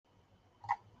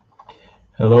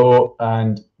Hello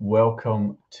and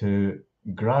welcome to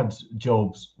Grads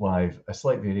Jobs Live, a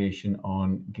slight variation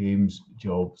on Games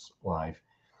Jobs Live.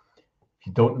 If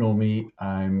you don't know me,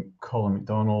 I'm Colin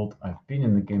McDonald. I've been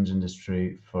in the games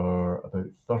industry for about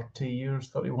 30 years,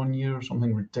 31 years,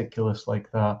 something ridiculous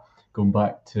like that, going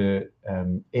back to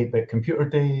 8-bit computer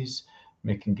days,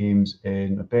 making games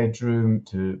in a bedroom,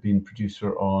 to being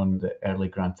producer on the early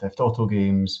Grand Theft Auto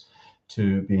games,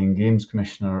 to being games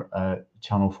commissioner at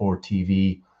Channel 4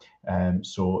 TV.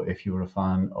 So if you were a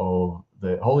fan of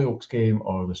the Hollyoaks game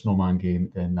or the Snowman game,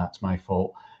 then that's my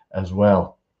fault as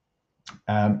well.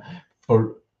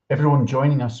 For everyone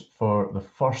joining us for the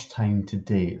first time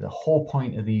today, the whole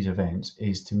point of these events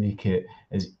is to make it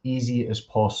as easy as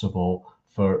possible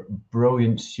for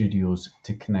brilliant studios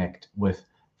to connect with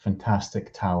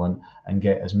fantastic talent and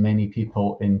get as many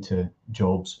people into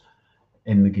jobs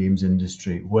in the games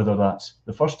industry, whether that's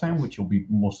the first time, which will be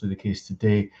mostly the case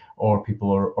today, or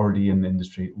people are already in the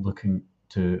industry looking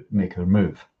to make their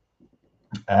move.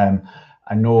 I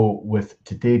know with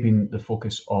today being the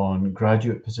focus on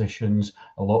graduate positions,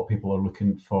 a lot of people are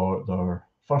looking for their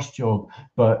first job,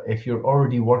 but if you're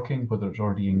already working, whether it's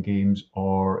already in games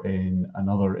or in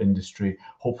another industry,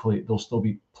 hopefully there'll still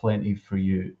be plenty for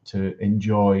you to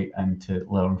enjoy and to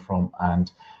learn from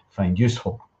and find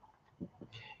useful.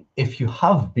 If you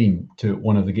have been to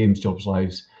one of the Games Jobs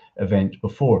Live's events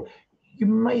before, you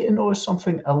might have noticed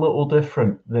something a little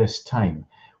different this time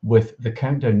with the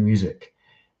countdown music.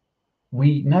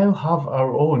 We now have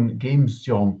our own Games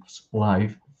Jobs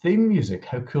Live theme music.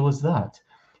 How cool is that?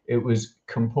 It was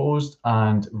composed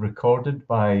and recorded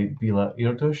by Bila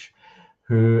Irdush,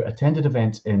 who attended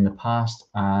events in the past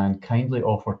and kindly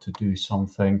offered to do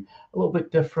something a little bit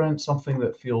different, something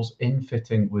that feels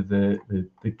in-fitting with the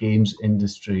games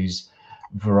industry's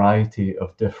variety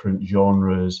of different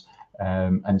genres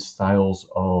and styles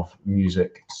of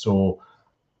music. So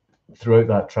throughout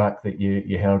that track that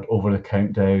you heard over the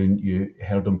countdown, you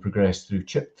heard them progress through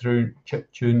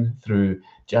chiptune, through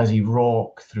jazzy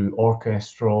rock, through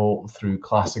orchestral, through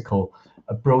classical.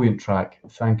 A brilliant track.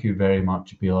 Thank you very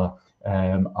much, Bila.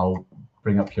 I'll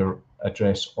bring up your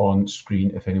address on screen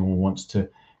if anyone wants to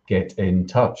get in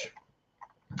touch.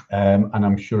 And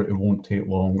I'm sure it won't take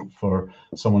long for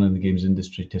someone in the games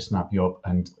industry to snap you up,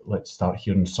 and let's start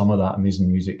hearing some of that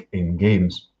amazing music in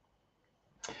games.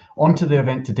 On to the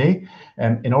event today.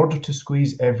 In order to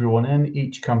squeeze everyone in,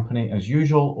 each company, as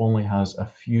usual, only has a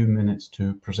few minutes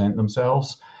to present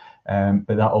themselves, but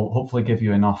that'll hopefully give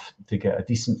you enough to get a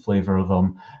decent flavour of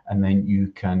them, and then you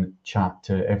can chat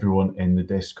to everyone in the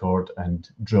Discord and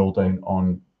drill down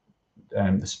on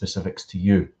the specifics to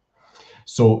you.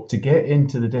 So to get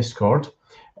into the Discord,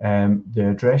 the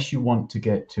address you want to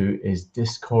get to is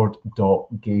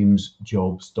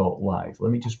discord.gamesjobs.live.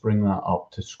 Let me just bring that up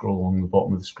to scroll along the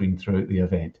bottom of the screen throughout the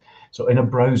event. So in a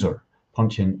browser,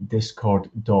 punch in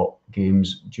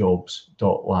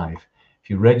discord.gamesjobs.live. If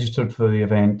you registered for the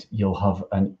event, you'll have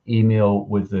an email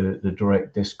with the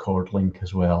direct Discord link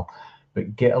as well.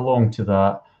 But get along to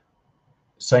that,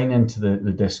 sign into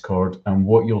the Discord, and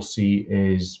what you'll see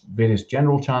is various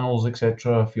general channels,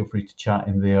 etc. Feel free to chat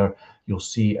in there. You'll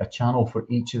see a channel for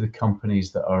each of the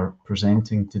companies that are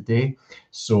presenting today.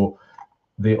 So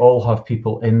they all have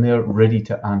people in there ready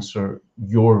to answer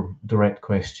your direct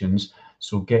questions.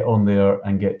 So get on there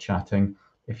and get chatting.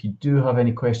 If you do have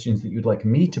any questions that you'd like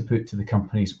me to put to the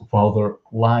companies while they're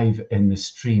live in the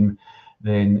stream,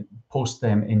 then post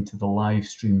them into the live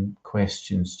stream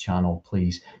questions channel,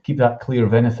 please. Keep that clear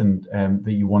of anything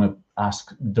that you want to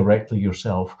ask directly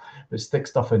yourself, but stick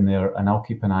stuff in there and I'll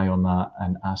keep an eye on that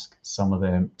and ask some of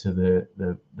them to the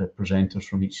presenters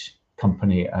from each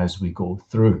company as we go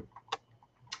through.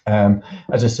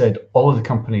 As I said, all of the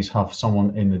companies have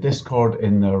someone in the Discord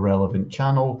in their relevant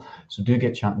channel, so do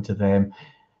get chatting to them.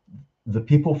 The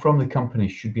people from the company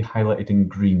should be highlighted in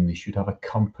green. They should have a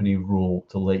company role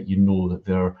to let you know that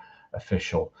they're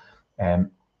official.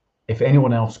 If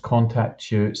anyone else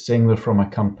contacts you saying they're from a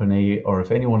company, or if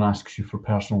anyone asks you for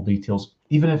personal details,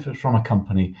 even if it's from a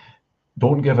company,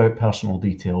 don't give out personal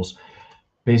details.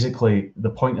 Basically,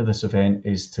 the point of this event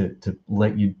is to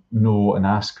let you know and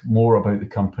ask more about the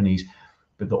companies,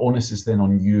 but the onus is then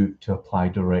on you to apply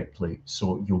directly.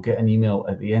 So you'll get an email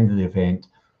at the end of the event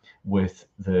with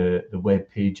the web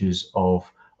pages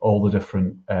of all the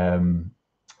different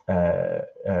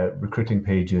recruiting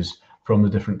pages from the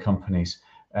different companies,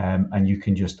 and you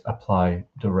can just apply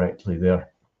directly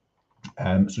there.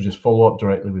 So just follow up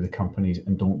directly with the companies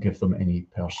and don't give them any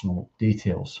personal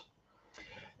details.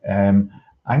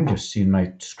 I'm just seeing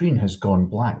my screen has gone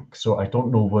blank, so I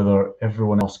don't know whether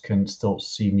everyone else can still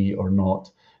see me or not.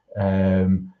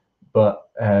 but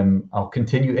I'll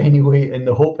continue anyway in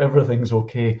the hope everything's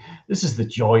okay. This is the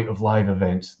joy of live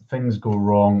events. Things go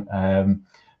wrong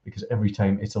because every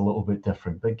time it's a little bit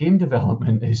different. But game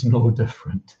development is no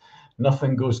different.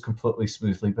 Nothing goes completely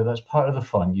smoothly, but that's part of the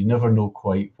fun. You never know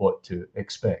quite what to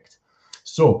expect.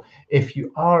 So if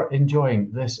you are enjoying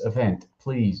this event,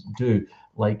 please do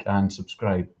like and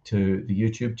subscribe to the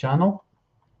YouTube channel.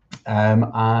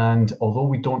 And although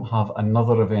we don't have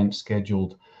another event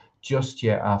scheduled just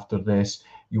yet after this,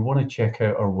 you want to check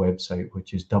out our website,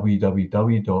 which is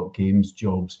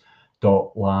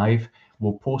www.gamesjobs.live.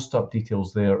 We'll post up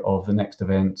details there of the next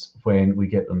events when we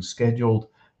get them scheduled.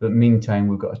 But meantime,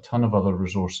 we've got a ton of other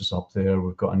resources up there.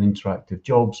 We've got an interactive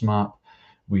jobs map.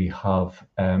 We have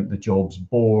the jobs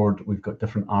board. We've got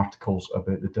different articles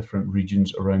about the different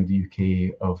regions around the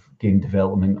UK of game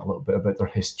development, a little bit about their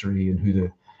history and who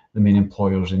the main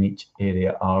employers in each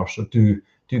area are. So do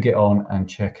get on and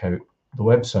check out the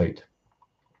website.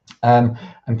 And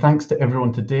thanks to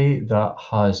everyone today that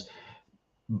has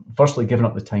firstly given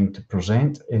up the time to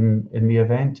present in the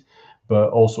event, but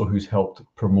also who's helped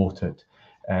promote it.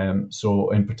 So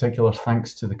in particular,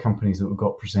 thanks to the companies that we've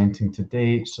got presenting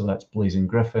today. So that's Blazing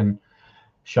Griffin,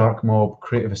 Shark Mob,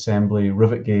 Creative Assembly,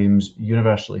 Rivet Games,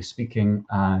 Universally Speaking,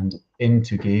 and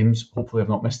Into Games. Hopefully I've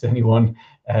not missed anyone.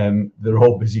 They're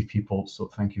all busy people, so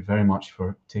thank you very much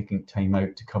for taking time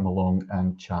out to come along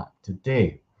and chat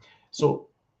today. So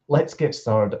let's get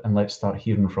started and let's start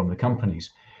hearing from the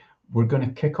companies. We're going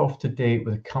to kick off today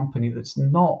with a company that's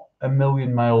not a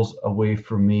million miles away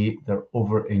from me. They're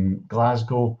over in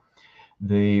Glasgow.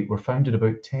 They were founded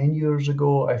about 10 years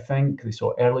ago, I think. They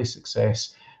saw early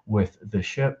success with The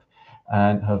Ship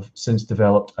and have since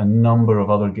developed a number of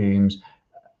other games.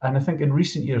 And I think in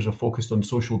recent years have focused on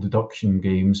social deduction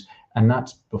games, and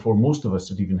that's before most of us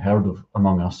had even heard of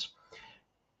Among Us.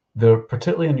 They're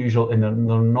particularly unusual in that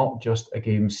they're not just a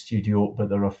game studio, but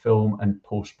they're a film and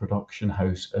post-production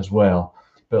house as well.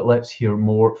 But let's hear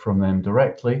more from them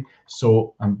directly.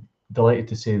 So I'm delighted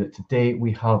to say that today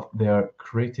we have their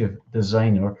creative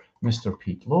designer, Mr.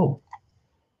 Pete Lowe.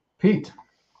 Pete,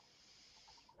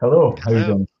 hello. How are you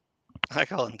doing? Hi,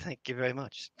 Colin. Thank you very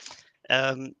much.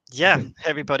 Hey,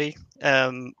 everybody.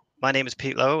 My name is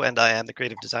Pete Lowe, and I am the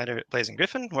creative designer at Blazing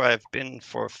Griffin, where I've been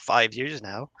for 5 years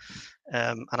now.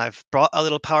 And I've brought a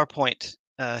little PowerPoint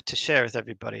to share with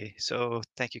everybody. So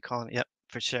thank you, Colin,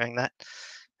 for sharing that.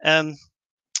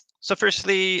 So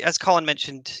firstly, as Colin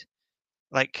mentioned,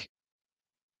 like,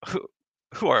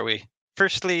 who are we?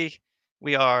 Firstly,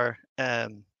 we are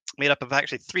made up of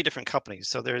actually 3 different companies.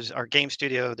 So there's our game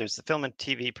studio, there's the film and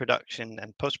TV production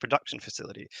and post-production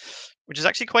facility, which is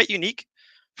actually quite unique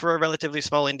for a relatively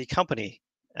small indie company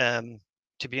to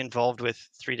be involved with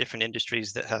 3 different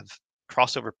industries that have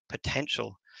crossover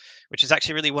potential, which is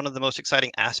actually really one of the most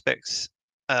exciting aspects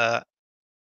of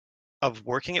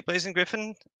working at Blazing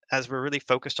Griffin, as we're really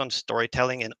focused on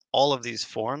storytelling in all of these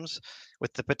forms,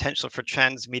 with the potential for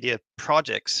transmedia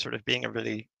projects sort of being a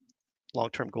really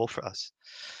long-term goal for us.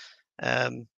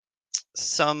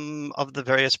 Some of the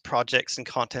various projects and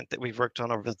content that we've worked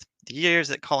on over the years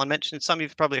that Colin mentioned, some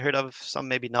you've probably heard of, some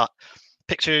maybe not.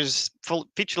 Pictures, full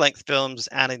feature-length films,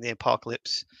 Anne and the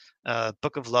Apocalypse,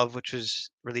 Book of Love, which was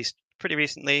released pretty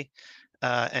recently,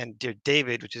 and Dear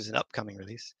David, which is an upcoming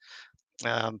release.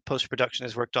 Post-production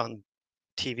has worked on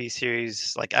TV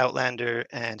series like Outlander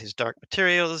and His Dark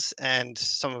Materials, and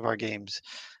some of our games,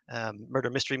 Murder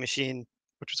Mystery Machine,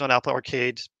 which was on Apple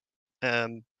Arcade,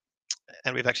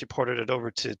 and we've actually ported it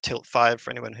over to Tilt 5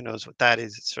 for anyone who knows what that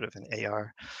is. It's sort of an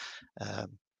AR.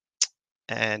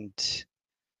 And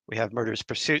we have Murderous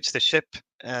Pursuits, The Ship,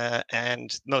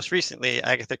 and most recently,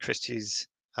 Agatha Christie's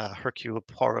Hercule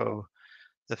Poirot,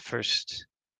 The First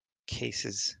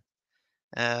Cases.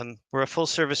 We're a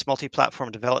full-service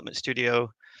multi-platform development studio.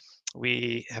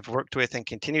 We have worked with and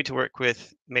continue to work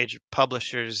with major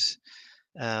publishers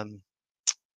in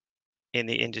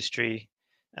the industry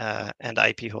and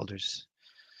IP holders.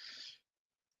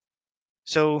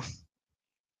 So,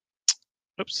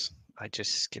 oops, I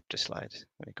just skipped a slide.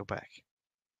 Let me go back.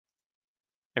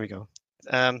 There we go.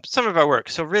 Some of our work.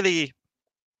 So really,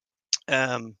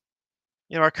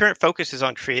 our current focus is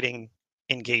on creating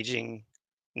engaging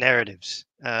narratives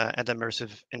and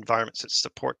immersive environments that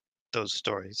support those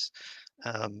stories,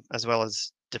 as well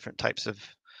as different types of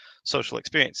social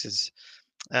experiences.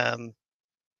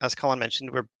 As Colin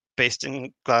mentioned, we're based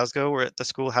in Glasgow. We're at the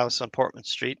Schoolhouse on Portman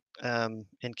Street in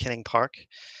Kinning Park,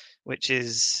 which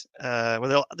is,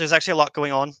 there's actually a lot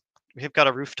going on. We've got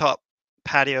a rooftop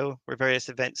patio where various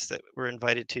events that we're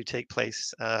invited to take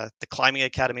place. The climbing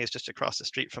academy is just across the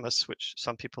street from us, which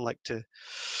some people like to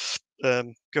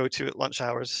go to at lunch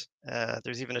hours.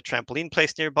 There's even a trampoline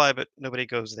place nearby, but nobody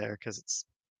goes there because it's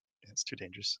too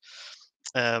dangerous.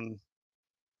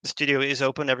 The studio is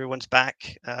open, everyone's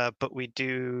back, but we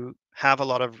do have a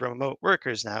lot of remote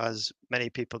workers now, as many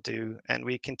people do, and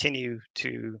we continue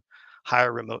to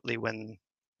hire remotely when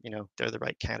they're the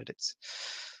right candidates.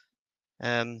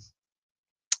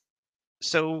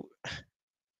 So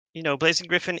Blazing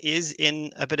Griffin is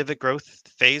in a bit of a growth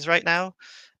phase right now,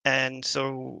 and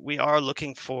so we are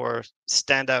looking for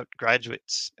standout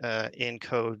graduates in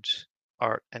code,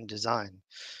 art, and design.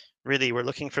 Really, we're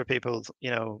looking for people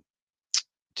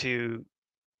to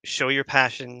show your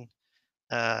passion,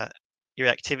 your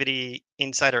activity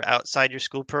inside or outside your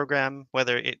school program,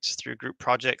 whether it's through group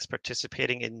projects,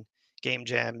 participating in game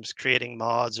jams, creating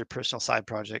mods, or personal side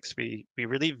projects. We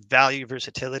really value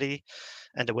versatility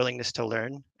and a willingness to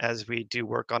learn, as we do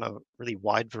work on a really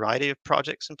wide variety of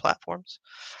projects and platforms.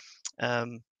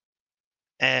 And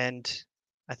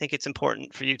I think it's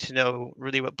important for you to know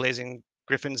really what Blazing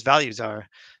Griffin's values are,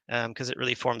 because it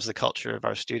really forms the culture of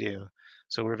our studio.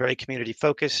 So we're very community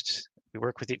focused. We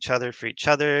work with each other for each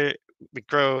other. We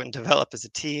grow and develop as a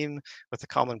team with a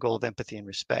common goal of empathy and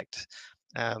respect.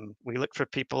 We look for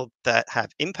people that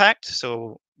have impact.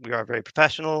 So we are very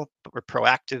professional, but we're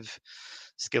proactive,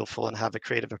 skillful, and have a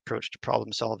creative approach to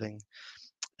problem solving.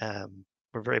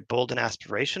 We're very bold and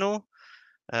aspirational.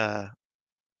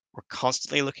 We're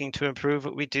constantly looking to improve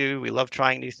what we do. We love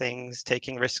trying new things,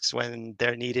 taking risks when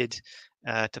they're needed,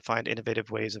 to find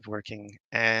innovative ways of working.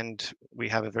 And we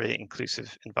have a very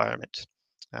inclusive environment.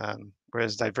 We're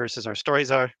as diverse as our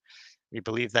stories are. We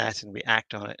believe that and we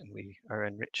act on it, and we are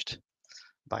enriched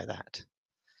by that.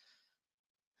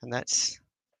 And that's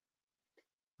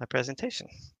my presentation.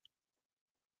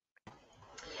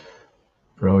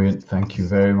 Brilliant. Thank you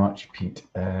very much, Pete.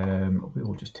 We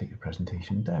will just take your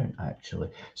presentation down, actually.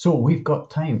 So we've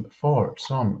got time for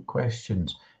some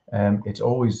questions. It's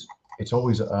always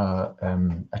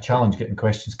a challenge getting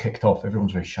questions kicked off.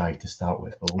 Everyone's very shy to start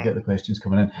with, but we'll get the questions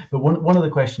coming in. But one of the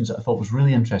questions that I thought was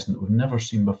really interesting that we've never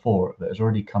seen before that has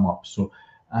already come up. So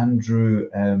Andrew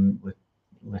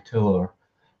Latiller,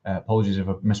 apologies if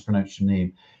I've mispronounced your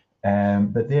name,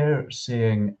 but they're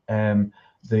saying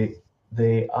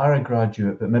they are a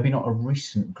graduate, but maybe not a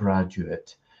recent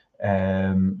graduate.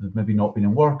 They've maybe not been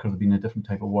in work, or they've been in a different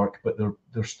type of work, but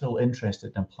they're still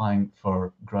interested in applying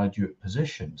for graduate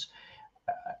positions.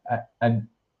 And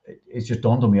it's just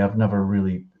dawned on me, I've never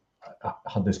really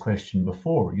had this question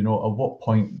before. At what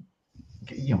point,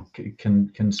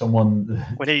 can someone?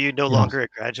 When are you no longer a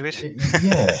graduate?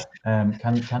 Yeah,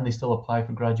 can they still apply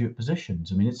for graduate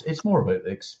positions? I mean, it's more about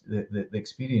the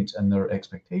experience and their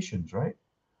expectations, right?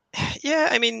 Yeah,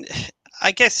 I mean,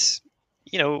 I guess,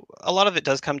 a lot of it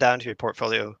does come down to your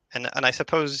portfolio. And I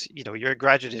suppose, you're a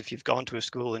graduate if you've gone to a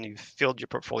school and you've filled your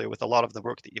portfolio with a lot of the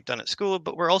work that you've done at school,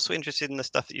 but we're also interested in the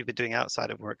stuff that you've been doing outside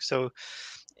of work. So,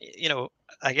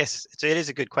 I guess it is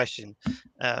a good question.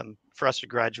 For us, a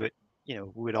graduate,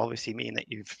 would obviously mean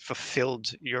that you've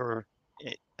fulfilled your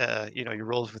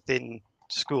roles within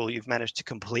school. You've managed to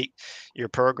complete your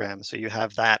program. So you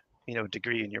have that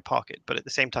degree in your pocket, but at the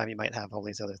same time you might have all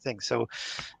these other things. So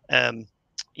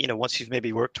once you've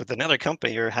maybe worked with another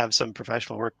company or have some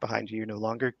professional work behind you, you're no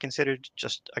longer considered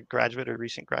just a graduate or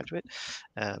recent graduate.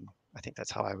 I think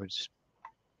that's how I would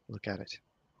look at it.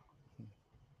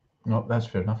 No, that's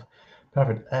fair enough.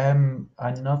 Perfect.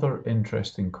 Another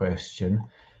interesting question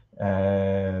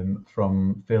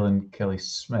from Phelan Kelly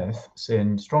Smith,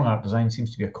 saying strong art design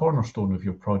seems to be a cornerstone of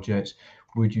your projects.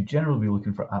 Would you generally be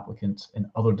looking for applicants in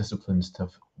other disciplines to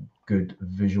have good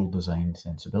visual design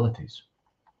sensibilities?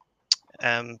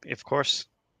 Of course.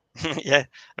 Yeah,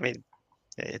 I mean,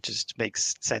 it just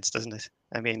makes sense, doesn't it?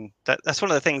 I mean, that's one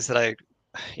of the things that I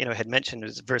had mentioned,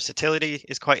 is versatility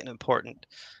is quite an important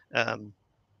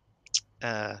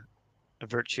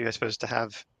virtue, I suppose, to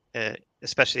have,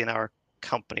 especially in our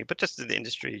company, but just in the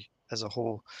industry as a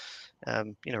whole.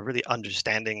 Really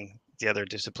understanding the other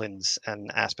disciplines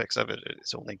and aspects of it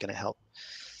is only going to help.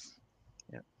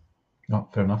 Yeah. No,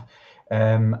 fair enough.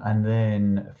 And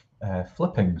then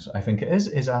Flippings, I think it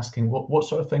is asking what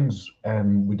sort of things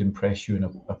would impress you in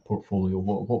a portfolio.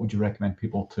 What would you recommend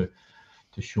people to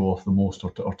show off the most,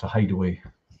 or to hide away?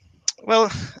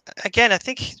 Well, again, I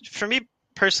think for me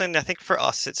personally, I think for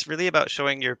us, it's really about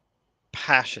showing your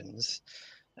passions,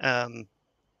 and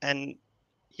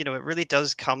it really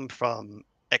does come from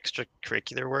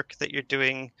extracurricular work that you're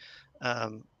doing.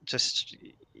 Just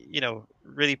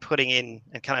really putting in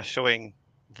and kind of showing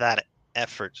that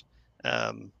effort.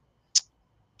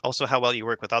 Also, how well you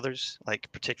work with others,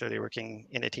 like particularly working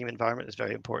in a team environment, is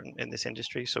very important in this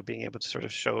industry. So being able to sort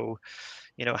of show,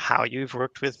 how you've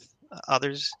worked with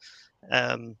others.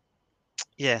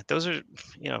 Yeah, those are,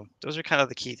 those are kind of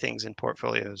the key things in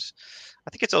portfolios. I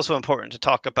think it's also important to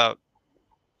talk about,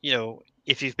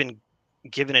 if you've been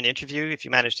given an interview, if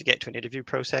you manage to get to an interview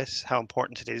process, how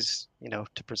important it is,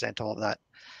 to present all of that,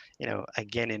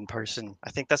 again in person. I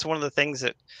think that's one of the things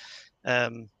that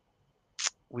um,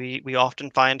 we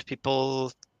often find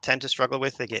people tend to struggle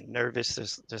with. They get nervous.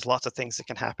 There's lots of things that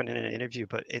can happen in an interview,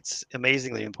 but it's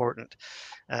amazingly important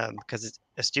because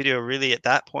a studio really at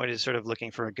that point is sort of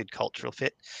looking for a good cultural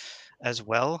fit as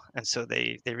well, and so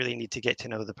they really need to get to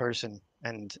know the person,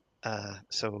 and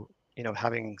so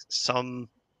having some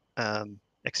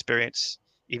experience,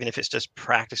 even if it's just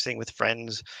practicing with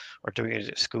friends or doing it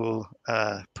at school,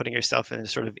 putting yourself in a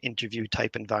sort of interview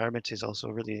type environment is also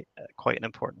really quite an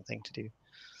important thing to do.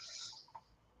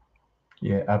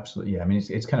 Yeah, absolutely. Yeah, I mean,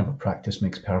 it's kind of a practice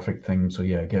makes perfect thing. So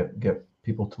yeah, get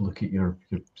people to look at your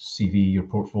CV, your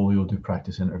portfolio, do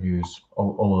practice interviews.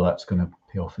 All of that's going to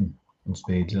pay off in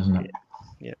spades, isn't it?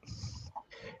 Yeah.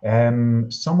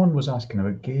 Someone was asking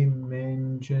about game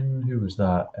engine. Who was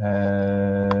that?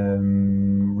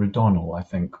 Redonnell, I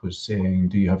think, was saying,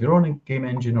 do you have your own game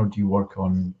engine or do you work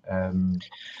on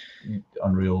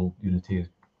Unreal, Unity?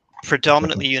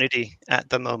 Predominantly Unity at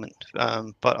the moment,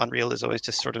 but Unreal is always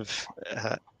just sort of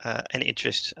an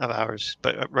interest of ours.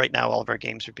 But right now, all of our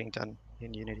games are being done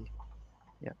in Unity.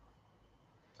 Yeah.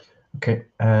 Okay,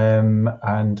 and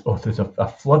there's a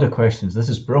flood of questions. This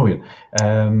is brilliant. So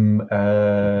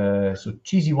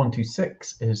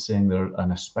Cheesy126 is saying they're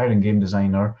an aspiring game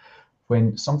designer.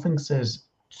 When something says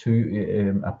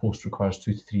a post requires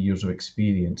 2 to 3 years of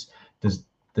experience,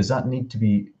 does that need to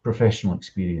be professional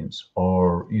experience,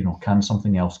 or can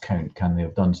something else count? Can they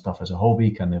have done stuff as a hobby?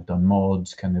 Can they have done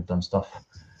mods? Can they have done stuff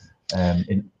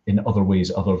in other ways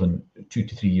other than 2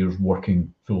 to 3 years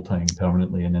working full time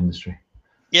permanently in industry?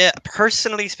 Yeah,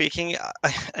 personally speaking,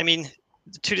 I mean,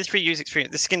 2 to 3 years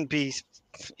experience. This can be,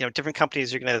 different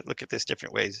companies are going to look at this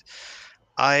different ways.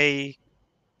 I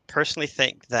personally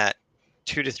think that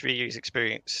 2 to 3 years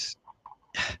experience.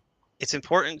 It's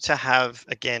important to have,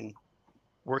 again,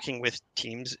 working with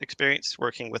teams experience,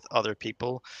 working with other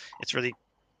people. It's really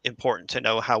important to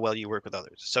know how well you work with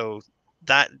others. So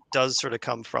that does sort of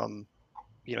come from,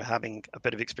 having a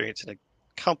bit of experience in a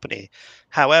company.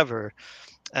 However,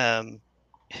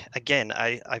 again,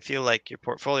 I feel like your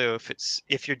portfolio,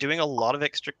 if you're doing a lot of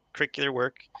extracurricular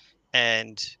work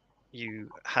and you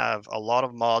have a lot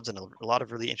of mods and a lot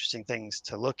of really interesting things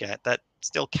to look at, that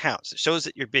still counts. It shows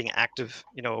that you're being active,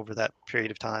 over that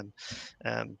period of time,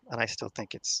 and I still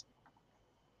think it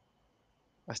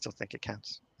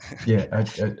counts. Yeah,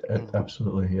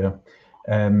 absolutely. Yeah.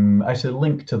 I said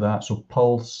link to that. So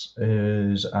Pulse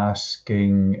is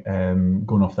asking,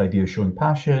 going off the idea of showing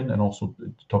passion and also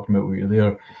talking about what you're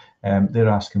there. They're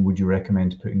asking, would you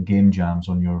recommend putting game jams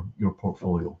on your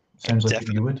portfolio? Sounds like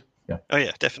Definitely. you would. Yeah. Oh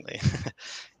yeah, definitely.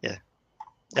 Yeah.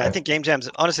 Yeah, I think game jams.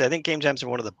 Honestly, I think game jams are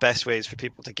one of the best ways for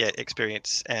people to get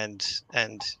experience and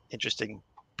interesting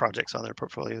projects on their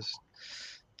portfolios.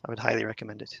 I would highly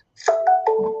recommend it.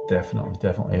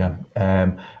 Definitely, yeah.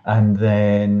 And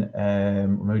then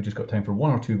we've now just got time for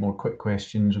one or two more quick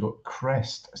questions. We've got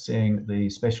Crest saying they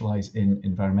specialise in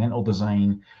environmental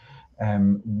design.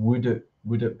 Would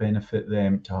it benefit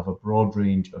them to have a broad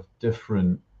range of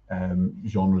different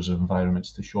genres of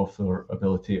environments to show off their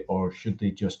ability, or should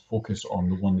they just focus on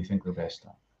the one they think they're best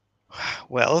at?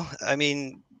 Well, I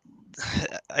mean,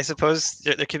 I suppose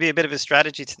there could be a bit of a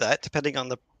strategy to that, depending on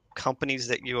the companies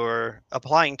that you're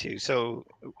applying to. So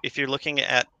if you're looking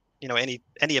at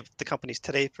any of the companies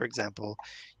today, for example,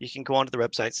 you can go onto the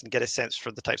websites and get a sense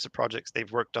for the types of projects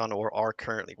they've worked on or are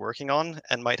currently working on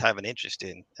and might have an interest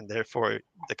in, and therefore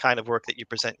the kind of work that you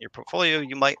present in your portfolio,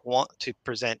 you might want to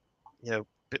present a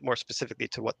bit more specifically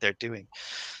to what they're doing.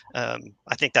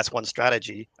 I think that's one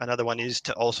strategy. Another one is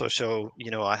to also show,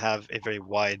 I have a very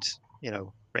wide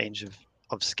range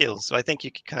of skills. So I think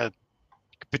you could kind of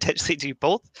potentially do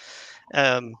both.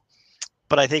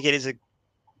 But I think it is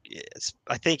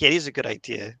a good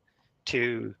idea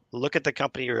to look at the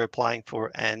company you're applying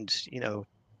for and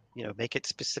make it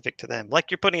specific to them.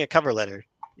 Like you're putting a cover letter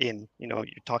in, you're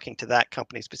talking to that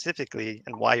company specifically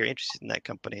and why you're interested in that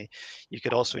company. You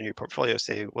could also in your portfolio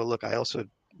say, well, look, I also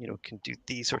can do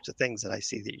these sorts of things that I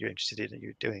see that you're interested in and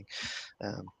you're doing,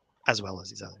 as well as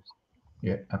these others.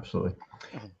 Yeah, absolutely.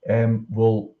 Mm-hmm.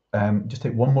 We'll just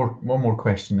take one more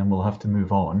question, and we'll have to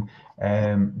move on.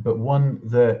 But one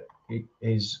that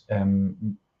is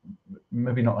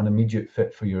maybe not an immediate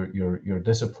fit for your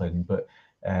discipline, but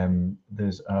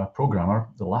there's a programmer,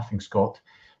 the Laughing Scott,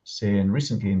 saying,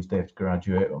 recent games dev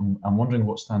graduate, I'm wondering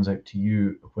what stands out to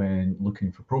you when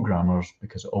looking for programmers,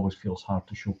 because it always feels hard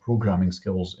to show programming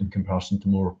skills in comparison to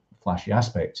more flashy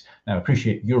aspects. Now, I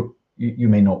appreciate you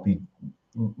may not be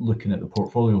looking at the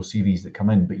portfolio CVs that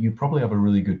come in, but you probably have a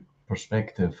really good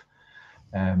perspective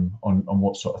on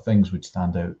what sort of things would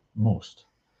stand out most.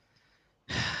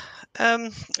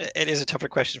 It is a tougher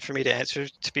question for me to answer,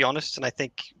 to be honest. And I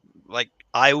think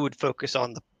I would focus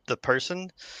on the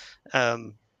person.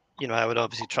 I would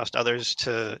obviously trust others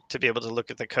to be able to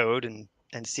look at the code and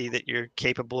see that you're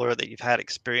capable or that you've had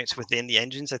experience within the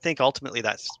engines. I think ultimately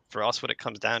that's for us what it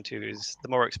comes down to is the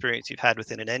more experience you've had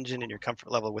within an engine and your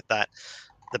comfort level with that,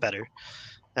 the better.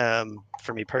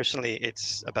 For me personally,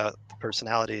 it's about the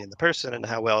personality and the person and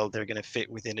how well they're going to fit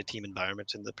within a team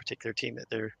environment and the particular team that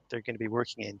they're going to be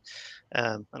working in.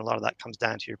 And a lot of that comes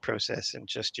down to your process and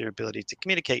just your ability to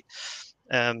communicate.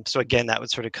 So again, that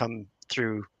would sort of come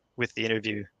through with the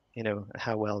interview,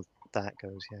 how well that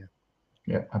goes.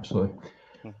 Yeah, absolutely.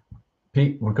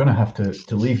 Pete, we're going to have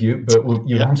to leave you, but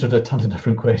you've answered a ton of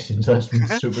different questions. That's been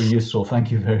super useful.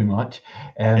 Thank you very much.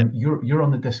 You're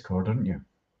on the Discord, aren't you?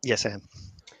 Yes, I am.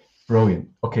 Brilliant.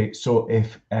 Okay, so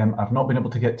if I've not been able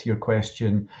to get to your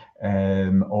question,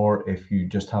 or if you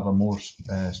just have a more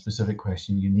specific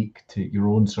question unique to your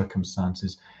own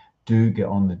circumstances, do get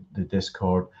on the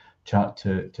Discord, chat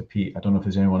to Pete. I don't know if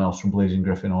there's anyone else from Blazing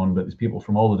Griffin on, but there's people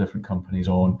from all the different companies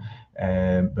on.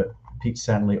 But Pete's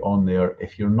certainly on there.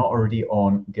 If you're not already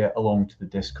on, get along to the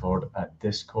Discord at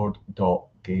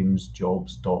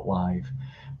discord.gamesjobs.live.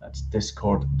 That's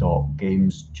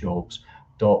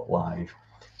discord.gamesjobs.live.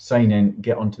 Sign in,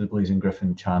 get onto the Blazing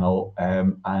Griffin channel,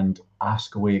 and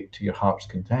ask away to your heart's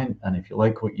content. And if you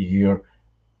like what you hear,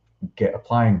 get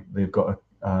applying. They've got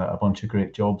a bunch of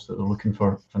great jobs that they're looking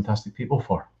for fantastic people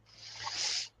for.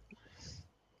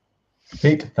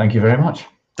 Pete, thank you very much.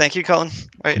 Thank you, Colin.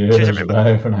 All right, cheers,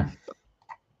 everybody. Bye for now.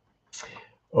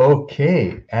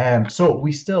 Okay, so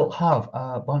we still have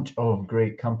a bunch of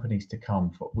great companies to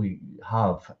come. We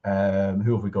have,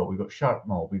 who have we got? We've got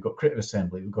Sharkmall, we've got Creative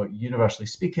Assembly, we've got Universally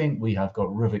Speaking, we have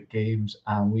got Rivet Games,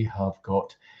 and we have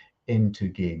got Into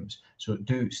Games. So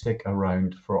do stick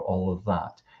around for all of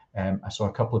that. I saw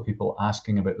a couple of people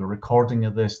asking about the recording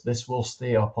of this. This will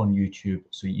stay up on YouTube,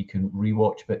 so you can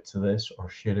rewatch bits of this or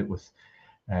share it with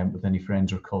any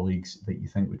friends or colleagues that you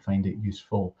think would find it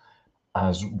useful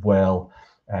as well.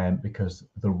 Because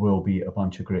there will be a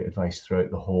bunch of great advice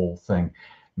throughout the whole thing.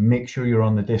 Make sure you're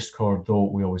on the Discord, though.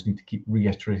 We always need to keep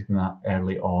reiterating that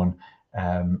early on,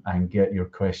 and get your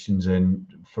questions in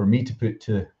for me to put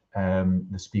to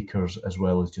the speakers, as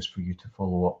well as just for you to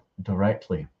follow up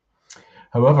directly.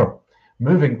 However,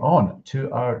 moving on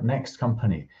to our next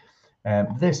company.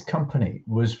 This company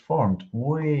was formed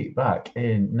way back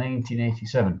in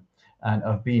 1987. And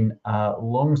I've been a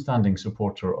long-standing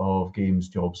supporter of Games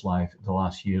Jobs Live the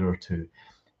last year or two.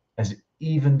 As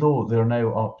even though they're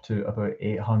now up to about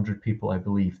 800 people, I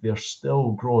believe, they're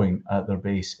still growing at their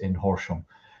base in Horsham,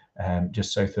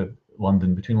 just south of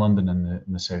London, between London and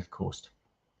the south coast.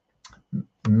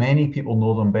 Many people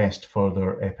know them best for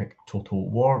their epic Total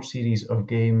War series of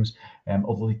games,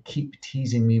 although they keep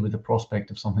teasing me with the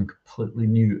prospect of something completely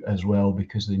new as well,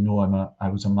 because they know I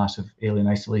was a massive Alien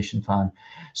Isolation fan.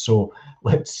 So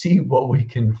let's see what we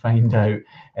can find out.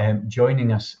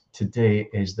 Joining us today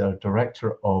is their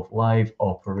Director of Live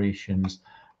Operations,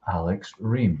 Alex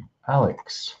Ream.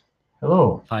 Alex,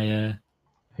 hello. Hi.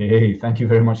 Hey, thank you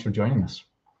very much for joining us.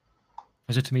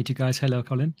 Pleasure to meet you guys. Hello,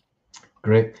 Colin.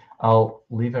 Great. I'll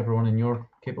leave everyone in your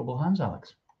capable hands,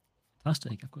 Alex.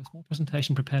 Fantastic. I've got a small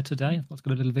presentation prepared today. I've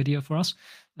got a little video for us.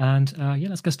 And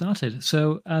let's get started.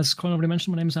 So as Colin already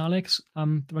mentioned, my name is Alex.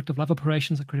 I'm Director of Live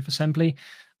Operations at Creative Assembly.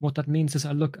 What that means is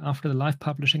I look after the live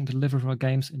publishing, delivery of our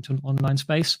games into an online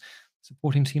space,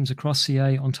 supporting teams across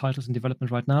CA on titles in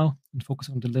development right now, and focus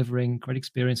on delivering great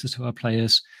experiences to our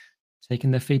players,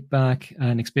 taking their feedback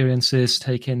and experiences,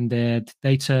 taking their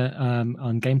data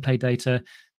on gameplay data,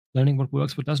 learning what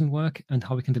works, what doesn't work, and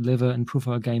how we can deliver and improve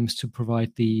our games to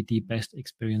provide the best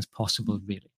experience possible,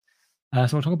 really.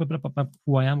 So I'll talk a bit about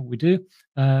who I am, what we do,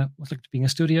 what's like being a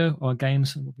studio, our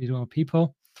games, and what we do, our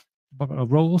people, about our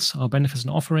roles, our benefits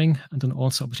and offering, and then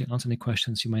also obviously answer any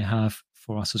questions you may have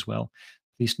for us as well.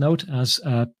 Please note, as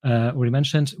already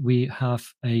mentioned, we have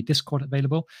a Discord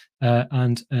available,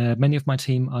 and many of my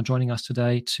team are joining us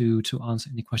today to answer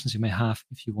any questions you may have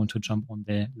if you want to jump on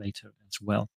there later as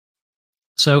well.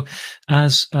 So,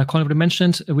 as Colin already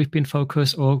mentioned, we've been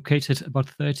focused or located about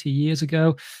 30 years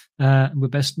ago. We're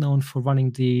best known for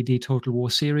running the Total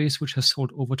War series, which has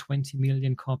sold over 20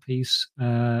 million copies,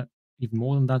 even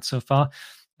more than that so far.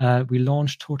 We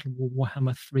launched Total War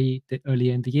Warhammer 3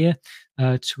 earlier in the year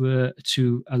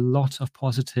to a lot of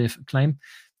positive acclaim.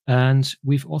 And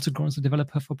we've also grown as a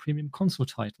developer for premium console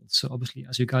titles. So obviously,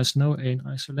 as you guys know, Alien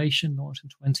Isolation launched in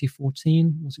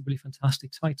 2014, was a really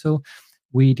fantastic title.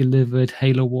 We delivered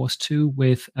Halo Wars 2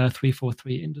 with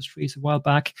 343 Industries a while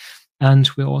back. And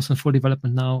we're also in full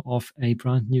development now of a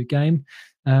brand new game,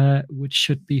 which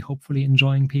should be hopefully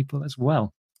enjoying people as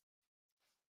well.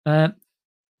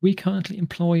 We currently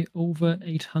employ over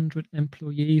 800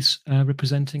 employees,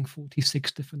 representing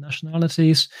 46 different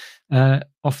nationalities.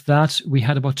 Of that, we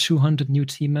had about 200 new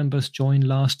team members join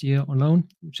last year alone,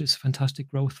 which is fantastic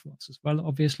growth for us as well,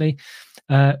 obviously.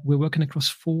 We're working across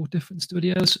 4 different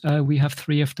studios. We have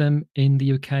 3 of them in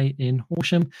the UK in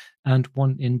Horsham and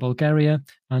 1 in Bulgaria.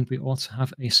 And we also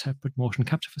have a separate motion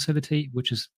capture facility,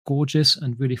 which is gorgeous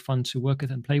and really fun to work with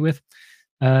and play with.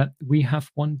 We have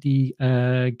won the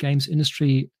Games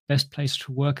Industry Best Place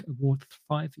to Work award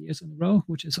 5 years in a row,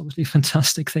 which is obviously a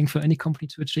fantastic thing for any company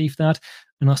to achieve that.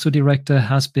 And our studio director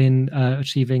has been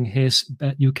achieving his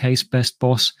UK's Best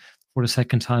Boss for the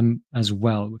 2nd time as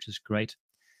well, which is great.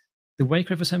 The way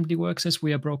Creative Assembly works is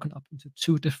we are broken up into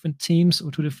 2 different teams,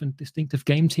 or 2 different distinctive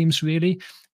game teams, really.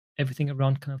 Everything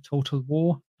around kind of Total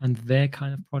War and their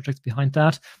kind of projects behind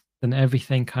that. Then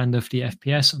everything kind of the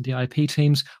FPS and the IP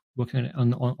teams working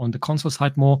on the console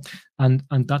side more, and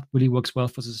that really works well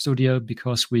for the studio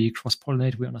because we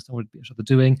cross-pollinate, we understand what each other are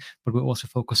doing, but we're also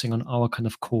focusing on our kind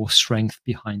of core strength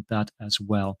behind that as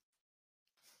well.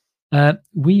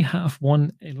 We have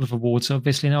won a lot of awards,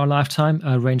 obviously, in our lifetime,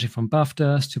 ranging from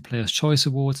BAFTAs to Players' Choice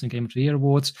Awards and Game of the Year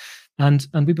Awards, and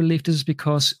we believe this is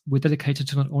because we're dedicated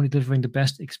to not only delivering the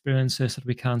best experiences that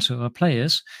we can to our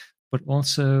players, but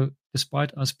also,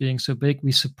 despite us being so big,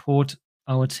 we support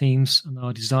our teams and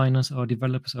our designers, our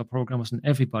developers, our programmers, and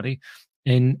everybody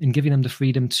in giving them the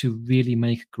freedom to really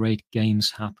make great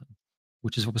games happen,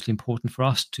 which is obviously important for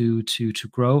us to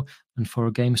grow and for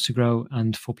our games to grow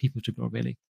and for people to grow,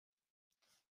 really.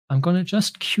 I'm going to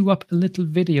just queue up a little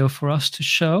video for us to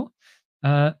show.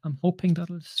 I'm hoping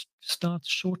that'll start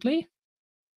shortly.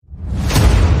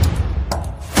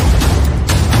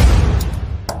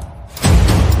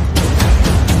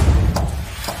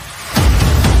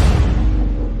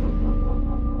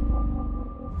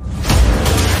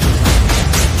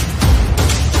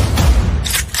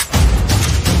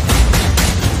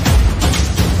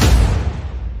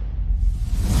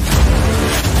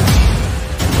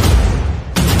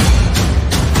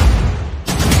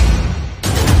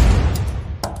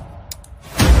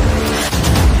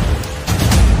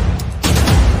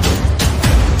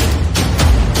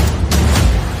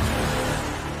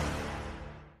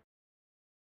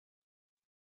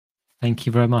 Thank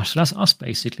you very much. So that's us,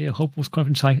 basically. I hope it was quite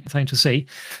exciting to see.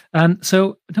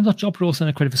 So in terms of job roles in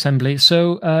a Creative Assembly,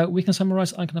 so we can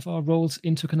summarize kind of our roles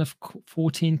into kind of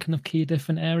 14 kind of key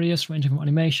different areas, ranging from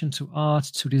animation to art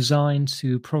to design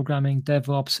to programming,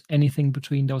 DevOps, anything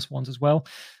between those ones as well.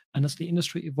 And as the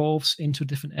industry evolves into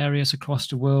different areas across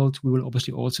the world, we will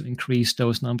obviously also increase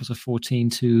those numbers of 14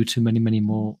 to many, many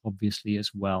more, obviously,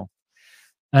 as well.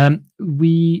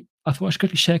 I thought I should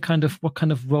quickly share kind of what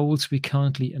kind of roles we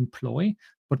currently employ,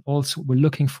 but also we're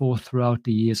looking for throughout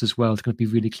the years as well. It's going to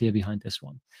be really clear behind this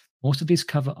one. Most of these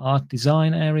cover art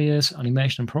design areas,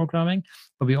 animation and programming,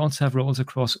 but we also have roles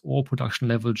across all production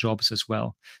level jobs as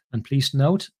well. And please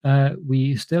note,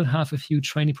 we still have a few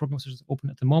trainee programs open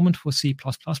at the moment for C++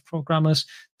 programmers.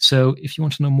 So if you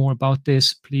want to know more about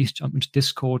this, please jump into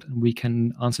Discord and we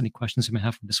can answer any questions you may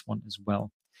have from this one as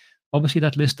well. Obviously,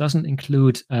 that list doesn't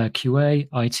include QA,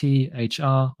 IT,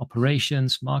 HR,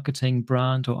 operations, marketing,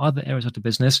 brand, or other areas of the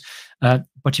business,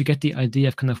 but you get the idea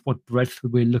of kind of what breadth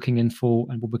we're looking in for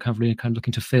and what we're kind of really kind of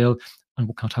looking to fill and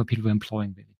what kind of type of people we're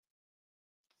employing, really.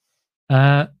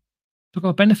 Talk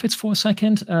about benefits for a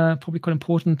second, probably quite an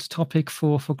important topic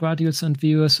for graduates and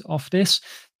viewers of this.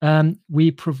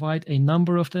 We provide a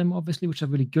number of them, obviously, which are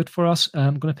really good for us.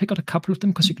 I'm going to pick out a couple of them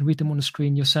because you can read them on the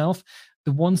screen yourself.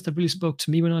 The ones that really spoke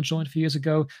to me when I joined a few years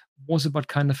ago was about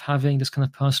kind of having this kind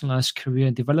of personalized career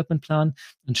and development plan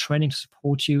and training to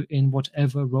support you in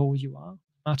whatever role you are,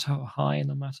 no matter how high and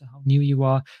no matter how new you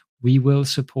are. We will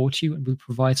support you and we'll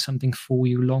provide something for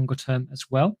you longer term as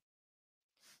well.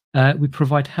 We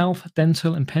provide health,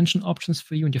 dental, and pension options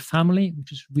for you and your family,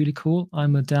 which is really cool.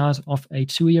 I'm a dad of a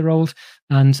 2-year-old,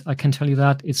 and I can tell you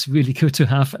that it's really good to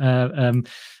have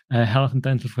health and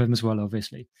dental for him as well,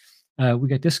 obviously. We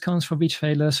get discounts for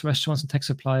retailers, restaurants, and tech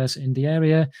suppliers in the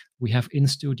area. We have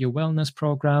in-studio wellness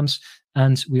programs,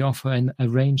 and we offer a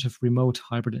range of remote,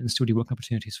 hybrid, and in-studio work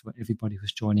opportunities for everybody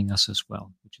who's joining us as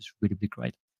well, which is really, really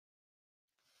great.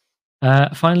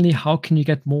 Finally, how can you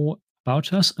get more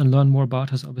about us and learn more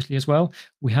about us, obviously, as well?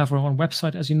 We have our own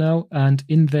website, as you know, and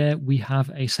in there we have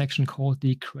a section called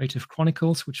the Creative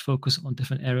Chronicles, which focus on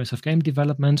different areas of game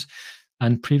development.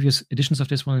 And previous editions of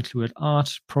this one included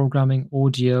art, programming,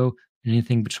 audio, and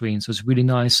anything between. So it's really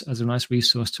nice as a nice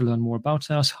resource to learn more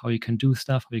about us, how you can do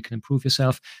stuff, how you can improve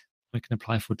yourself, how you can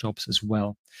apply for jobs as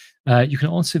well. You can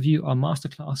also view our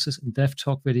masterclasses and Dev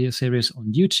Talk video series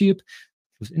on YouTube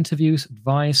with interviews,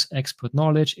 advice, expert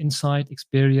knowledge, insight,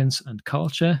 experience, and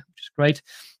culture, which is great.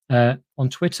 On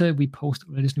Twitter, we post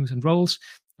latest news and roles.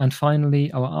 And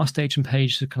finally, our ArtStation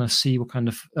page to kind of see what kind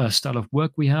of style of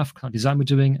work we have, kind of design we're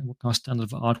doing, and what kind of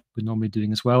standard of art we're normally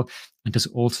doing as well. And there's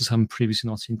also some previously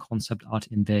not seen concept art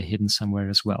in there hidden somewhere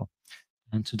as well.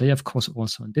 And today, of course,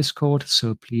 also on Discord.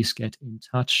 So please get in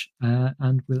touch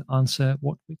and we'll answer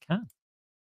what we can.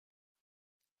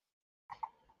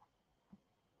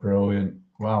 Brilliant.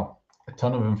 Wow. A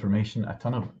ton of information, a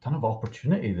ton of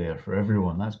opportunity there for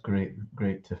everyone. That's great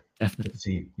to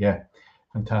see. Yeah.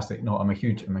 Fantastic. No, I'm a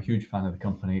huge fan of the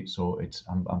company, so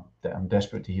I'm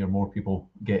desperate to hear more people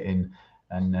get in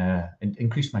and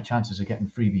increase my chances of getting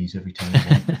freebies every time I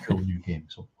want a cool new game.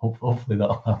 So hopefully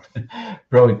that'll happen.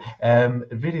 Brilliant.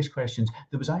 Various questions.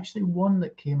 There was actually one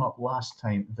that came up last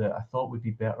time that I thought would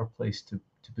be better placed to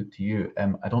put to you.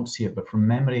 I don't see it, but from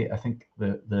memory, I think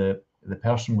the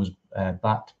person was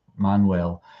Bat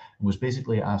Manuel, and was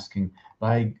basically asking,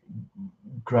 by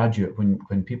graduate,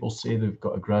 when people say they've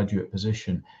got a graduate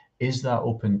position, is that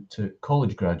open to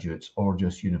college graduates or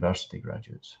just university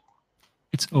graduates?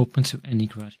 It's open to any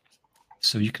graduate.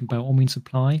 So you can by all means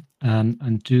apply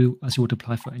and do as you would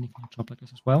apply for any kind of job like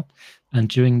this as well. And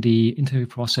during the interview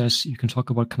process, you can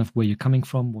talk about kind of where you're coming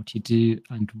from, what you do,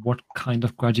 and what kind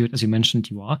of graduate, as you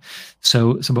mentioned, you are.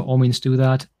 So by all means do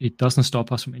that. It doesn't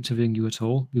stop us from interviewing you at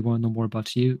all. We want to know more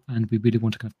about you, and we really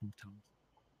want to kind of move down.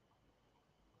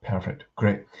 Perfect.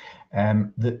 Great.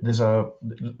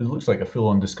 It looks like a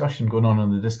full-on discussion going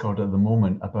on the Discord at the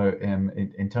moment about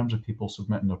in terms of people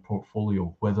submitting their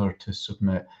portfolio, whether to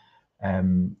submit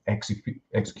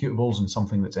executables and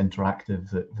something that's interactive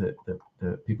that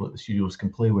the people at the studios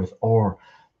can play with, or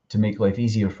to make life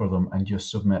easier for them and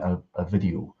just submit a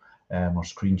video or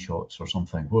screenshots or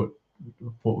something. What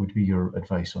would be your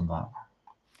advice on that?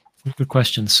 Good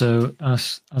question. So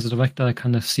as a director, I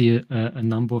kind of see a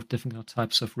number of different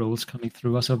types of roles coming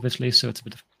through us, obviously. So it's a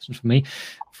bit of a question for me.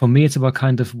 For me, it's about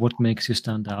kind of what makes you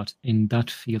stand out in that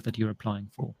field that you're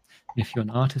applying for. If you're an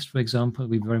artist, for example,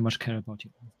 we very much care about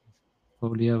your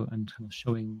portfolio and kind of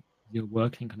showing your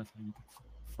work and kind of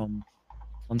from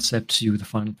concept to the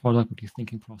final product, what your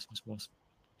thinking process was.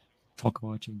 Talk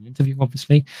about it during the interview,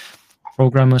 obviously.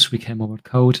 Programmers, we care more about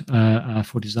code.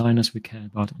 For designers, we care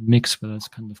about a mix, whether it's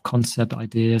kind of concept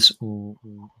ideas or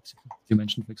you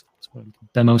mentioned, for example,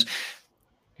 demos.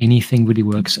 Anything really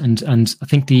works. And I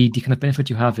think the kind of benefit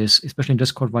you have is, especially in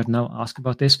Discord right now, ask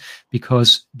about this,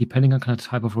 because depending on kind of the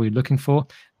type of role you're looking for,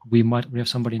 we have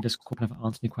somebody in Discord kind of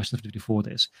answer any questions before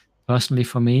this. Personally,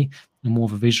 for me, I'm more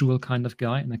of a visual kind of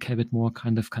guy, and I care a bit more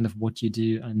kind of what you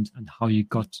do and how you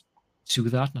got to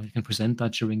that. Now you can present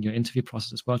that during your interview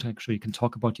process as well to make sure you can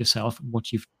talk about yourself and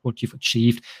what you've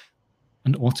achieved,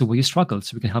 and also where you struggled,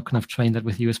 so we can help kind of train that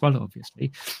with you as well,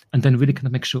 obviously, and then really kind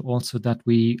of make sure also that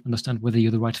we understand whether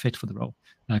you're the right fit for the role,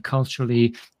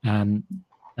 culturally,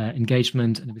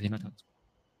 engagement, and everything like that.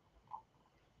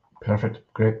 Perfect.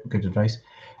 Great. Good advice.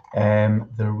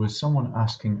 There was someone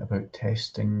asking about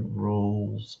testing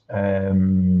roles. Here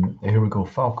we go.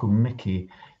 Falco Mickey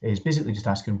is basically just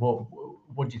asking,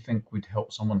 what do you think would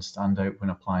help someone stand out when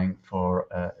applying for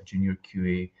a junior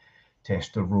QA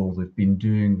tester role? They've been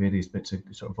doing various bits of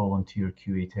sort of volunteer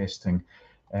QA testing.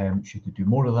 Should they do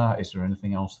more of that? Is there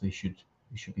anything else they should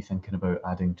be thinking about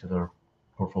adding to their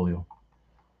portfolio?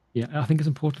 Yeah, I think it's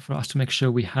important for us to make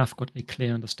sure we have got a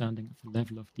clear understanding of the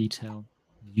level of detail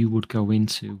you would go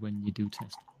into when you do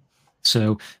testing.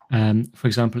 So, for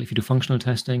example, if you do functional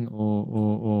testing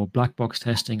or black box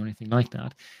testing or anything like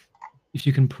that, if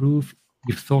you can prove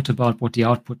you've thought about what the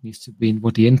output needs to be and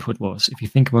what the input was, if you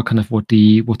think about kind of what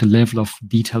the level of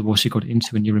detail was you got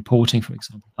into in your reporting, for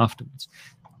example, afterwards,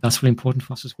 that's really important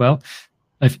for us as well.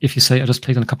 If you say, I just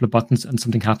clicked on a couple of buttons and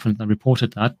something happened and I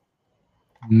reported that,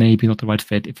 maybe not the right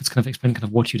fit. If it's kind of explaining kind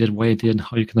of what you did, why you did, and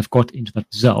how you kind of got into that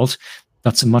result,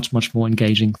 that's a much, much more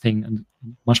engaging thing and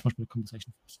much, much more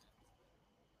conversation.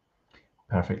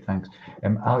 Perfect, thanks.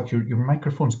 Alex, your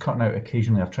microphone's cutting out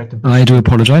occasionally. I've tried to... I do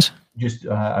apologize. Just,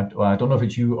 I don't know if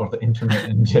it's you or the internet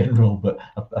in general, but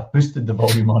I've boosted the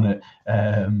volume on it.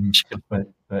 Yeah,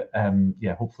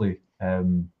 hopefully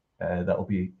that'll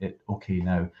be it okay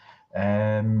now.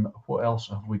 What else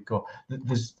have we got?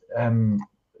 There's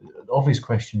obvious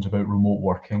questions about remote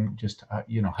working. Just how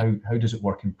does it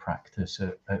work in practice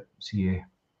at CA?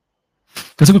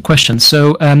 That's a good question.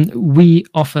 So we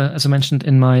offer, as I mentioned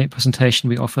in my presentation,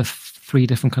 we offer 3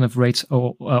 different kind of rates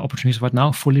or opportunities right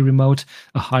now: fully remote,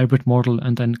 a hybrid model,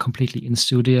 and then completely in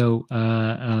studio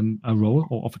a role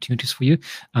or opportunities for you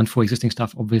and for existing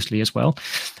staff, obviously, as well.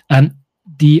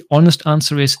 The honest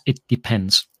answer is it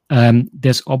depends.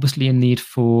 There's obviously a need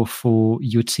for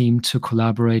your team to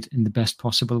collaborate in the best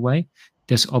possible way.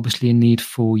 There's obviously a need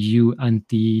for you and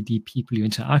the people you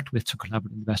interact with to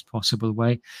collaborate in the best possible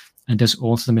way. And there's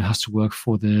also something that has to work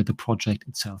for the project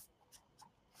itself.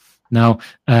 Now,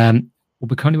 what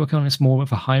we're currently working on is more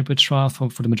of a hybrid trial for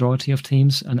the majority of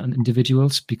teams and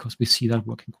individuals, because we see that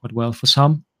working quite well for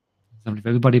some. Not for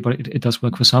everybody, but it does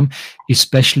work for some,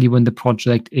 especially when the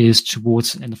project is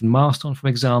towards the end of a milestone, for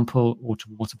example, or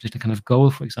towards a particular kind of goal,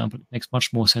 for example. It makes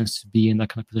much more sense to be in that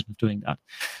kind of position of doing that.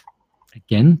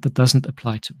 Again, that doesn't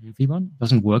apply to everyone. It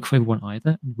doesn't work for everyone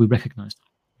either. We recognize that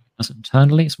as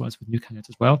internally as well as with new candidates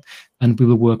as well, and we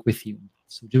will work with you.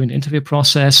 So during the interview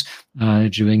process,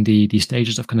 during the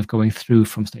stages of kind of going through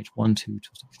from stage 1 to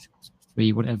stage 2,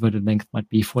 3, whatever the length might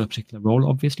be for a particular role,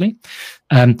 obviously,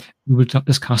 we will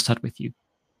discuss that with you.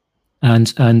 And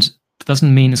that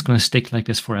doesn't mean it's going to stick like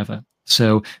this forever.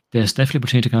 So there's definitely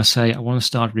opportunity to kind of say, I want to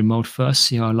start remote first,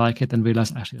 see how I like it, then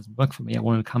realize actually it doesn't work for me. I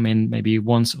want to come in maybe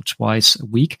once or twice a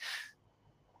week.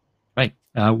 Right.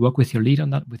 Work with your lead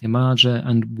on that, with your manager,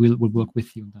 and we'll work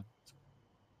with you on that.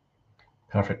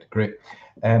 Perfect. Great.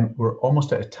 We're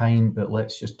almost out of time, but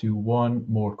let's just do one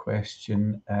more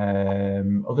question.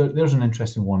 There's an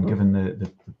interesting one, given the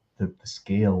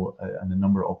scale and the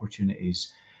number of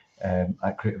opportunities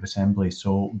at Creative Assembly.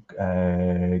 So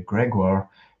Gregoire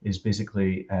is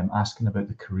basically asking about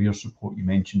the career support you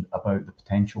mentioned, about the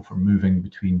potential for moving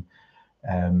between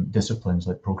disciplines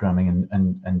like programming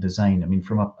and design. I mean,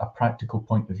 from a practical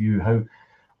point of view, how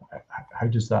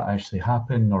does that actually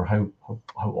happen, or how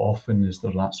often is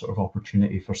there that sort of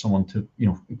opportunity for someone to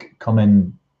come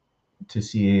in to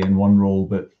CA in one role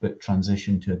but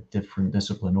transition to a different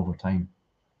discipline over time?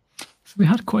 We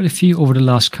had quite a few over the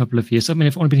last couple of years. I mean,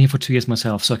 I've only been here for 2 years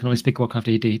myself, so I can only speak about kind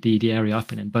of the area I've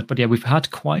been in. But yeah, we've had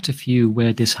quite a few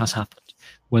where this has happened,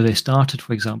 where they started,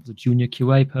 for example, as a junior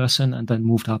QA person and then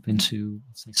moved up into,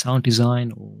 let's say, sound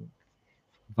design or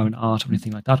environment art or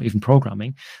anything like that, or even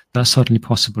programming. That's certainly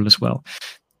possible as well.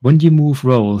 When you move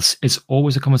roles, it's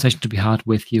always a conversation to be had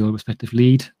with your respective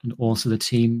lead and also the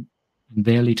team and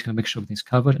their lead to kind of make sure everything's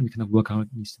covered and we kind of work out what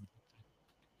needs to be.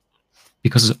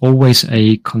 Because there's always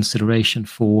a consideration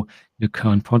for your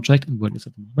current project and where it is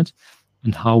at the moment,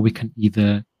 and how we can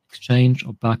either exchange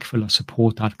or backfill or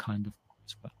support that kind of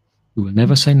as well. We will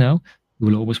never say no.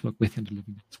 We will always work with you and deliver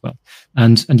that as well.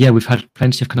 And yeah, we've had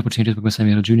plenty of kind of opportunities where we're saying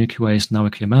we had a junior QA is now a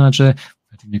QA manager,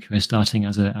 a junior QA starting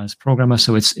as programmer.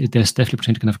 So there's definitely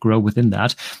opportunity to kind of grow within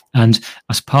that. And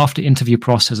as part of the interview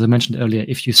process, as I mentioned earlier,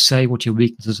 if you say what your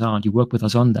weaknesses are and you work with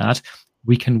us on that,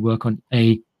 we can work on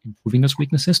improving those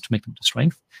weaknesses to make them to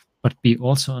strength, but we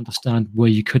also understand where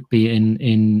you could be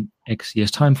in X years'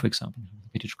 time, for example,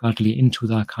 get you gradually into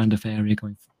that kind of area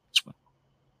going forward as well.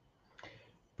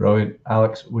 Brilliant.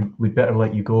 Alex, we'd better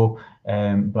let you go,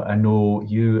 but I know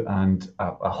you and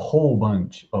a whole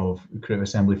bunch of Creative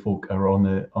Assembly folk are on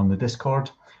the Discord,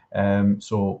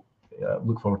 so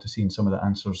look forward to seeing some of the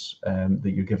answers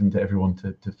that you're giving to everyone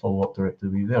to follow up directly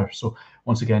with you there. So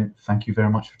once again, thank you very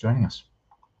much for joining us.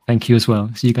 Thank you as well.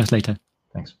 See you guys later.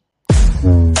 Thanks.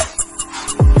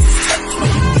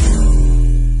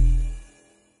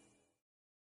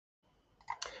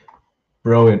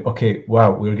 Brilliant. Okay,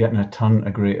 wow, we're getting a ton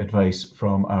of great advice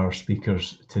from our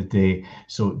speakers today.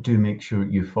 So do make sure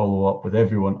you follow up with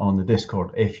everyone on the Discord.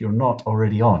 If you're not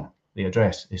already on, the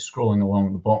address is scrolling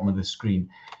along the bottom of the screen,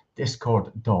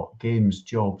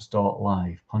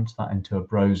 discord.gamesjobs.live. Punch that into a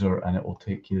browser and it will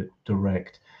take you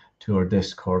direct to our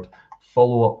Discord.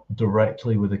 Follow up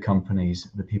directly with the companies.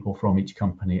 The people from each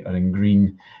company are in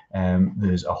green.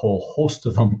 There's a whole host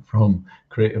of them from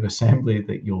Creative Assembly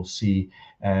that you'll see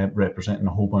representing a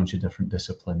whole bunch of different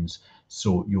disciplines.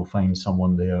 So you'll find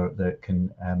someone there that can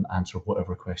answer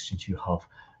whatever questions you have,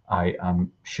 I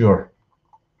am sure.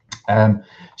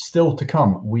 Still to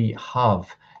come, we have,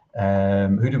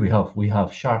 who do we have? We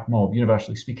have Shark Mob,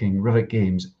 Universally Speaking, Rivet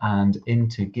Games, and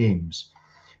Into Games.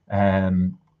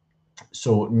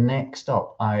 So next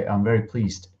up, I am very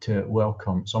pleased to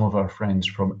welcome some of our friends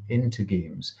from Into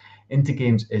Games. Into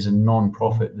Games is a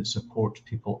non-profit that supports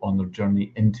people on their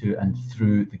journey into and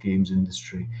through the games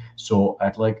industry. So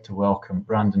I'd like to welcome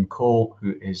Brandon Cole,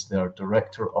 who is their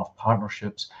Director of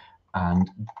Partnerships and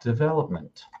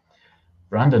Development.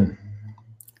 Brandon.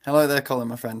 Hello there, Colin,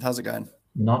 my friend. How's it going?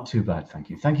 Not too bad, thank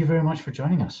you. Thank you very much for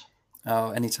joining us.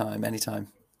 Oh, anytime.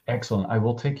 Excellent. I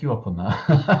will take you up on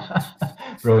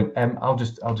that. Brilliant. I'll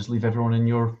just leave everyone in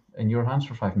your hands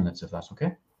for 5 minutes, if that's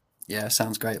okay. Yeah,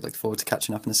 sounds great. Look forward to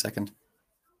catching up in a second.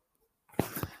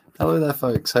 Hello there,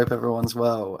 folks. Hope everyone's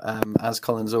well. As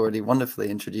Colin's already wonderfully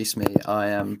introduced me, I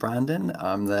am Brandon.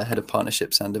 I'm the Head of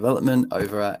Partnerships and Development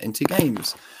over at Into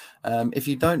Games. If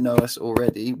you don't know us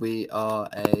already, we are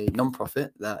a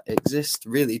non-profit that exists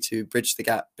really to bridge the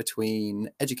gap between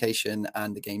education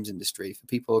and the games industry for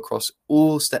people across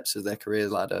all steps of their career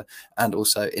ladder and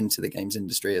also into the games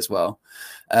industry as well.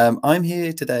 I'm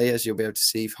here today, as you'll be able to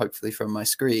see hopefully from my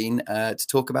screen, to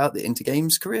talk about the Into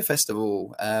Games Career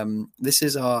Festival. This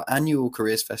is our annual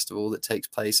careers festival that takes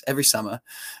place every summer,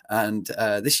 and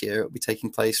this year it will be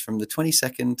taking place from the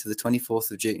 22nd to the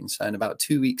 24th of June, so in about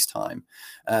 2 weeks' time.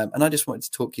 And I just wanted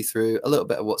to talk you through a little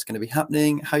bit of what's going to be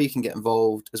happening, how you can get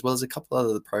involved, as well as a couple of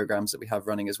other programs that we have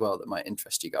running as well that might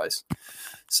interest you guys.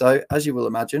 So as you will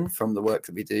imagine from the work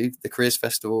that we do, the Careers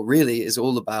Festival really is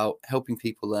all about helping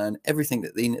people learn everything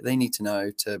that they need to know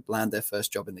to land their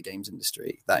first job in the games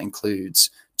industry. That includes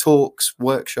talks,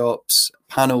 workshops,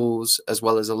 panels, as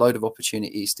well as a load of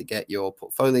opportunities to get your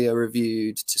portfolio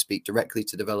reviewed, to speak directly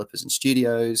to developers and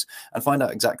studios, and find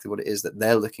out exactly what it is that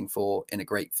they're looking for in a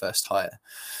great first hire.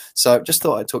 So just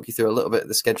thought I'd talk you through a little bit of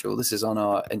the schedule. This is on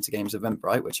our Into Games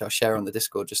Eventbrite, which I'll share on the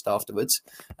Discord just afterwards.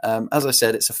 As I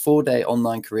said, it's a 4-day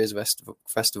online careers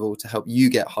festival to help you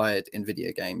get hired in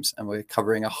video games. And we're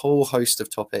covering a whole host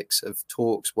of topics of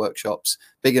talks, workshops,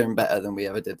 bigger and better than we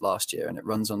ever did last year. And it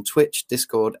runs on Twitch,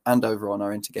 Discord, and over on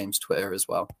our Into Games Twitter as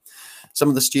well. Some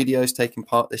of the studios taking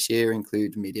part this year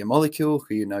include Media Molecule,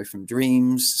 who you know from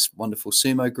Dreams, wonderful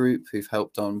Sumo Group, who've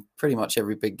helped on pretty much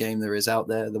every big game there is out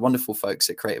there, the wonderful folks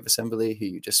at Creative Assembly, who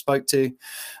you just spoke to,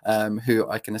 who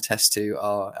I can attest to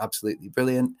are absolutely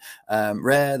brilliant,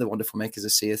 Rare, the wonderful makers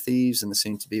of Sea of Thieves and the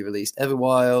soon-to-be released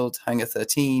Everwild, Hangar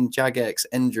 13, Jagex,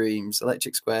 Endreams,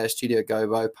 Electric Square, Studio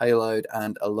Gobo, Payload,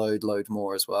 and a load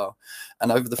more as well.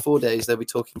 And over the 4 days, they'll be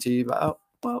talking to you about,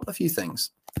 well, a few things.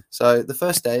 So the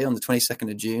first day on the 22nd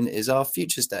of June is our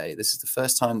Futures Day. This is the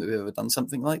first time that we've ever done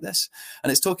something like this. And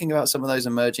it's talking about some of those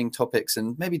emerging topics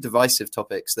and maybe divisive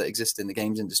topics that exist in the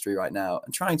games industry right now,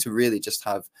 and trying to really just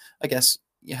have, I guess,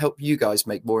 help you guys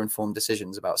make more informed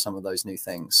decisions about some of those new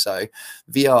things. So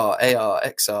VR, AR,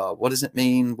 XR, what does it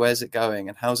mean? Where's it going?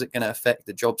 And how's it going to affect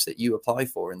the jobs that you apply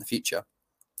for in the future?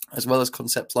 As well as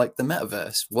concepts like the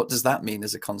metaverse. What does that mean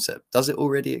as a concept? Does it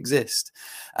already exist?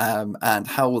 And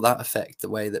how will that affect the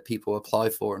way that people apply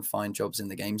for and find jobs in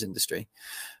the games industry?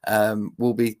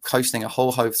 We'll be hosting a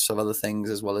whole host of other things,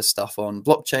 as well as stuff on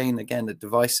blockchain. Again, a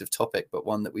divisive topic, but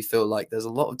one that we feel like there's a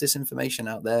lot of disinformation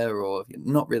out there, or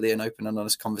not really an open and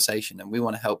honest conversation. And we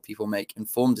want to help people make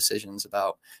informed decisions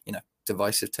about,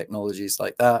 divisive technologies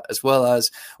like that, as well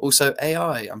as also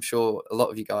AI. I'm sure a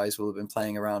lot of you guys will have been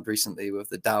playing around recently with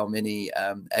the DAO Mini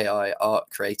AI art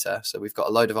creator. So we've got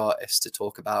a load of artists to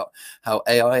talk about how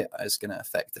AI is going to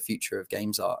affect the future of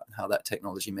games art and how that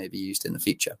technology may be used in the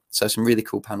future. So some really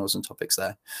cool panels and topics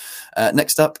there.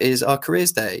 Next up is our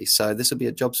Careers Day. So this will be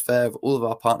a jobs fair of all of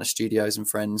our partner studios and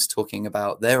friends talking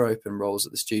about their open roles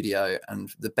at the studio and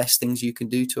the best things you can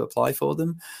do to apply for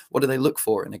them. What do they look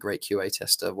for in a great QA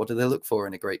tester? What do they look for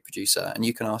in a great producer? And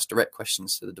you can ask direct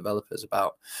questions to the developers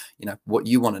about, what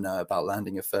you want to know about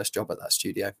landing your first job at that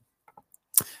studio.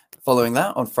 Following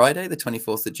that, on Friday, the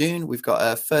 24th of June, we've got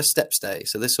a First Steps Day.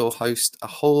 So this will host a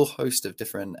whole host of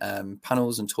different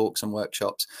panels and talks and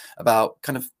workshops about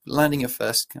kind of landing your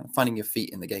first, finding your feet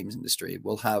in the games industry.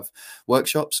 We'll have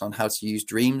workshops on how to use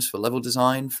Dreams for level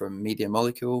design from Media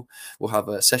Molecule. We'll have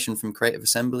a session from Creative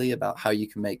Assembly about how you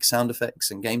can make sound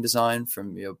effects and game design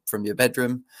from your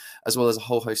bedroom, as well as a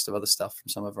whole host of other stuff from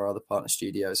some of our other partner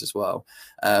studios as well.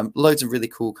 Loads of really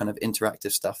cool kind of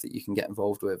interactive stuff that you can get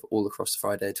involved with all across the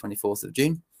Friday, 24th of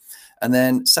June. And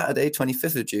then Saturday,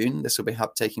 25th of June, this will be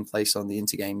taking place on the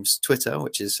Intergames Twitter,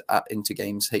 which is at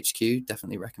Intergames HQ.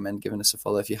 Definitely recommend giving us a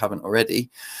follow if you haven't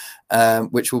already.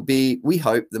 Which will be, we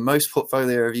hope, the most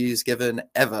portfolio reviews given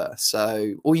ever.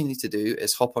 So all you need to do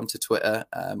is hop onto Twitter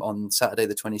on Saturday,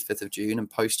 the 25th of June, and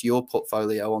post your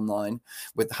portfolio online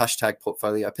with the hashtag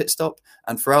portfolio pit stop.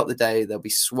 And throughout the day, there'll be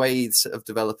swathes of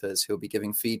developers who will be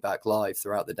giving feedback live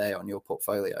throughout the day on your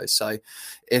portfolio. So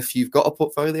if you've got a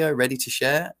portfolio ready to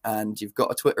share and you've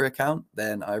got a Twitter account,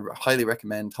 then I highly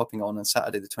recommend hopping on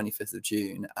Saturday, the 25th of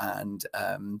June and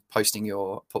posting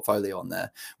your portfolio on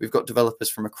there. We've got developers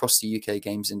from across the UK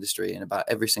games industry in about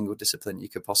every single discipline you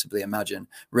could possibly imagine,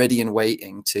 ready and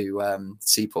waiting to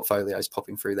see portfolios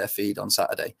popping through their feed on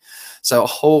Saturday. So a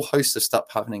whole host of stuff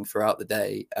happening throughout the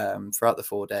day, throughout the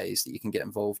 4 days that you can get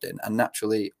involved in. And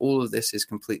naturally, all of this is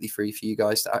completely free for you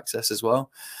guys to access as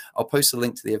well. I'll post a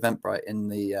link to the Eventbrite in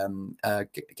the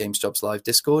Games Jobs Live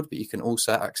Discord, but you can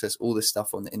also access all this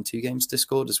stuff on the In2Games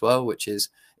Discord as well, which is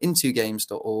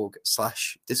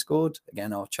in2games.org/Discord.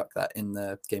 Again, I'll chuck that in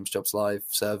the Games Jobs Live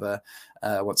server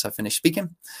once I finish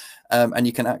speaking. And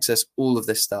you can access all of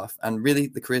this stuff. And really,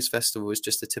 the Careers Festival is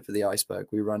just the tip of the iceberg.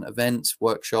 We run events,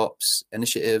 workshops,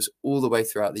 initiatives all the way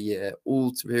throughout the year,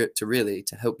 all to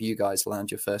help you guys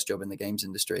land your first job in the games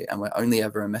industry. And we're only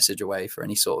ever a message away for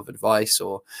any sort of advice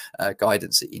or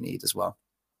guidance that you need as well.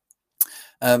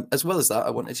 As well as that, I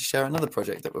wanted to share another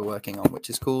project that we're working on, which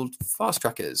is called Fast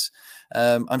Trackers.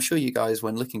 I'm sure you guys,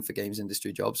 when looking for games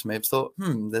industry jobs, may have thought,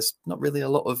 there's not really a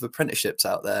lot of apprenticeships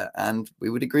out there. And we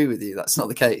would agree with you, that's not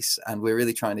the case. And we're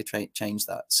really trying to change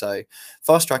that. So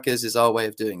Fast Trackers is our way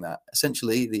of doing that.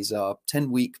 Essentially, these are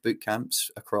 10-week boot camps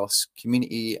across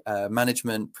community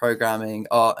management, programming,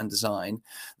 art, and design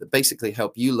that basically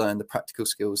help you learn the practical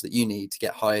skills that you need to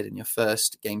get hired in your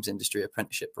first games industry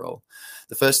apprenticeship role.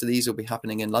 The first of these will be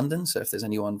happening in London. So if there's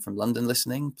anyone from London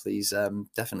listening, please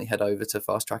definitely head over to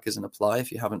Fast Trackers and apply if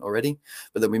you haven't already.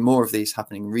 But there'll be more of these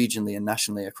happening regionally and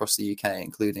nationally across the UK,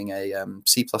 including a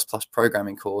C++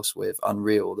 programming course with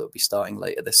Unreal that will be starting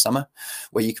later this summer,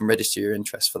 where you can register your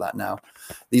interest for that now.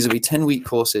 These will be 10-week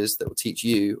courses that will teach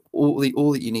you all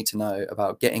that you need to know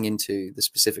about getting into the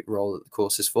specific role that the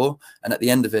course is for. And at the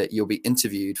end of it, you'll be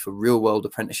interviewed for real-world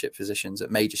apprenticeship positions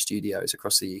at major studios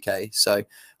across the UK. So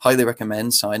highly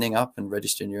recommend signing up and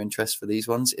registering your interest for these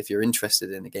ones if you're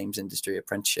interested in a games industry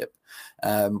apprenticeship.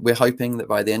 We're hoping that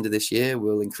by the end of this year,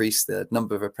 we'll increase the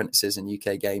number of apprentices in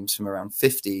UK games from around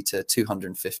 50 to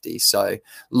 250. So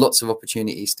lots of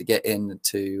opportunities to get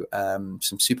into some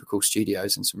super cool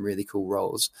studios and some really cool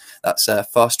roles. That's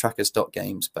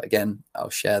fasttrackers.games. But again, I'll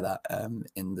share that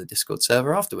in the Discord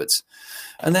server afterwards.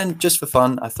 And then just for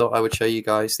fun, I thought I would show you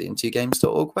guys the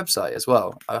in2games.org website as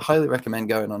well. I highly recommend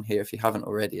going on here if you haven't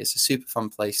already. It's a super fun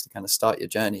place to kind of start your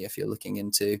journey if you're looking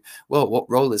into, well, what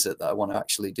role is it that I want to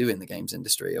actually do in the games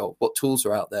industry, or what tools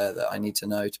are out there that I need to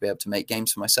know to be able to make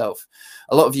games for myself.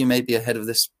 A lot of you may be ahead of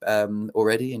this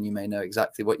already, and you may know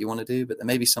exactly what you want to do, but there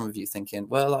may be some of you thinking,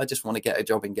 well, I just want to get a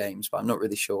job in games, but I'm not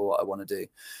really sure what I want to do.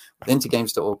 The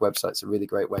intergames.org website is a really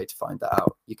great way to find that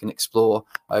out. You can explore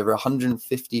over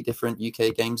 150 different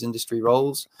UK games industry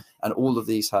roles, and all of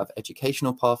these have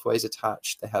educational pathways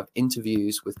attached. They have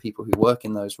interviews with people who work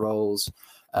in those roles,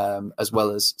 as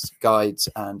well as guides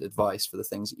and advice for the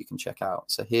things that you can check out.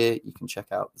 So here you can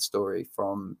check out the story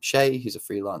from Shay, who's a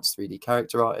freelance 3D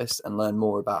character artist, and learn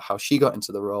more about how she got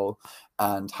into the role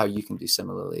and how you can do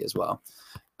similarly as well.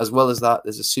 As well as that,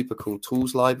 there's a super cool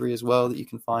tools library as well that you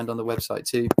can find on the website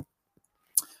too,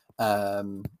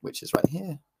 which is right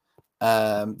here.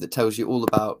 That tells you all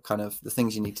about kind of the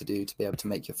things you need to do to be able to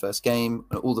make your first game,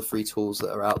 and all the free tools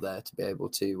that are out there to be able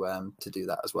to do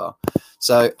that as well.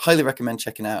 So highly recommend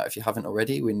checking out if you haven't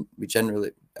already. We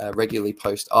generally regularly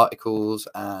post articles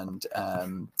and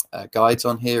guides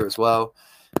on here as well.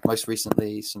 Most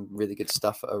recently, some really good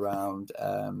stuff around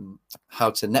how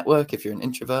to network if you're an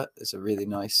introvert. There's a really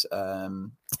nice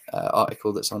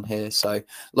article that's on here. So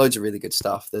loads of really good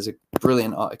stuff. There's a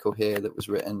brilliant article here that was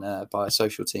written by a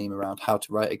social team around how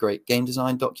to write a great game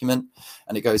design document.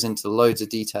 And it goes into loads of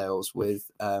details with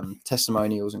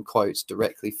testimonials and quotes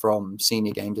directly from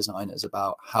senior game designers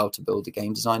about how to build a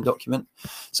game design document.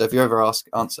 So if you're ever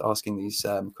asking these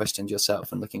questions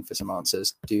yourself and looking for some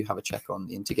answers, do have a check on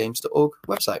the intergames.org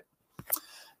website.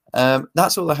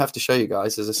 That's all I have to show you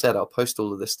guys. As I said, I'll post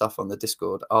all of this stuff on the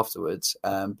Discord afterwards,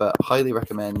 but highly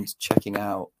recommend checking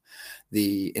out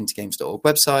the intergames.org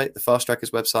website, the Fast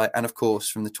Trackers website, and of course,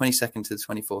 from the 22nd to the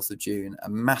 24th of June, a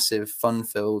massive,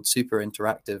 fun-filled, super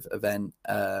interactive event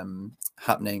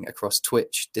happening across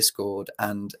Twitch, Discord,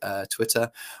 and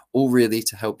Twitter, all really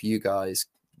to help you guys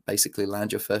basically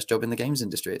land your first job in the games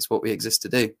industry. It's what we exist to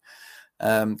do.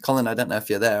 Colin, I don't know if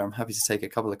you're there. I'm happy to take a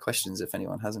couple of questions if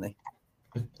anyone has any.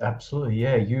 Absolutely,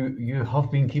 yeah. You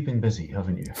have been keeping busy,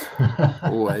 haven't you?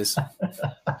 Always.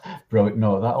 Brilliant.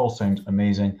 No, that all sounds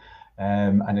amazing.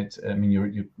 And it's, I mean, your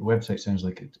website sounds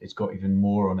like it's got even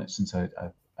more on it since I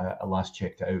last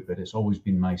checked it out, but it's always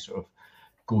been my sort of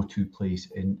go-to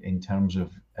place in terms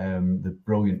of the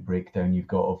brilliant breakdown you've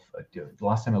got of, the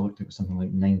last time I looked, it was something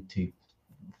like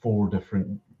 94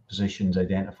 different positions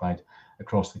identified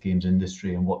across the games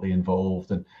industry and what they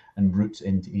involved and routes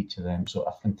into each of them. So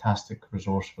a fantastic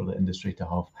resource for the industry to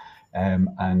have.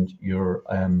 And your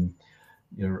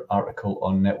article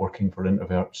on networking for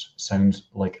introverts sounds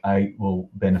like I will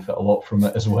benefit a lot from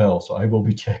it as well. So I will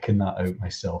be checking that out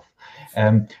myself.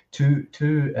 Two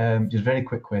just very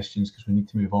quick questions because we need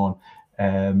to move on.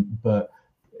 But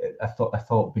I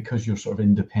thought because you're sort of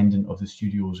independent of the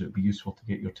studios, it would be useful to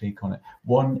get your take on it.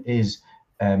 One is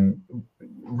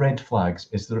red flags.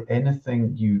 Is there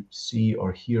anything you see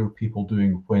or hear people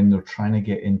doing when they're trying to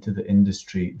get into the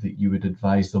industry that you would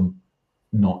advise them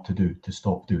not to do, to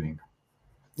stop doing?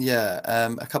 Yeah,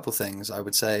 a couple things. I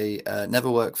would say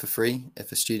never work for free.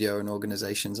 If a studio or an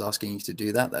organization is asking you to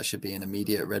do that, that should be an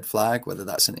immediate red flag, whether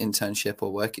that's an internship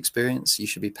or work experience. You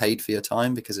should be paid for your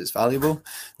time because it's valuable.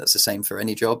 That's the same for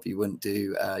any job. You wouldn't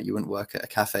work at a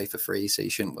cafe for free, so you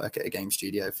shouldn't work at a game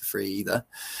studio for free either.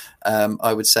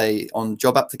 I would say on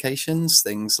job applications,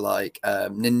 things like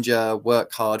Ninja,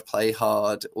 work hard, play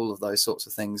hard, all of those sorts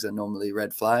of things are normally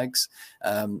red flags.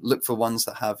 Look for ones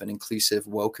that have an inclusive,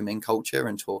 welcoming culture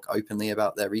and talk openly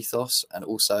about their ethos and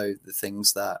also the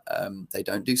things that they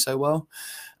don't do so well.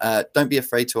 Don't be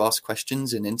afraid to ask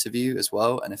questions in interview as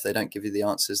well. And if they don't give you the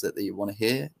answers that you want to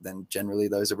hear, then generally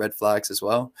those are red flags as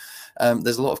well.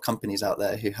 There's a lot of companies out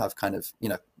there who have kind of,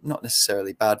 not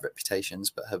necessarily bad reputations,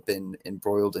 but have been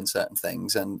embroiled in certain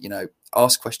things and,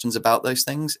 ask questions about those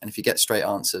things. And if you get straight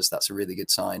answers, that's a really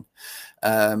good sign.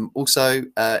 Also,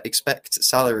 expect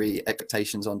salary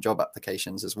expectations on job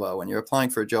applications as well. When you're applying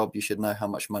for a job, you should know how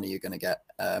much money you're going to get.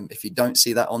 If you don't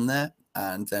see that on there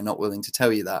and they're not willing to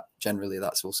tell you that, generally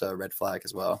that's also a red flag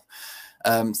as well.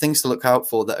 Things to look out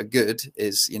for that are good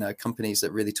is, companies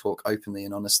that really talk openly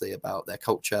and honestly about their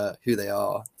culture, who they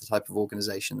are, the type of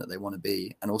organization that they want to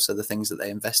be, and also the things that they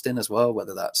invest in as well,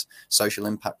 whether that's social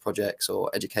impact projects or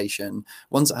education,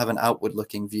 ones that have an outward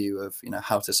looking view of,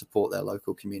 how to support their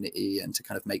local community and to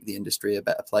kind of make the industry a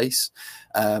better place.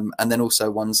 And then also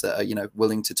ones that are,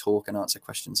 willing to talk and answer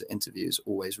questions at interviews,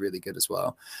 always really good as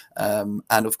well. And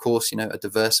of course, a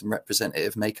diverse and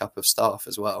representative makeup of staff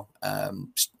as well.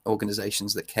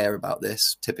 Organizations that care about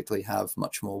this typically have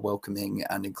much more welcoming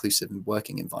and inclusive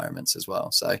working environments as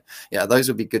well. So yeah, those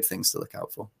would be good things to look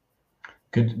out for.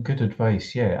 Good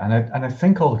advice, yeah. And I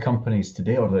think all the companies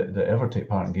today or that ever take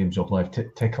part in Games Job Live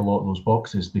tick a lot of those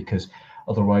boxes, because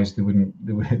otherwise they wouldn't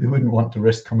want to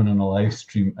risk coming on a live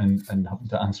stream and having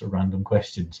to answer random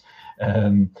questions.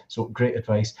 So great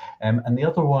advice. And the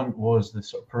other one was the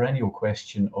sort of perennial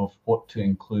question of what to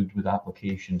include with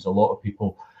applications. A lot of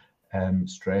people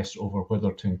stress over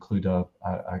whether to include a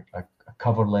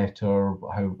cover letter,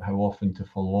 how often to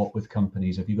follow up with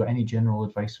companies. Have you got any general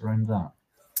advice around that?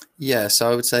 Yeah,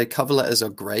 so I would say cover letters are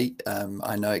great.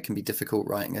 I know it can be difficult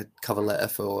writing a cover letter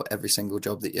for every single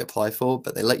job that you apply for,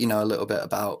 but they let you know a little bit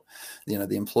about,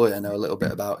 the employer know a little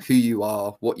bit about who you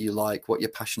are, what you like, what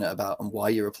you're passionate about, and why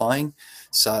you're applying.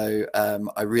 So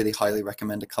I really highly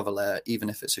recommend a cover letter, even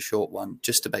if it's a short one,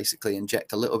 just to basically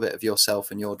inject a little bit of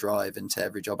yourself and your drive into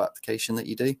every job application that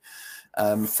you do.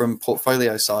 From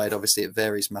portfolio side, obviously it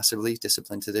varies massively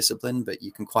discipline to discipline, but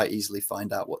you can quite easily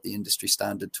find out what the industry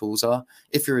standard tools are.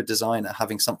 If you're a designer,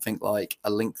 having something like a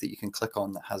link that you can click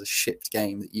on that has a shipped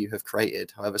game that you have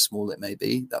created, however small it may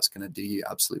be, that's going to do you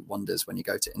absolute wonders when you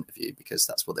go to interview, because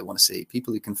that's what they want to see,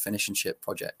 people who can finish and ship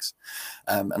projects.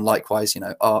 And likewise,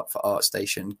 art for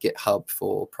ArtStation, GitHub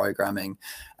for programming.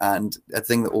 And a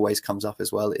thing that always comes up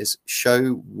as well is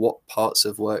show what parts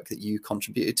of work that you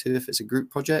contributed to if it's a group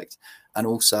project, and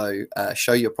also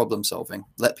show your problem solving.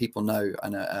 Let people know,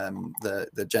 and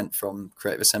the gent from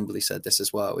Creative Assembly said this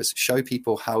as well, is show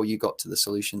people how you got to the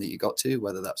solution that you got to,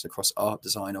 whether that's across art,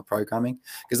 design, or programming,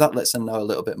 because that lets them know a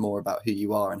little bit more about who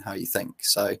you are and how you think.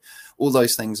 So all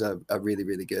those things are really,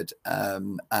 really good.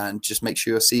 And just make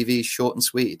sure your CV is short and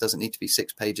sweet. It doesn't need to be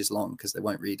 6 pages long because they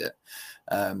won't read it.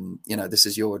 This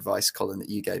is your advice, Colin, that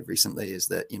you gave recently, is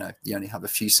that, you only have a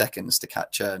few seconds to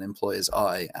catch an employer's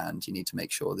eye, and you need to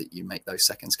make sure that you make those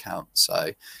seconds count.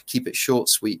 So keep it short,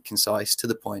 sweet, concise, to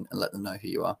the point, and let them know who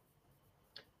you are.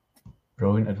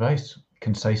 Brilliant advice.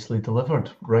 concisely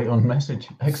delivered, right on message.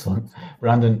 Excellent.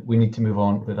 Brandon, we need to move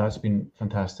on, but that's been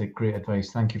fantastic. Great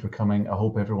advice. Thank you for coming. I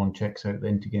hope everyone checks out the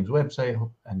Into Games website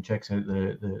and checks out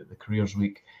the Careers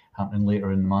Week happening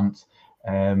later in the month.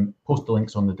 Post the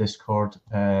links on the Discord,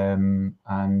 and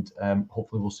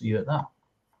hopefully we'll see you at that.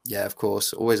 Yeah, of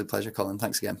course. Always a pleasure, Colin.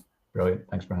 Thanks again. Brilliant.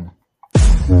 Thanks, Brandon.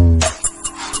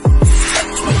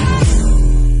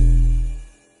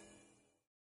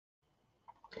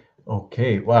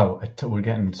 Okay, wow, we're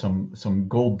getting some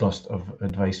gold dust of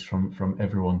advice from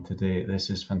everyone today. This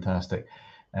is fantastic.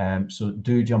 So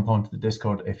do jump onto the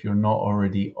Discord if you're not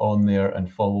already on there,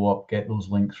 and follow up, get those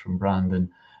links from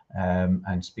Brandon,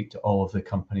 and speak to all of the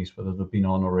companies, whether they've been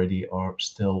on already or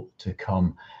still to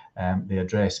come. The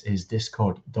address is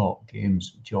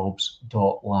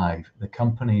discord.gamesjobs.live. The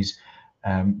companies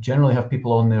generally have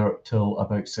people on there till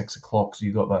about 6 o'clock, so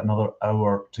you've got about another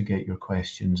hour to get your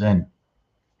questions in.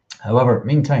 However,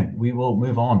 meantime, we will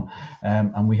move on,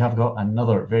 and we have got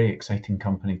another very exciting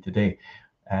company today.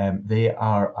 They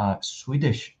are a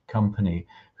Swedish company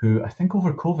who I think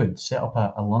over COVID set up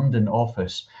a London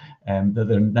office that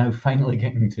they're now finally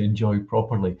getting to enjoy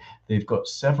properly. They've got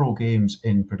several games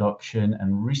in production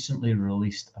and recently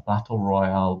released a battle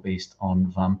royale based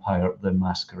on Vampire the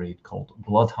Masquerade called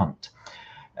Bloodhunt.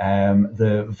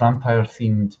 The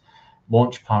vampire-themed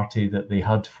launch party that they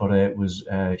had for it was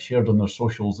shared on their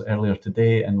socials earlier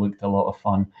today and looked a lot of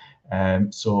fun.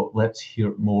 So let's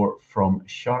hear more from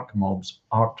Shark Mob's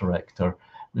art director,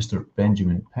 Mr.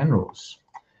 Benjamin Penrose.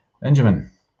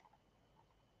 Benjamin.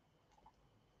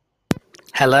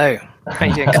 Hello. How are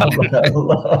you doing, Colin?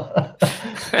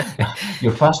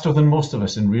 You're faster than most of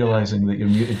us in realizing that you're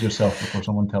muted yourself before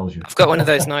someone tells you. I've got one of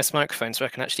those nice microphones where I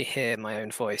can actually hear my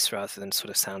own voice rather than sort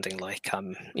of sounding like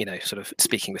I'm, sort of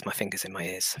speaking with my fingers in my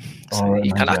ears. So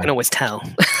right, I can always tell.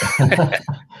 I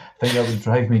think that would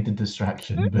drive me to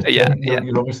distraction. But yeah.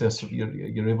 You're obviously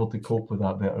you're able to cope with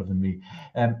that better than me.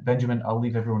 Benjamin, I'll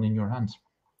leave everyone in your hands.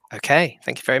 Okay,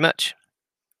 thank you very much.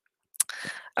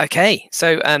 Okay,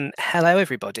 so hello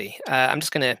everybody. I'm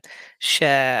just going to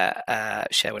share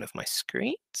one of my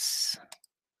screens,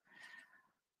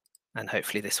 and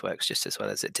hopefully this works just as well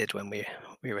as it did when we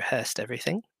rehearsed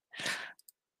everything.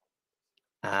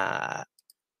 Okie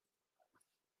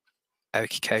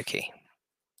dokie.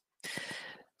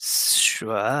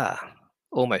 Sure.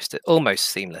 Almost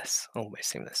seamless.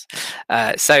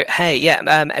 So hey,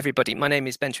 yeah, everybody. My name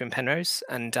is Benjamin Penrose,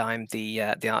 and I'm the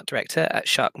art director at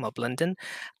Shark Mob London.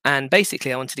 And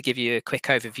basically, I wanted to give you a quick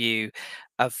overview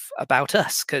about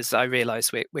us, because I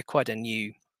realise we're quite a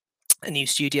new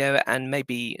studio, and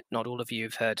maybe not all of you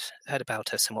have heard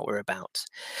about us and what we're about.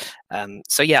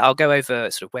 So yeah, I'll go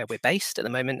over sort of where we're based at the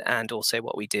moment and also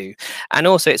what we do. And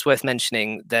also it's worth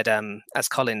mentioning that, as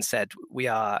Colin said, we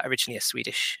are originally a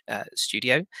Swedish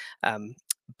studio,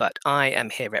 but I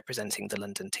am here representing the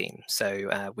London team.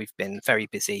 So we've been very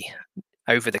busy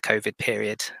over the COVID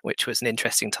period, which was an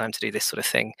interesting time to do this sort of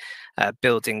thing,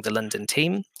 building the London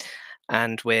team.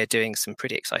 And we're doing some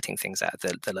pretty exciting things out of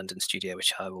the London studio,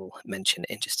 which I will mention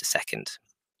in just a second.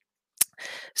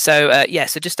 So yeah,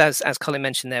 so just as Colin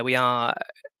mentioned there, we are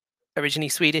originally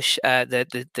Swedish.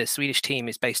 The Swedish team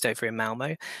is based over in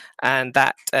Malmo, and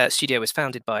that studio was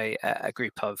founded by a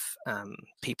group of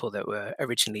people that were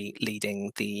originally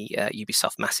leading the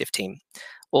Ubisoft Massive team,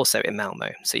 also in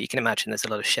Malmo. So you can imagine there's a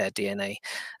lot of shared DNA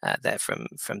there from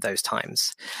those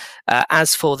times.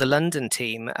 As for the London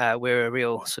team, we're a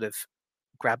real sort of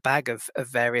grab bag of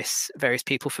various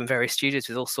people from various studios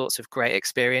with all sorts of great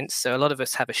experience. So a lot of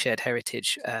us have a shared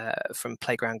heritage from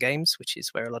Playground Games, which is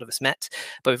where a lot of us met,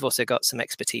 but we've also got some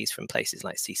expertise from places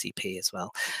like CCP as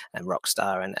well, and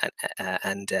Rockstar,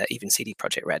 and even CD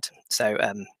Projekt Red. So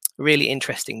really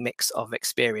interesting mix of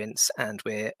experience, and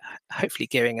we're hopefully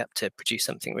gearing up to produce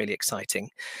something really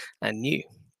exciting and new.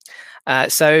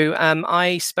 So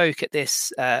I spoke at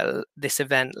this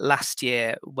event last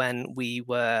year when we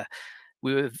were,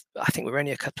 I think we were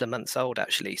only a couple of months old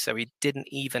actually, so we didn't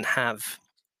even have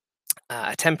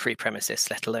a temporary premises,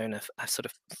 let alone a sort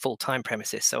of full-time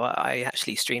premises. So I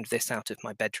actually streamed this out of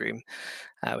my bedroom,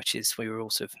 which is, we were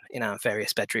also in our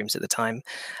various bedrooms at the time.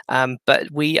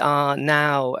 But we are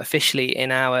now officially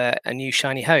in a new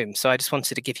shiny home. So I just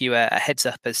wanted to give you a heads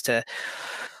up as to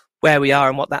where we are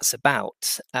and what that's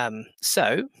about.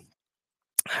 So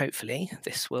hopefully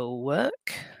this will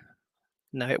work.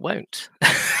 No, it won't.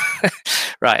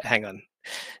 Right, hang on.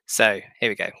 So here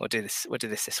we go. We'll do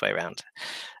this this way around.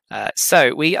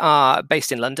 So we are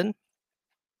based in London.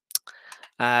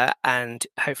 and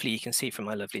hopefully you can see from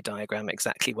my lovely diagram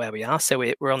exactly where we are. So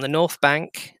we're on the North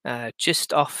Bank,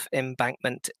 just off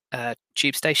Embankment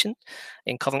Tube Station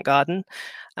in Covent Garden.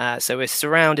 So we're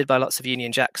surrounded by lots of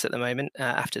Union Jacks at the moment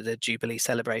after the Jubilee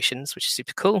celebrations, which is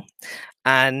super cool.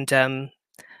 And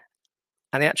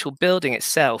the actual building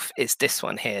itself is this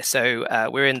one here. So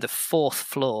we're in the 4th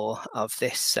floor of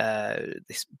this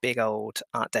this big old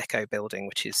Art Deco building,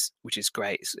 which is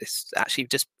great. It's actually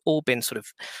just all been sort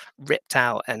of ripped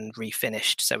out and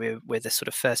refinished. So we're the sort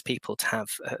of first people to have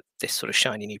this sort of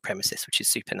shiny new premises, which is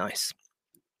super nice.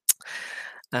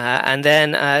 And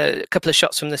then a couple of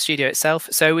shots from the studio itself.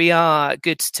 So we are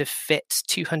good to fit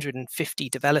 250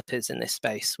 developers in this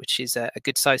space, which is a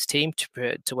good sized team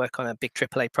to work on a big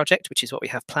AAA project, which is what we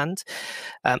have planned.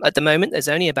 At the moment, there's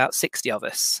only about 60 of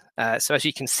us. So as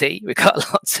you can see, we've got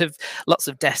lots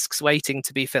of desks waiting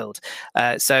to be filled.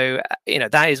 So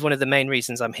that is one of the main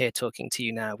reasons I'm here talking to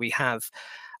you now. We have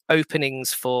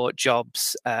openings for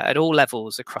jobs at all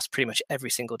levels across pretty much every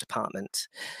single department,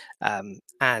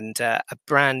 and a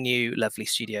brand new lovely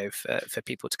studio for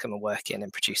people to come and work in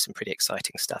and produce some pretty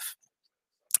exciting stuff.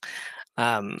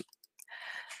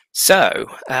 So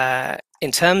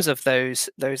in terms of those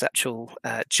actual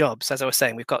jobs, as I was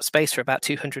saying, we've got space for about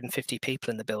 250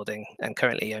 people in the building, and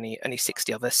currently only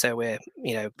 60 of us. So we're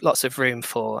lots of room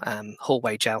for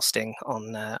hallway jousting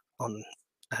on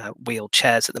wheeled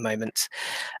chairs at the moment,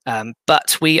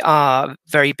 but we are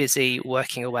very busy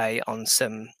working away on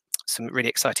some really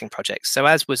exciting projects. So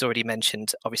as was already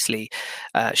mentioned, obviously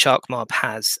Shark Mob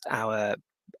has our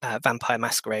Vampire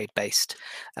Masquerade based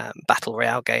battle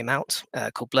royale game out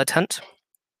called Blood Hunt,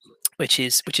 which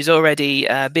is already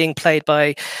being played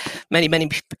by many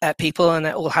people, and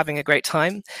they're all having a great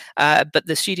time. But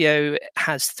the studio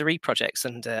has 3 projects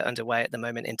underway at the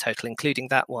moment in total, including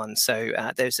that one. So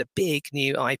there's a big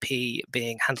new IP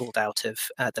being handled out of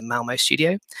the Malmo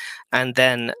studio, and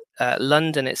then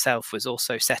London itself was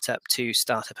also set up to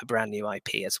start up a brand new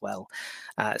IP as well.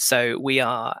 So we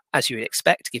are, as you would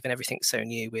expect, given everything's so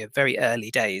new, we're very early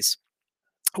days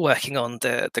working on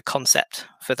the concept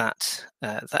for that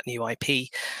new IP,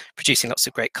 producing lots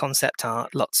of great concept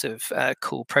art, lots of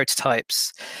cool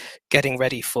prototypes, getting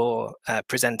ready for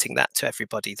presenting that to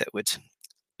everybody that would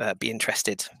be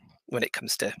interested when it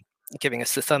comes to giving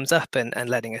us the thumbs up and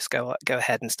letting us go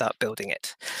ahead and start building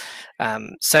it.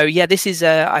 So yeah, this is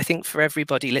I think for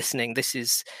everybody listening, this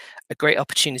is a great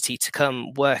opportunity to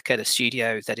come work at a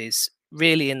studio that is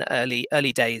really in the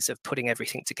early days of putting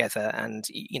everything together, and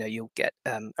you'll get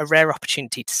a rare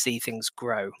opportunity to see things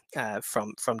grow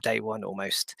from day one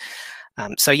almost.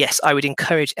 So yes, I would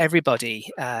encourage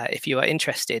everybody, if you are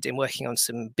interested in working on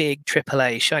some big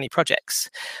AAA shiny projects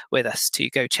with us, to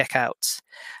go check out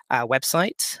our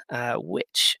website,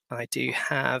 which I do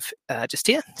have just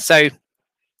here. So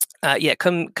yeah,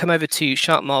 come over to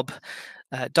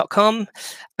sharkmob.com,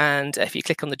 and if you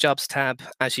click on the jobs tab,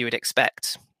 as you would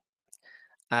expect,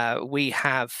 we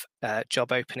have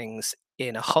job openings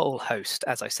in a whole host,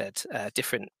 as I said,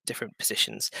 different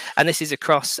positions, and this is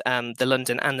across the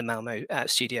London and the Malmo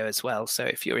studio as well. So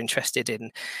if you're interested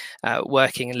in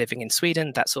working and living in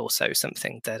Sweden, that's also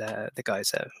something that the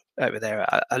guys over there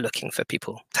are looking for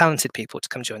talented people to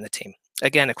come join the team,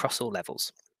 again across all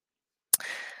levels.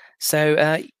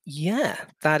 So yeah,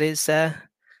 that is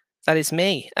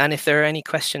me. And if there are any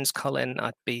questions, Colin,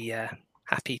 I'd be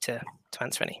happy to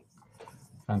answer any.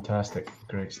 Fantastic,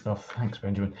 great stuff. Thanks,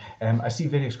 Benjamin. I see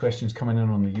various questions coming in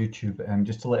on the YouTube.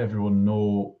 Just to let everyone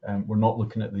know, we're not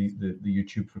looking at the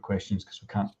YouTube for questions because we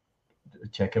can't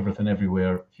check everything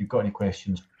everywhere. If you've got any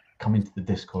questions, come into the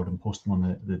Discord and post them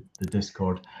on the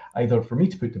Discord, either for me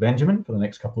to put to Benjamin for the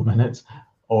next couple of minutes,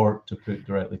 or to put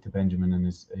directly to Benjamin and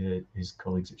his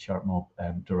colleagues at Shark Mob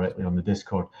directly on the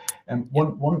Discord.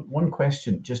 One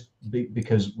question, just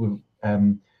because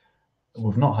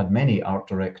we've not had many art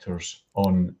directors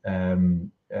on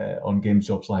Games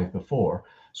Jobs Live before.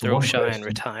 So they're all shy and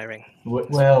retiring.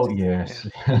 Well, yes,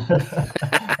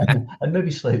 and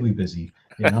maybe slightly busy,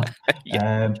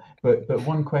 Yeah. But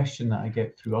one question that I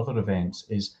get through other events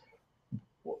is,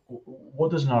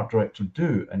 what does an art director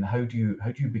do, and how do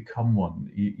you become one?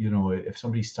 If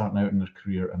somebody's starting out in their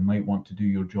career and might want to do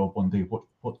your job one day,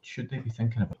 what should they be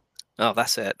thinking about? Oh,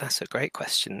 that's a great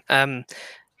question.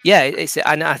 Yeah,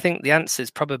 and I think the answer is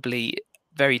probably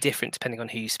very different depending on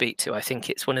who you speak to. I think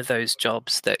it's one of those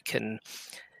jobs that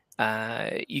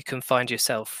you can find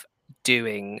yourself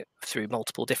doing through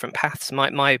multiple different paths.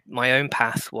 My own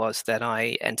path was that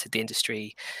I entered the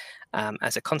industry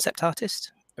as a concept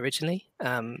artist originally,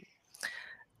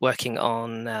 working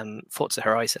on Forza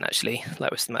Horizon. Actually,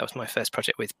 that was my first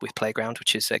project with Playground,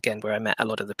 which is again where I met a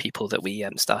lot of the people that we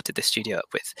started this studio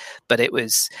up with. But it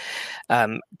was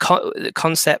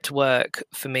concept work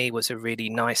for me was a really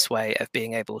nice way of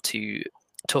being able to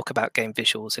talk about game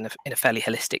visuals in a fairly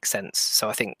holistic sense. So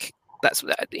I think that's,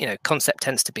 concept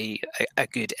tends to be a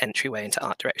good entryway into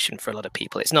art direction for a lot of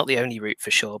people. It's not the only route for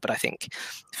sure, but I think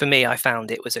for me, I found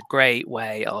it was a great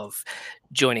way of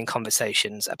joining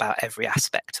conversations about every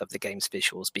aspect of the game's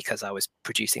visuals, because I was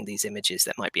producing these images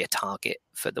that might be a target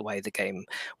for the way the game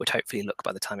would hopefully look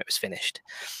by the time it was finished.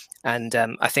 And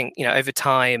I think, over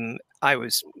time, I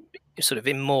was sort of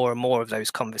in more and more of those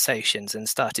conversations and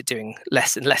started doing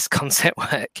less and less concept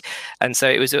work. And so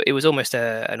it was almost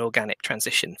an organic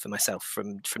transition for myself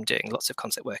from doing lots of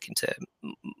concept work into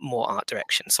more art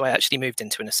direction. So I actually moved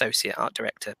into an associate art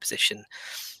director position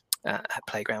at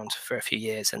Playground for a few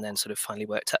years, and then sort of finally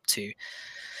worked up to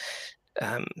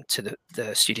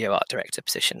the studio art director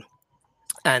position.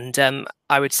 And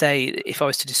I would say, if I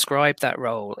was to describe that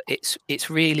role, it's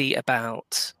really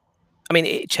about,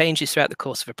 it changes throughout the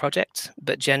course of a project,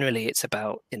 but generally it's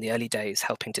about, in the early days,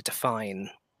 helping to define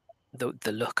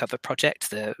the look of a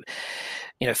project,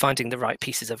 finding the right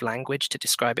pieces of language to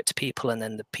describe it to people, and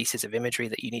then the pieces of imagery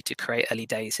that you need to create early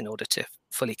days in order to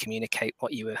fully communicate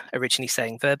what you were originally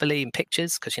saying verbally in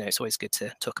pictures, because it's always good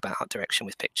to talk about art direction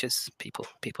with pictures. People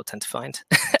tend to find.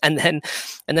 and then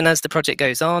as the project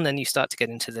goes on and you start to get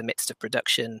into the midst of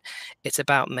production, it's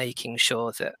about making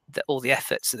sure that all the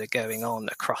efforts that are going on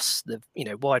across the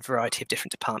wide variety of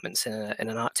different departments in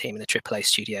an art team in a AAA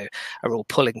studio are all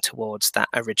pulling towards that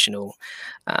original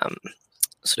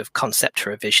sort of concept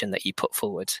or a vision that you put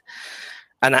forward.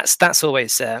 And that's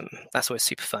always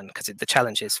super fun, because the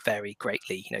challenges vary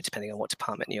greatly, depending on what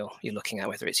department you're looking at,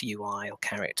 whether it's UI or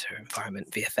character,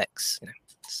 environment, VFX.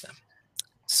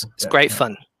 It's great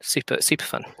fun, super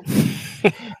fun.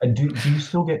 And do you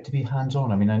still get to be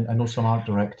hands-on? I know some art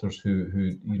directors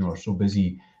who are so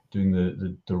busy doing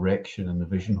the direction and the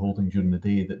vision holding during the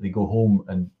day that they go home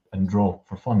and draw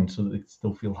for fun, so that they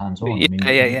still feel hands-on.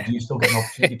 Yeah. Do you still get an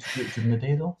opportunity to do it during the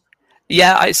day though?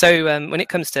 Yeah, so when it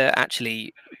comes to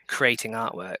actually creating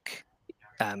artwork,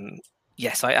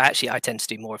 yes, I tend to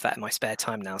do more of that in my spare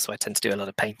time now. So I tend to do a lot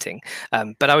of painting.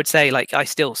 But I would say, I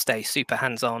still stay super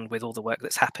hands-on with all the work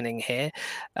that's happening here.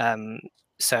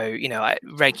 So,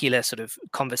 regular sort of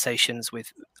conversations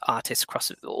with artists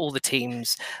across all the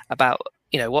teams about,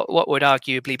 what would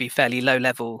arguably be fairly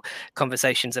low-level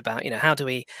conversations about, how do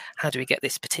we get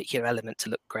this particular element to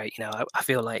look great? I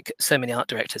feel like so many art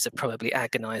directors are probably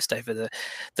agonized over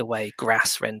the way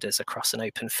grass renders across an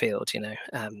open field,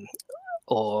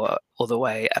 or the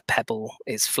way a pebble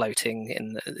is floating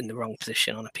in the wrong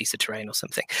position on a piece of terrain or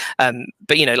something.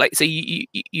 But so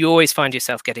you always find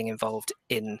yourself getting involved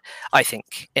in, I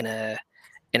think, in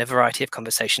a variety of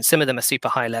conversations. Some of them are super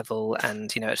high level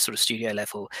and sort of studio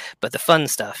level, but the fun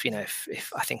stuff,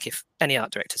 if any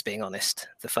art director's being honest,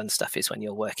 the fun stuff is when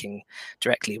you're working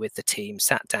directly with the team,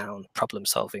 sat down, problem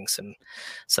solving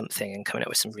something and coming up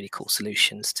with some really cool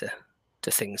solutions to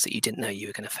things that you didn't know you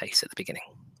were going to face at the beginning.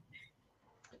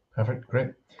 Perfect,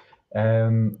 great.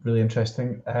 Really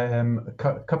interesting. A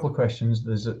couple of questions.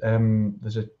 There's a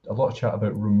lot of chat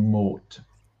about remote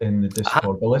in the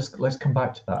Discord, but let's come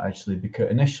back to that actually, because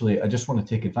initially I just want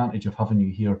to take advantage of having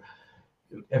you here.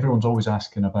 Everyone's always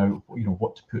asking about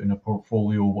what to put in a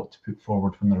portfolio, what to put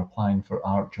forward when they're applying for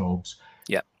art jobs.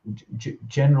 Yeah.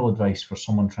 General advice for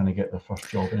someone trying to get their first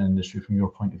job in industry from your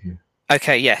point of view.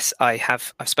 Okay, yes,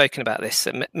 I've spoken about this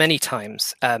many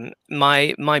times.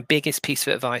 My biggest piece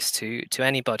of advice to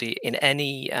anybody in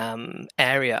any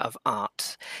area of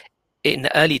art in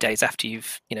the early days, after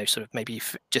you've sort of maybe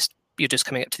you're just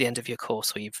coming up to the end of your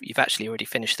course, or you've actually already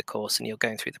finished the course and you're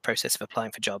going through the process of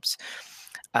applying for jobs,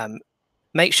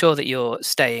 make sure that you're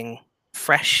staying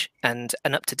fresh and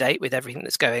up to date with everything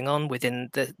that's going on within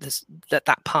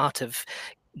that part of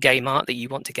game art that you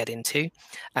want to get into,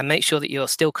 and make sure that you're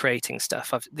still creating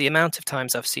stuff. The amount of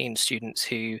times I've seen students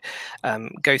who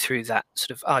go through that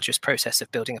sort of arduous process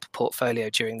of building up a portfolio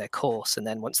during their course, and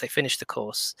then once they finish the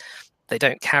course, they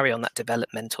don't carry on that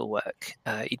developmental work.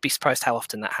 You'd be surprised how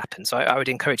often that happens. So I would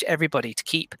encourage everybody to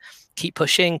keep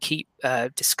pushing, keep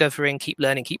discovering, keep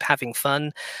learning, keep having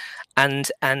fun,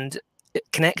 and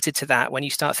connected to that, when you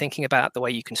start thinking about the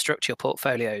way you construct your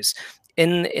portfolios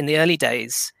in the early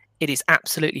days, it is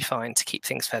absolutely fine to keep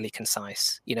things fairly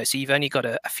concise. So you've only got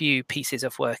a few pieces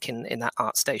of work in that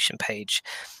ArtStation page,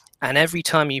 and every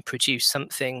time you produce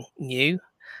something new,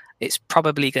 it's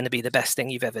probably going to be the best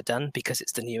thing you've ever done, because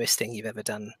it's the newest thing you've ever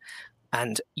done.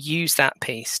 And use that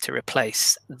piece to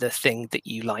replace the thing that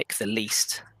you like the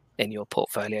least in your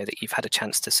portfolio that you've had a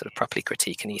chance to sort of properly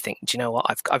critique, and you think, do you know what,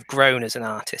 I've grown as an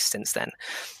artist since then,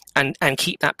 and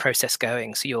keep that process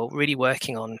going. So you're really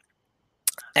working on,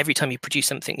 every time you produce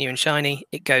something new and shiny,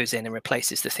 it goes in and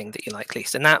replaces the thing that you like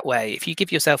least. And that way, if you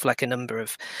give yourself like a number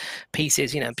of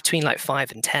pieces, between like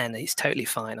 5 and 10, it's totally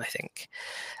fine. I think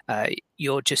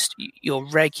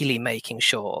you're regularly making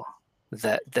sure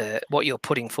that what you're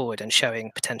putting forward and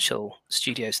showing potential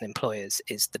studios and employers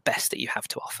is the best that you have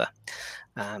to offer.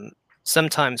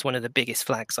 Sometimes one of the biggest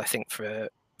flags, I think, for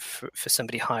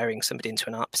somebody hiring somebody into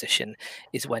an art position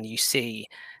is when you see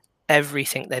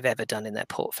everything they've ever done in their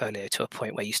portfolio to a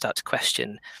point where you start to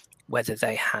question whether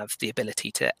they have the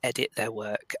ability to edit their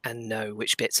work and know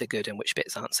which bits are good and which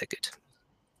bits aren't so good.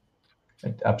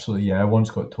 Absolutely, yeah. I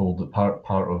once got told that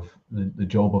part of the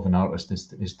job of an artist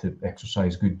is to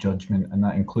exercise good judgment, and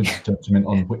that includes judgment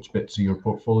on which bits of your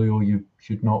portfolio you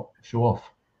should not show off.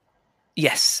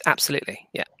 Yes, absolutely.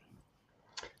 Yeah.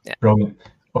 Brilliant.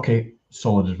 Okay,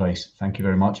 solid advice. Thank you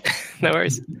very much. No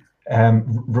worries.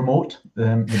 Remote.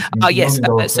 Yes.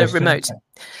 So remote.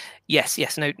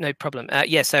 Yes. No problem.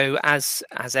 So as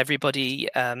everybody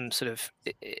sort of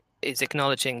is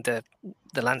acknowledging,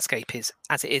 the landscape is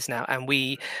as it is now, and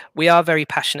we are very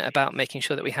passionate about making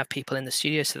sure that we have people in the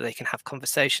studio so they can have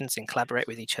conversations and collaborate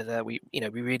with each other. We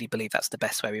really believe that's the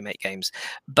best way we make games,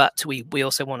 but we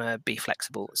also want to be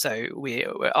flexible. So we're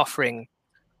offering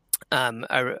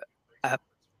a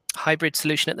hybrid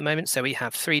solution at the moment. So we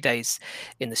have 3 days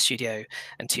in the studio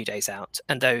and 2 days out,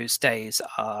 and those days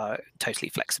are totally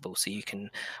flexible. So you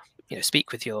can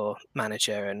speak with your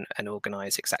manager and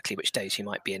organize exactly which days you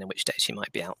might be in and which days you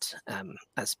might be out,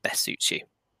 as best suits you.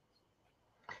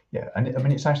 Yeah, and I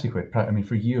mean, it's actually quite practical. I mean,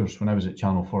 for years when I was at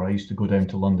Channel 4, I used to go down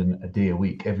to London a day a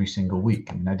week, every single week.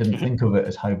 I mean, I didn't think of it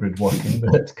as hybrid working,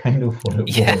 but it's kind of what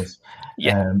it was.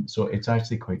 Yeah. So it's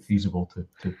actually quite feasible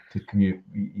to commute,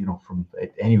 from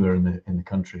anywhere in the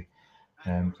country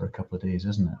for a couple of days,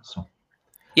 isn't it? So.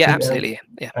 Yeah, absolutely.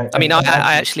 Yeah. I mean,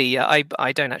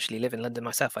 I don't actually live in London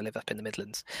myself. I live up in the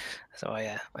Midlands, so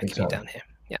I commute down here.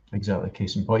 Yeah. Exactly.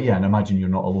 Case in point. Yeah, and I imagine you're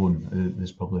not alone.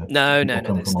 There's probably no.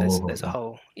 There's a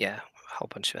whole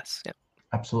bunch of us. Yeah.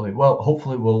 Absolutely. Well,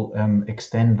 hopefully we'll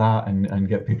extend that and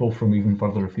get people from even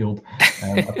further afield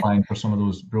applying for some of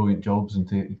those brilliant jobs and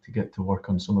to get to work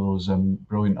on some of those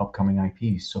brilliant upcoming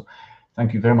IPs. So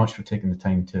thank you very much for taking the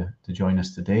time to join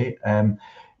us today.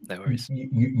 No worries.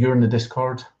 You're in the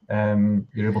Discord.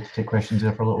 You're able to take questions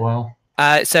there for a little while.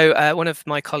 So one of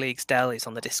my colleagues, Dell, is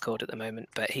on the Discord at the moment,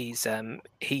 but he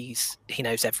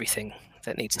knows everything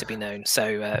that needs to be known.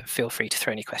 So feel free to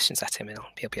throw any questions at him, and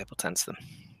he'll be able to answer them.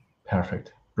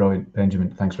 Perfect. Brilliant.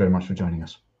 Benjamin, thanks very much for joining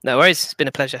us. No worries. It's been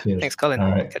a pleasure. Cheers. Thanks, Colin.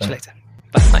 All right. Catch you later.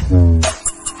 Bye.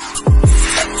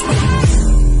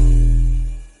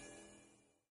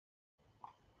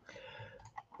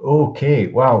 Okay,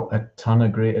 wow, a ton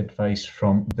of great advice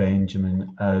from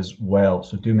Benjamin as well.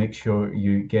 So do make sure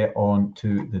you get on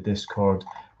to the Discord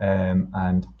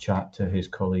and chat to his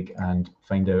colleague and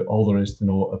find out all there is to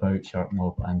know about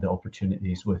SharkMob and the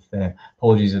opportunities with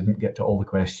apologies, I didn't get to all the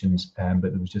questions, but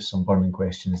there was just some burning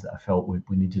questions that I felt we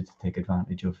needed to take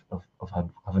advantage of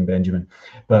having Benjamin.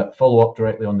 But follow up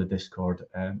directly on the Discord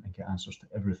and get answers to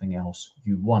everything else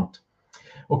you want.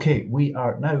 Okay, we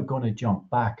are now going to jump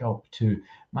back up to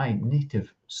my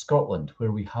native Scotland,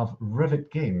 where we have Rivet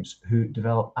Games, who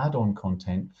develop add-on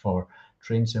content for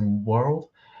Train Sim World.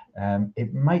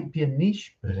 It might be a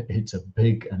niche, but it's a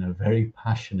big and a very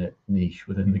passionate niche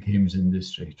within the games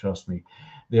industry, trust me.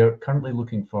 They're currently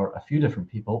looking for a few different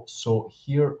people, so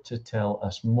here to tell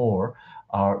us more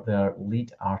are their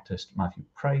lead artist, Matthew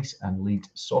Price, and lead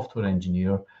software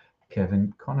engineer,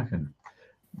 Kevin Connaughton.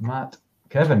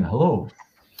 Kevin, hello.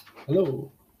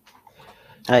 Hello.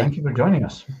 Hi. Thank you for joining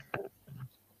us.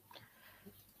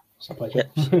 It's a pleasure.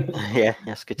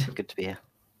 Yes, good to be here.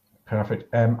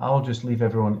 Perfect. I'll just leave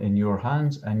everyone in your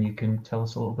hands, and you can tell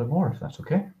us a little bit more, if that's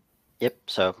okay. Yep.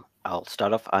 So I'll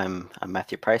start off. I'm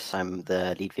Matthew Price. I'm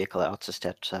the lead vehicle artist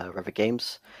at Rivet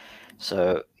Games.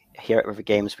 So here at Rivet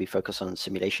Games, we focus on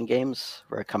simulation games.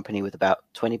 We're a company with about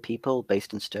 20 people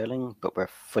based in Stirling, but we're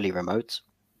fully remote.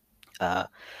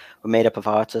 We're made up of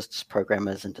artists,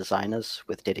 programmers, and designers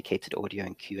with dedicated audio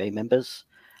and QA members.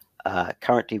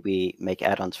 Currently, we make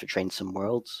add-ons for Train Sim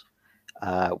Worlds,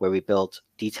 where we build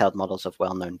detailed models of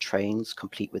well-known trains,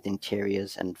 complete with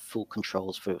interiors and full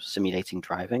controls for simulating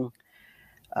driving.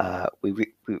 We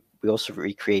also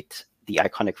recreate the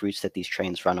iconic routes that these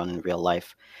trains run on in real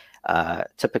life.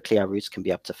 Typically, our routes can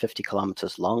be up to 50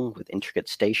 kilometers long with intricate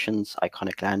stations,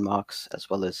 iconic landmarks, as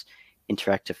well as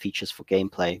interactive features for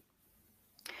gameplay.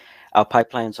 Our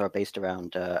pipelines are based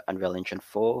around Unreal Engine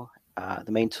 4.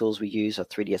 The main tools we use are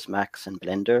 3ds Max and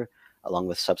Blender, along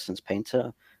with Substance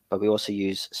Painter, but we also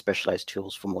use specialized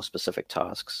tools for more specific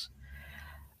tasks.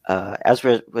 As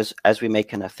we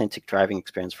make an authentic driving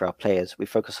experience for our players, we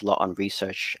focus a lot on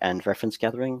research and reference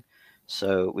gathering.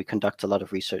 So we conduct a lot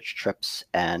of research trips,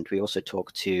 and we also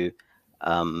talk to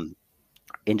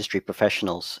industry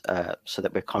professionals so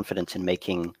that we're confident in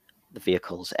making the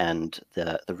vehicles and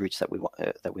the routes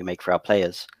that we make for our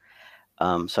players.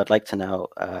 So I'd like to now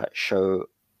show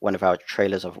one of our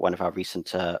trailers of one of our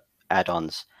recent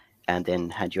add-ons, and then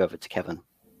hand you over to Kevin.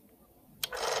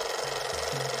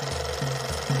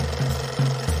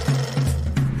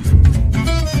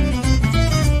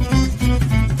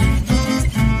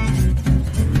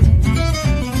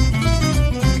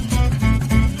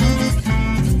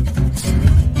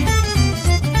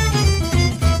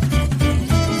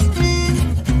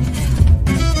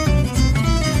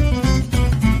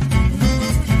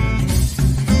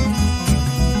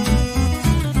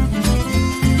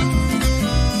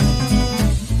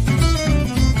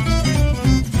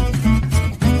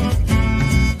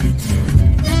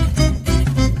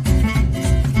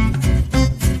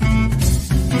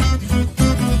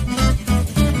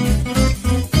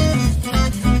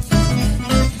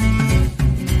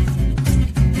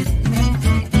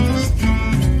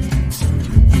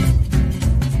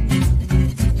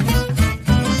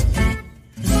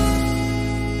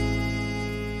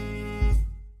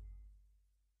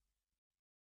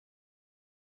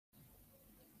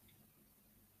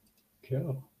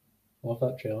 Cool. Love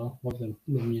that trailer. Love the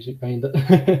music behind it.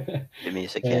 The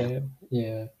music, yeah.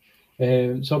 Yeah.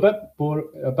 So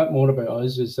a bit more about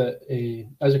us is that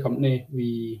as a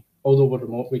company, although we're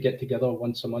remote, we get together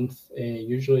once a month,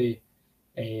 usually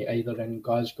either in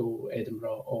Glasgow,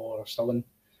 Edinburgh, or Stirling,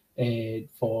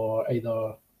 for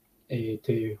either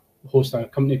to host a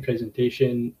company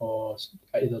presentation or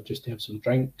either just to have some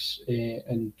drinks.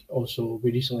 And also,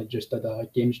 we recently just did a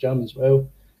games jam as well,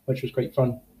 which was quite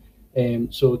fun.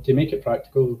 So to make it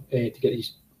practical, to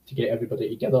get everybody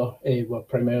together, we're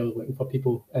primarily looking for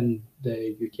people in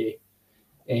the UK.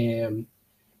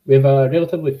 We have a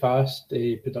relatively fast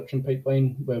production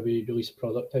pipeline where we release a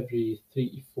product every 3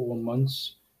 to 4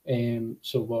 months.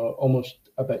 So we're almost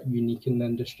a bit unique in the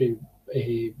industry,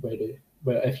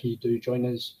 where if you do join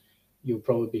us, you'll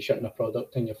probably be shipping a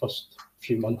product in your first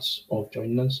few months of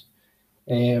joining us.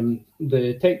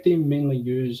 The tech team mainly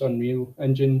use Unreal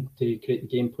Engine to create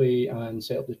the gameplay and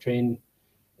set up the train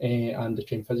and the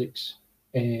train physics.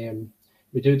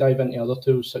 We do dive into other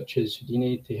tools such as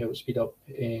Houdini to help speed up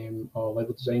our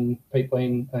level design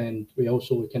pipeline, and we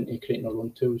also look into creating our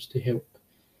own tools to help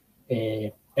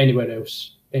anywhere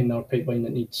else in our pipeline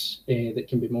that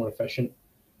can be more efficient.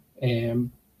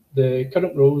 The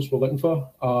current roles we're looking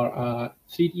for are a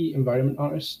 3D environment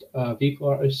artist, a vehicle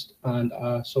artist, and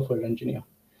a software engineer.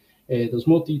 There's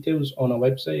more details on our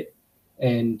website,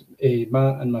 and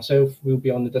Matt and myself will be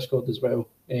on the Discord as well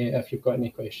if you've got any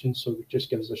questions, so just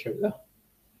give us a shout there.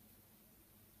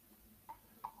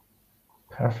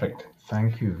 Perfect.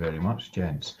 Thank you very much,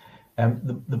 gents.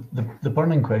 The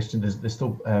burning question, there's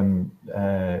still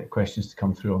questions to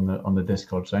come through on the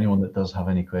Discord, so anyone that does have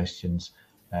any questions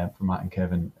for Matt and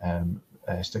Kevin,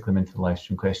 stick them into the live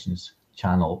stream questions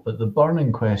channel. But the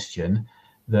burning question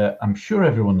that I'm sure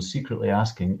everyone's secretly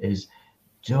asking is,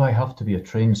 do I have to be a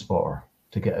train spotter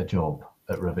to get a job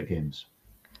at Rivet Games?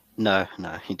 No,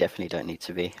 you definitely don't need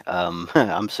to be.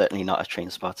 I'm certainly not a train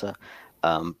spotter.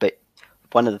 But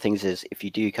one of the things is, if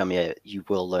you do come here, you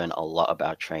will learn a lot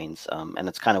about trains. And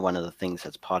it's kind of one of the things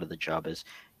that's part of the job is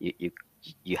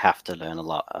you have to learn a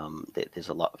lot. There's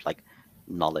a lot of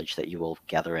knowledge that you will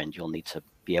gather, and you'll need to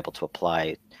be able to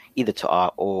apply either to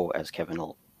art or, as Kevin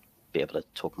will be able to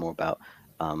talk more about,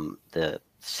 the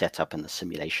setup and the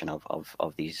simulation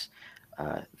of these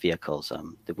vehicles.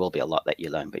 There will be a lot that you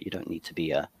learn, but you don't need to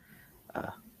be a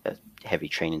heavy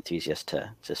train enthusiast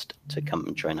to come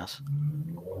and join us.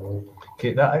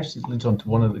 Okay, that actually leads on to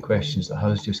one of the questions that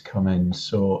has just come in.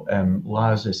 So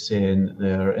Laz is saying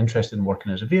they're interested in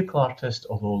working as a vehicle artist,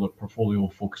 although their portfolio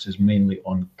focuses mainly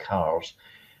on cars.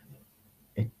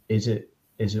 Is it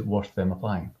worth them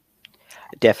applying?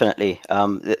 Definitely.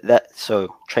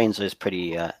 So trains is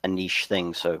pretty a niche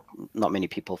thing. So not many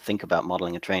people think about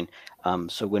modeling a train.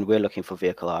 So when we're looking for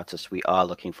vehicle artists, we are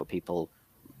looking for people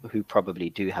who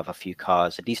probably do have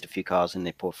at least a few cars in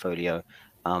their portfolio,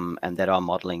 and that are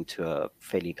modeling to a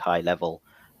fairly high level.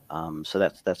 So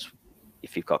that's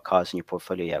if you've got cars in your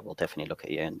portfolio, yeah, we'll definitely look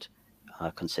at you and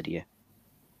consider you.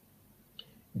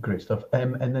 Great stuff.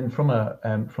 And then from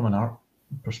an art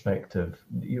perspective,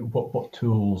 what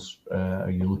tools are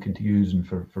you looking to use and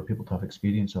for people to have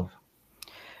experience of?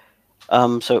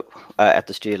 So at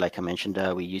the studio, like I mentioned,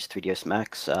 we use 3ds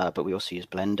Max, but we also use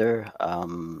Blender.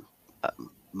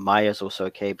 Maya is also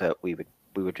okay, but we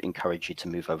would encourage you to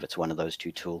move over to one of those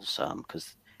two tools,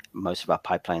 because most of our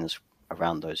pipeline is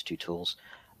around those two tools.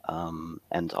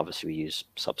 And obviously we use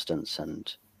Substance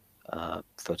and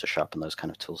Photoshop and those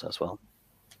kind of tools as well.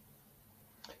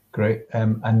 Great.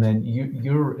 And then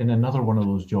you're in another one of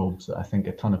those jobs that I think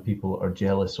a ton of people are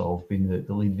jealous of, being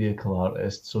the lead vehicle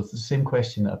artist. So it's the same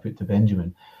question that I put to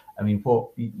Benjamin. I mean,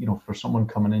 for someone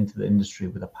coming into the industry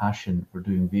with a passion for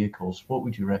doing vehicles, what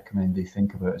would you recommend they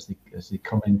think about as they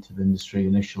come into the industry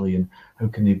initially, and how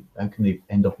can they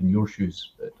end up in your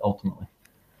shoes ultimately?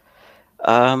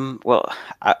 Well,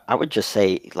 I would just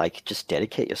say, just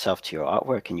dedicate yourself to your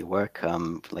artwork and your work.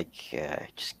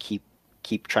 Just keep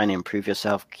trying to improve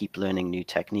yourself, keep learning new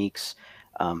techniques,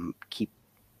 keep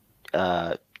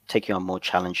taking on more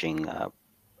challenging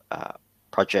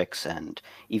projects, and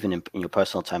even in your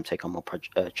personal time, take on more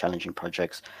challenging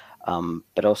projects.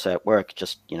 But also at work,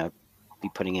 just be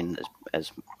putting in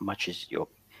as much as you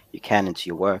can into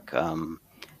your work. And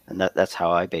that's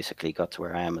how I basically got to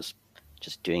where I am, is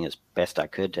just doing as best I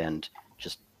could and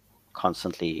just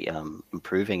constantly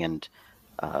improving and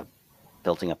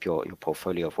building up your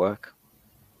portfolio of work.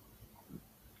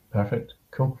 Perfect.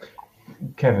 Cool.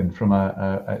 Kevin, from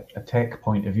a tech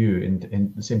point of view,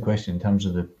 in the same question in terms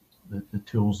of the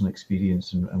tools and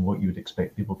experience and what you would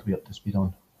expect people to be up to speed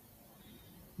on.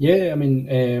 Yeah, I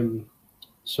mean,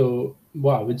 so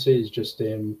what I would say is just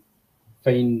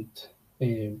find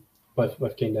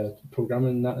with kind of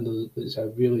programming that, it's a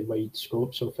really wide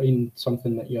scope. So find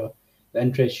something that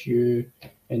interests you,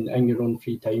 and in your own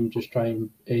free time, just try and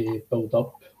build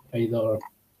up either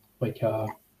like a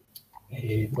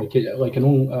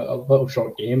little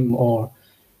short game or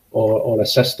a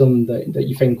system that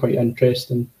you find quite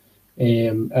interesting,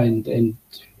 and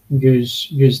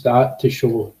use that to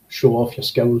show off your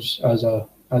skills as a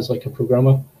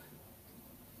programmer.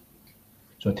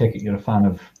 So I take it you're a fan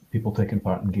of people taking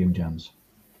part in game jams.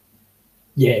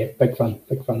 Yeah, big fan.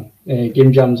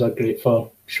 Game jams are great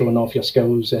for showing off your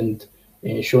skills and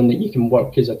showing that you can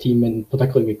work as a team, and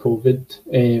particularly with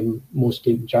COVID, most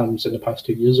game jams in the past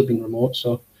 2 years have been remote,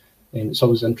 so it's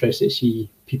always interesting to see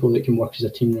people that can work as a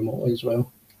team remotely as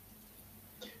well.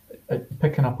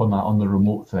 Picking up on that, on the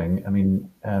remote thing, I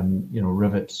mean,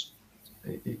 Rivet's,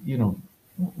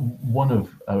 one of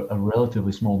a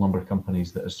relatively small number of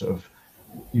companies that is sort of,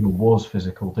 was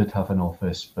physical, did have an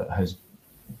office, but has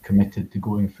committed to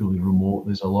going fully remote.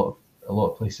 There's a lot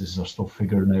of places are still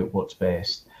figuring out what's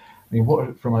best. I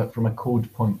mean, from a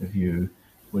code point of view,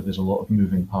 where there's a lot of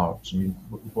moving parts, I mean,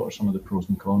 what are some of the pros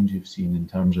and cons you've seen in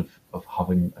terms of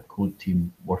having a code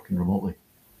team working remotely?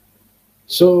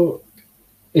 So,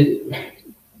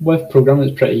 with programming,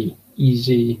 it's pretty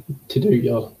easy to do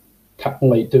your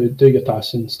do your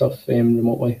tasks and stuff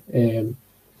remotely.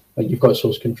 Like you've got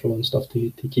source control and stuff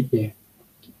to keep you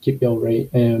all right.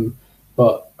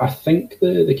 But I think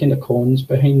the kind of cons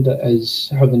behind it is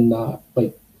having that,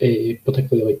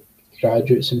 particularly like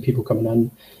graduates and people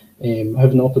coming in,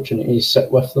 having an opportunity to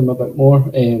sit with them a bit more,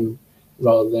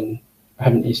 rather than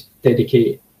having to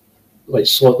dedicate,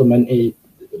 slot them into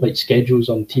schedules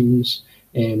on Teams.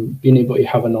 Being able to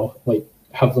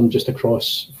have them just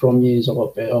across from you is a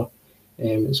lot better.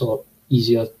 It's a lot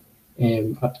easier.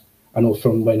 I know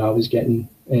from when I was learning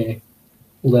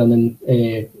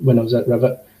when I was at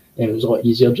Rivet, it was a lot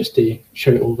easier just to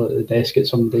shout over at the desk at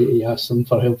somebody to ask them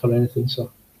for help or anything. So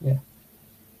yeah.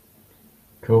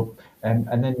 Cool. And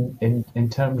then in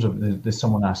terms of there's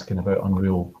someone asking about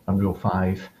Unreal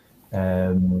 5.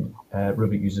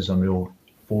 Rivet uses Unreal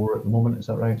 4 at the moment. Is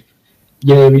that right?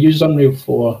 Yeah, we use Unreal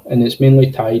 4, and it's mainly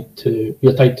tied to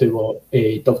what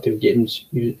Dovetail Games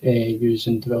use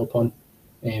and develop on.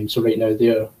 So right now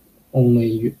they're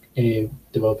only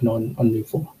developing on Unreal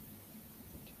 4.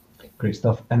 Great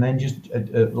stuff. And then just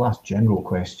a last general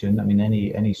question. I mean,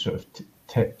 any sort of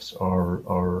tips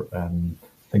or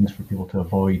things for people to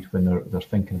avoid when they're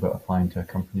thinking about applying to a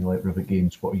company like Rivet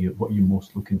Games? What are you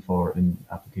most looking for in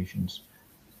applications?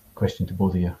 Question to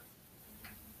both of you.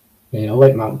 Yeah, I'll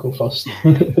let Matt go first.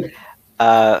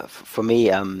 For me,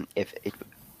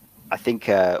 I think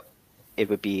it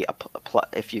would be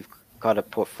if you've got a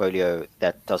portfolio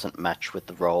that doesn't match with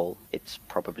the role, it's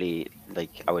probably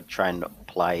I would try and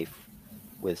apply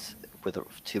with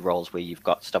 2 roles where you've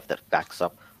got stuff that backs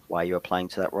up why you're applying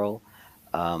to that role.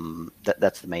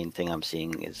 That's the main thing I'm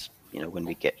seeing is when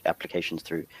we get applications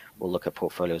through, we'll look at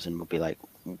portfolios and we'll be like,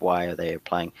 why are they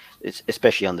applying?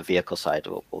 Especially on the vehicle side,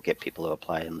 we'll get people who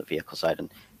apply on the vehicle side,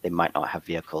 and they might not have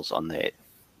vehicles on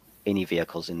any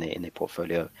vehicles in their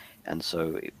portfolio, and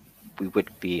so we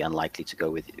would be unlikely to go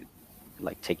with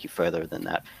take you further than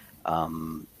that.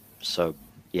 So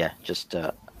yeah, just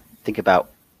think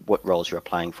about what roles you're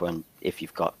applying for, and if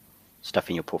you've got stuff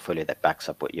in your portfolio that backs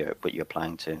up what you're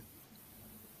applying to.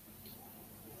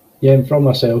 Yeah, and from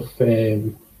myself,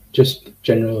 just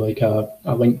generally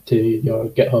a link to your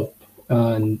GitHub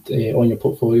and on your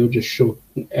portfolio, just show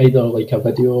either a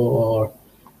video or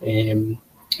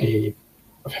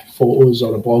photos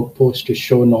or a blog post, just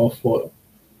showing off what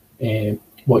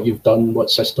you've done, what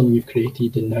system you've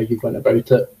created, and how you've went about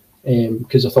it.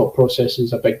 Because the thought process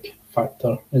is a big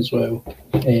factor as well,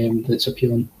 that's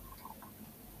appealing.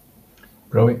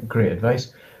 Brilliant, great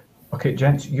advice. Okay,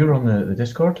 gents, you're on the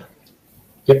Discord.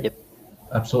 Yep.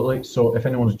 Absolutely. So if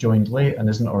anyone's joined late and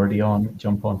isn't already on,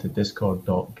 jump onto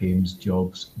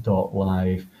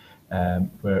discord.gamesjobs.live,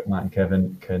 where Matt and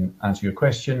Kevin can answer your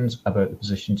questions about the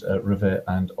positions at Rivet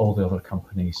and all the other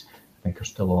companies I think are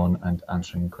still on and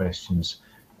answering questions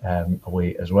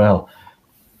away as well.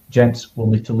 Gents, we'll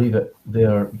need to leave it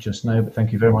there just now, but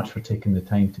thank you very much for taking the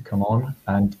time to come on,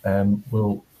 and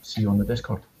we'll see you on the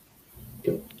Discord.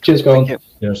 Cheers, Colin. Thank you.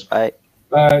 Cheers. Bye.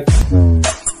 Bye.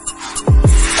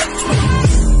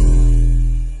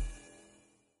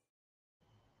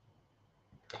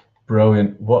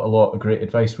 Brilliant. What a lot of great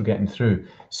advice we're getting through.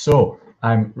 So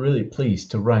I'm really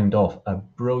pleased to round off a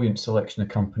brilliant selection of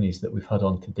companies that we've had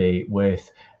on today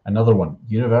with another one,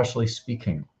 Universally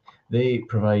Speaking. They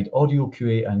provide audio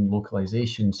QA and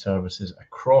localization services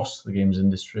across the games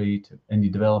industry to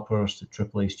indie developers, to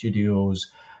AAA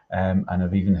studios, and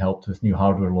have even helped with new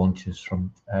hardware launches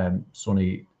from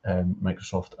Sony,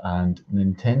 Microsoft and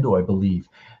Nintendo, I believe.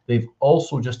 They've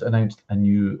also just announced a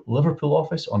new Liverpool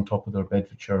office on top of their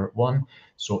Bedfordshire one.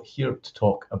 So here to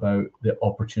talk about the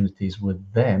opportunities with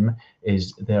them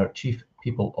is their Chief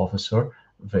People Officer,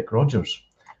 Vic Rogers.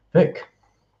 Vic.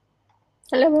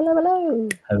 Hello, hello, hello.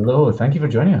 Hello, thank you for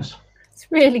joining us. It's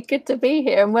really good to be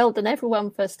here, and well done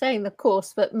everyone for staying the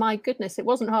course. But my goodness, it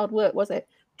wasn't hard work, was it?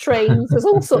 Trains, there's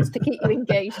all sorts to keep you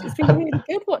engaged. It's been really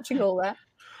good watching all that.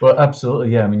 Well,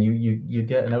 absolutely, yeah. I mean, you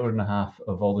get an hour and a half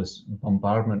of all this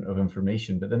bombardment of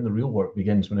information, but then the real work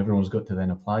begins when everyone's got to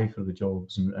then apply for the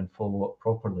jobs and follow up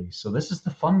properly. So this is the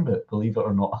fun bit, believe it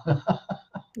or not.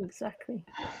 Exactly.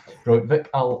 Right, Vic,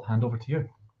 I'll hand over to you.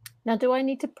 Now, do I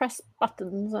need to press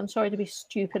buttons? I'm sorry to be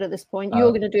stupid at this point.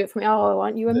 You're going to do it for me. Oh,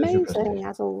 aren't you amazing,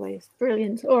 as always?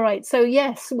 Brilliant. All right. So,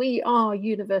 yes, we are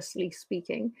Universally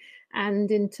Speaking.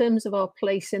 And in terms of our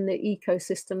place in the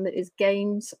ecosystem that is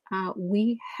games,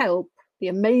 we help the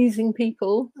amazing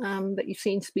people that you've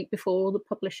seen speak before, the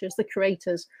publishers, the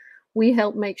creators. We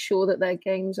help make sure that their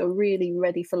games are really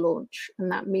ready for launch.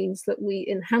 And that means that we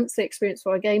enhance the experience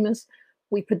for our gamers.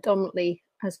 We predominantly,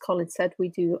 as Colin said, we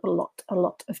do a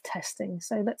lot of testing.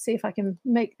 So let's see if I can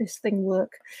make this thing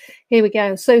work. Here we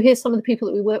go. So here's some of the people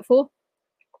that we work for.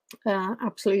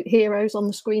 Absolute heroes on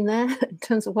the screen there in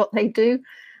terms of what they do.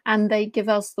 And they give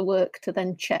us the work to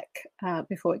then check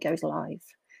before it goes live.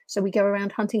 So we go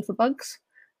around hunting for bugs.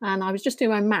 And I was just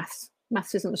doing my maths.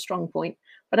 Maths isn't a strong point.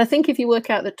 But I think if you work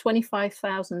out that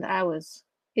 25,000 hours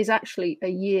is actually a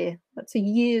year. That's a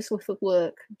year's worth of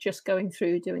work just going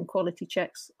through doing quality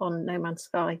checks on No Man's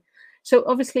Sky. So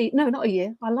obviously, no, not a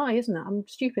year. I lie, isn't it? I'm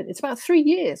stupid. It's about 3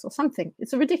 years or something.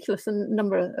 It's a ridiculous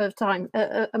number of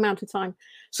amount of time.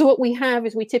 So what we have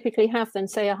is we typically have then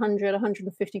say 100,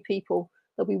 150 people.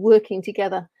 They'll be working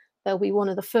together. They'll be one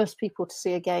of the first people to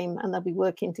see a game, and they'll be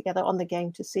working together on the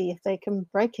game to see if they can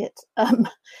break it.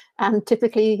 And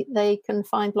typically they can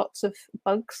find lots of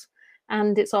bugs.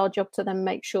 And it's our job to then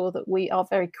make sure that we are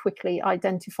very quickly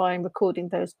identifying, recording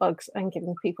those bugs and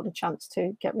giving people a chance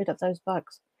to get rid of those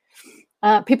bugs.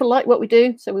 People like what we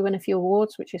do, so we win a few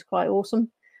awards, which is quite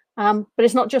awesome. But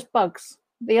it's not just bugs.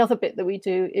 The other bit that we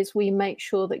do is we make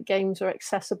sure that games are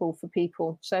accessible for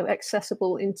people. So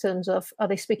accessible in terms of, are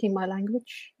they speaking my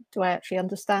language? Do I actually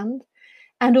understand?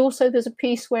 And also there's a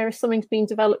piece where if something's being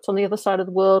developed on the other side of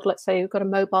the world, let's say we've got a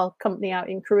mobile company out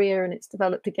in Korea and it's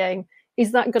developed a game,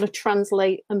 is that going to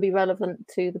translate and be relevant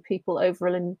to the people over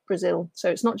in Brazil?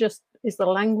 So it's not just, is the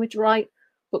language right,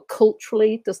 but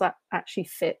culturally, does that actually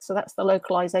fit? So that's the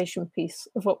localization piece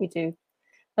of what we do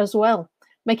as well.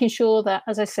 Making sure that,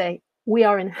 as I say, we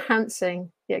are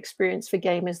enhancing the experience for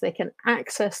gamers. They can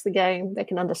access the game, they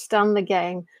can understand the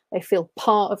game, they feel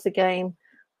part of the game.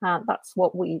 That's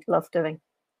what we love doing.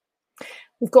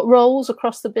 We've got roles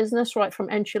across the business, right from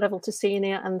entry level to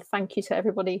senior. And thank you to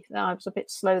everybody. I was a bit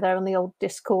slow there on the old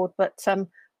Discord, but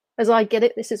as I get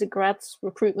it, this is a grads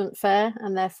recruitment fair,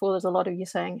 and therefore there's a lot of you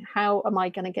saying, how am I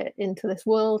going to get into this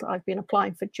world? I've been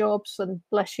applying for jobs, and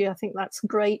bless you, I think that's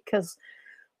great, because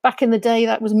back in the day,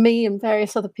 that was me and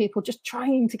various other people just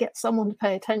trying to get someone to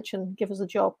pay attention, give us a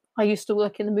job. I used to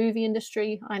work in the movie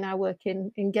industry. I now work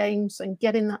in games, and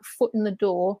getting that foot in the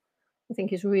door, I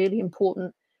think, is really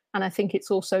important. And I think it's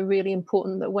also really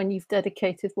important that when you've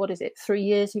dedicated, 3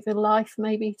 years of your life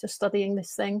maybe to studying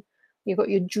this thing, you've got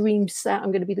your dream set.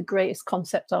 I'm going to be the greatest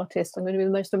concept artist. I'm going to be the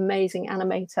most amazing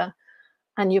animator.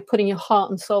 And you're putting your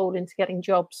heart and soul into getting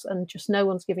jobs, and just no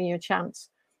one's giving you a chance.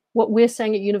 What we're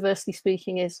saying at Universally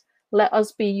Speaking is, let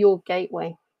us be your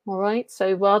gateway. All right.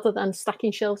 So rather than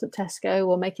stacking shelves at Tesco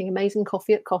or making amazing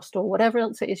coffee at Costa or whatever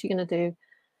else it is you're going to do,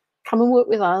 come and work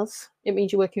with us. It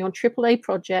means you're working on AAA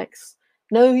projects.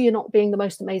 No, you're not being the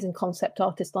most amazing concept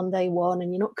artist on day one,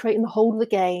 and you're not creating the whole of the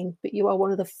game, but you are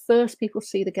one of the first people to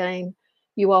see the game.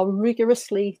 You are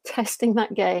rigorously testing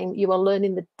that game. You are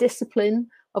learning the discipline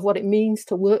of what it means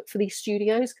to work for these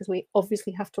studios, because we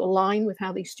obviously have to align with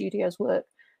how these studios work.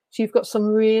 So you've got some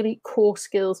really core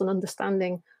skills and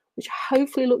understanding, which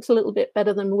hopefully looks a little bit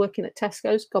better than working at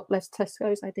Tesco's. God bless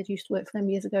Tesco's. I did used to work for them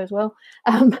years ago as well.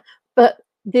 But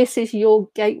this is your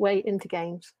gateway into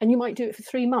games, and you might do it for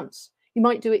 3 months. You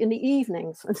might do it in the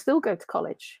evenings and still go to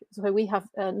college. So we have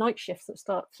night shifts that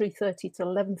start 3:30 to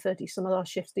 11:30. Some of our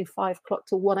shifts do 5 o'clock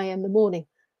to 1 a.m. in the morning,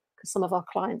 because some of our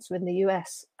clients are in the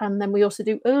US. And then we also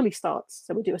do early starts.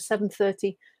 So we do a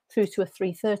 7:30 through to a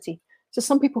 3:30. So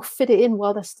some people fit it in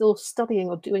while they're still studying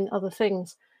or doing other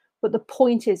things. But the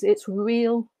point is, it's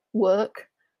real work.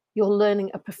 You're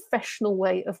learning a professional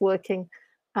way of working.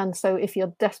 And so if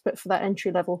you're desperate for that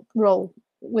entry level role,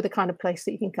 we're the kind of place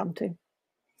that you can come to.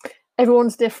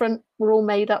 Everyone's different. We're all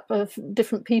made up of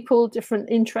different people, different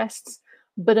interests.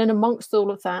 But in amongst all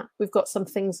of that, we've got some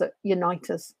things that unite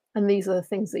us. And these are the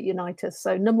things that unite us.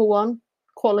 So number one,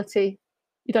 quality.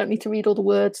 You don't need to read all the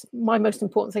words. My most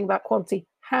important thing about quality,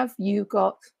 have you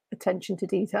got attention to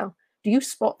detail? Do you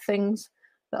spot things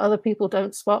that other people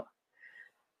don't spot?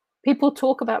 People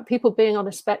talk about people being on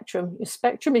a spectrum. Your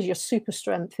spectrum is your super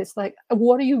strength. It's like,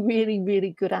 what are you really,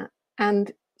 really good at?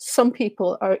 And some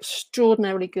people are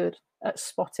extraordinarily good at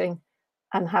spotting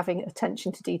and having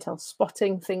attention to detail,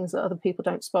 spotting things that other people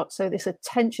don't spot. So this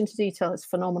attention to detail is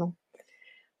phenomenal.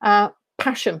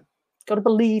 Passion. Got to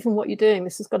believe in what you're doing.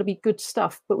 This has got to be good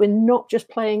stuff. But we're not just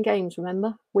playing games,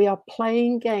 remember? We are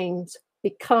playing games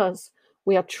because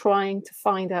we are trying to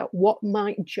find out what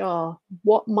might jar,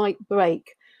 what might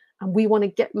break. And we want to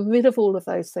get rid of all of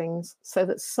those things so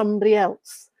that somebody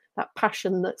else, that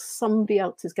passion, that somebody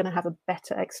else is going to have a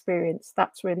better experience.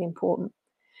 That's really important.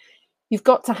 You've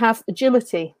got to have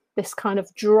agility, this kind of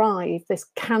drive, this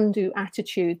can-do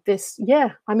attitude, this,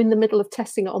 yeah, I'm in the middle of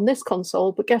testing it on this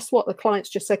console, but guess what? The client's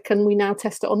just said, can we now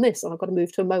test it on this? And I've got to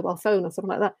move to a mobile phone or something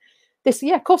like that. This,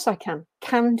 yeah, of course I can.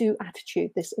 Can-do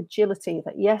attitude, this agility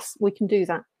that, yes, we can do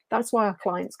that. That's why our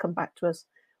clients come back to us.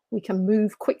 We can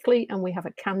move quickly and we have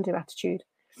a can-do attitude.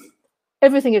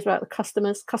 Everything is about the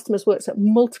customers. Customers works at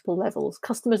multiple levels.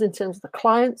 Customers in terms of the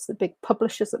clients, the big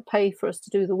publishers that pay for us to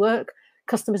do the work.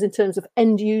 Customers in terms of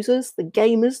end users, the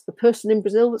gamers, the person in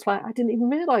Brazil that's like, I didn't even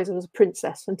realize I was a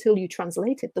princess until you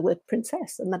translated the word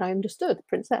princess, and then I understood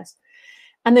princess.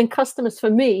 And then customers for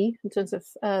me, in terms of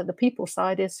the people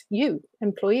side, is you,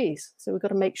 employees. So we've got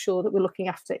to make sure that we're looking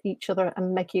after each other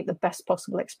and making it the best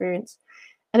possible experience.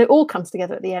 And it all comes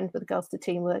together at the end with regards to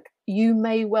teamwork. You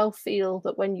may well feel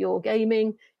that when you're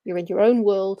gaming, you're in your own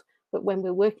world, but when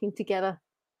we're working together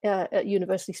at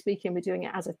Universally Speaking, we're doing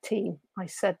it as a team. I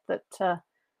said that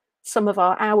some of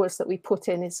our hours that we put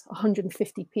in is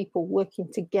 150 people working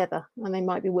together, and they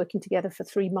might be working together for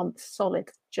 3 months solid,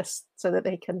 just so that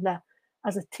they can,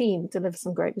 as a team, deliver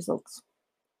some great results.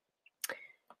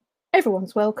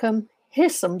 Everyone's welcome.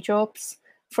 Here's some jobs.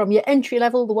 From your entry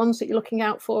level, the ones that you're looking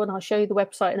out for, and I'll show you the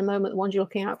website in a moment, the ones you're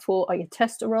looking out for are your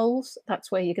tester roles.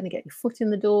 That's where you're going to get your foot in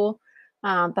the door.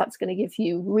 That's going to give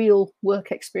you real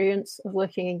work experience of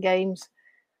working in games.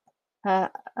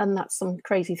 And that's some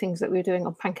crazy things that we were doing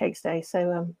on Pancakes Day.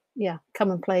 So yeah,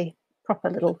 come and play proper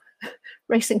little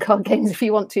racing car games if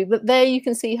you want to. But there you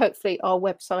can see, hopefully, our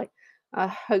website. I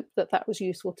hope that that was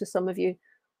useful to some of you.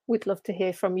 We'd love to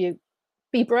hear from you.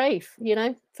 Be brave, you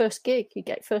know, first gig, you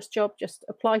get first job, just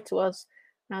apply to us.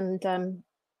 And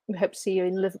we hope to see you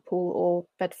in Liverpool or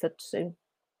Bedford soon.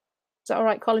 Is that all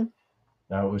right, Colin?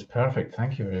 That was perfect.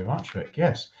 Thank you very much, Rick.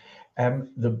 Yes.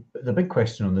 The big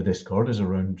question on the Discord is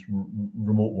around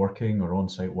remote working or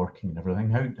on-site working and everything.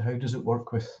 How does it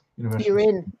work with universities? You're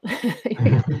in.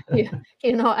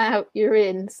 You're not out. You're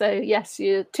in. So yes,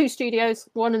 you're 2 studios,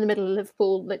 one in the middle of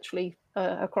Liverpool, literally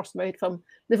across the road from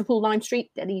Liverpool Lime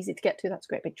Street, dead easy to get to. That's a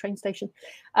great big train station.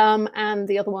 And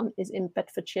the other one is in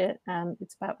Bedfordshire.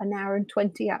 It's about an hour and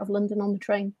 20 out of London on the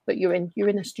train. But you're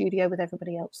in a studio with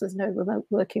everybody else. There's no remote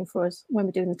working for us when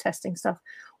we're doing the testing stuff.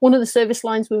 One of the service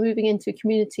lines we're moving into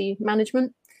community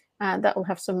management, and that will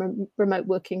have some remote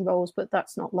working roles, but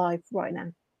that's not live right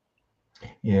now.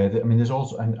 Yeah, I mean, there's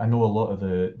also, I know a lot of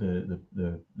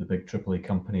the big AAA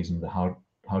companies and the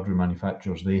hardware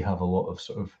manufacturers, they have a lot of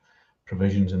sort of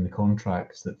provisions in the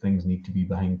contracts that things need to be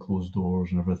behind closed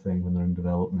doors and everything when they're in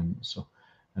development. So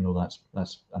I know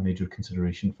that's a major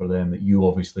consideration for them, that you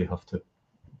obviously have to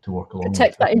work along.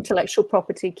 Protect that intellectual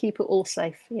property, keep it all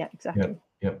safe. Yeah, exactly.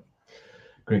 Yep.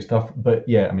 Great stuff. But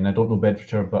yeah, I mean, I don't know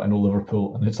Bedfordshire, but I know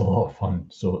Liverpool, and it's a lot of fun.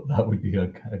 So that would be a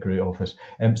great office.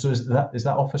 So is that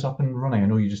office up and running? I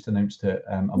know you just announced it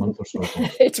a month or so ago.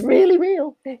 It's really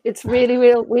real. It's really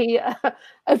real. We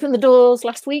opened the doors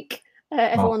last week.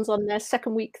 Everyone's on their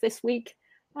second week this week.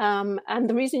 And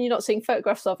the reason you're not seeing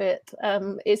photographs of it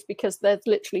is because there's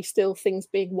literally still things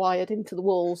being wired into the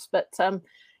walls. But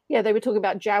yeah, they were talking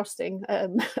about jousting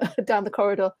down the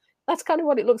corridor. That's kind of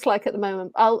what it looks like at the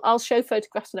moment. I'll show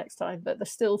photographs next time, but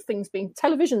there's still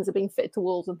televisions are being fitted to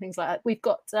walls and things like that. We've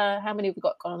got, how many have we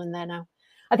got gone in there now?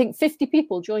 I think 50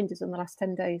 people joined us in the last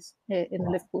 10 days in the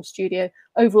Liverpool studio.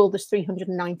 Overall, there's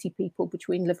 390 people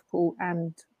between Liverpool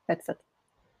and Bedford.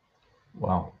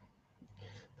 Wow.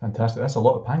 Fantastic. That's a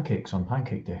lot of pancakes on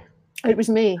Pancake Day. It was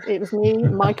me,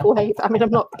 microwave. I mean,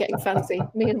 I'm not getting fancy,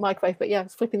 me and microwave, but yeah, I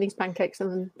was flipping these pancakes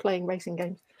and then playing racing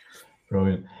games.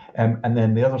 Brilliant. And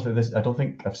then the other thing, I don't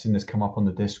think I've seen this come up on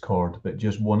the Discord, but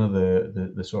just one of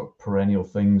the sort of perennial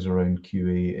things around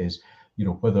QA is,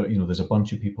 whether, there's a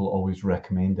bunch of people always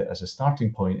recommend it as a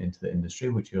starting point into the industry,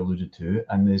 which you alluded to,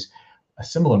 and there's a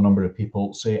similar number of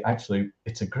people say, actually,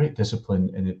 it's a great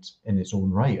discipline in its own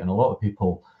right. And a lot of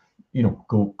people,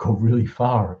 go really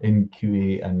far in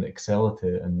QA and excel at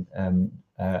it and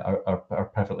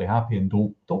are perfectly happy and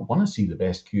don't want to see the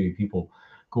best QA people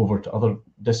go over to other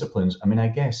disciplines. I mean, I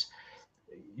guess,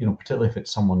 particularly if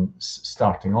it's someone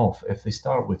starting off, if they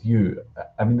start with you,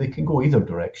 I mean, they can go either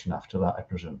direction after that, I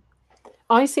presume.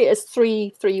 I see it as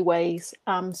three ways.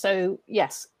 So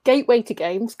yes, gateway to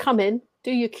games, come in,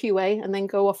 do your QA, and then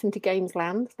go off into games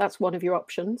land. That's one of your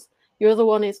options. Your other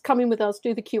one is come in with us,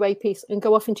 do the QA piece, and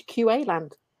go off into QA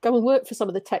land. Go and work for some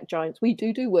of the tech giants. We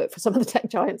do work for some of the tech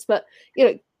giants, but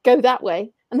go that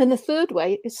way. And then the third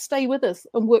way is stay with us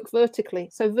and work vertically.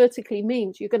 So vertically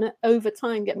means you're going to, over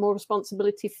time, get more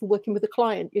responsibility for working with a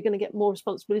client. You're going to get more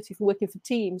responsibility for working for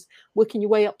teams, working your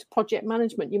way up to project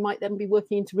management. You might then be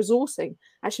working into resourcing,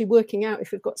 actually working out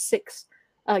if we've got 6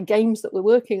 games that we're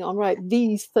working on, right?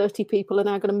 These 30 people are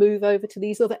now going to move over to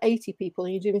these other 80 people,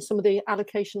 and you're doing some of the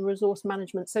allocation and resource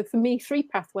management. So for me, 3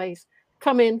 pathways: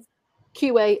 come in,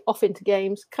 QA off into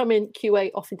games, come in,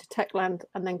 QA off into Techland,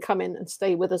 and then come in and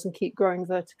stay with us and keep growing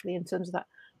vertically in terms of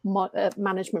that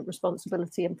management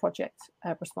responsibility and project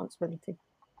responsibility.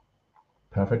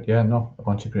 Perfect. Yeah, no, a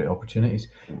bunch of great opportunities.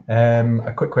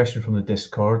 A quick question from the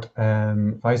Discord.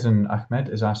 Faizan Ahmed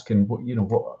is asking,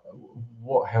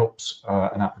 what helps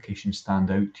an application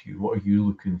stand out to you? What are you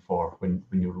looking for when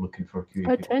you're looking for QA?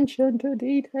 Attention to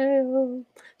detail.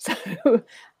 So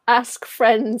ask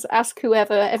friends, ask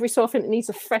whoever. Every so often it needs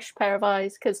a fresh pair of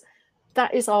eyes, because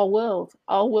that is our world.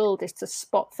 Our world is to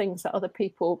spot things that other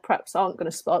people perhaps aren't going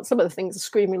to spot. Some of the things are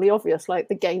screamingly obvious, like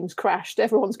the game's crashed.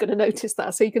 Everyone's going to notice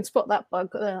that. So you can spot that bug.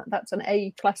 That's an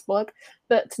A-class bug.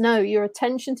 But no, your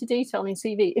attention to detail in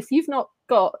CV. If you've not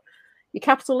got your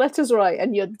capital letters right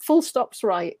and your full stops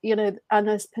right, and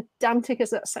as pedantic as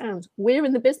that sounds, we're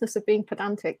in the business of being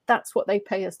pedantic. That's what they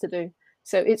pay us to do.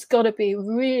 So it's got to be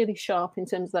really sharp in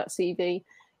terms of that CV.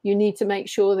 You need to make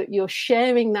sure that you're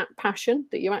sharing that passion,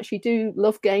 that you actually do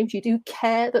love games, you do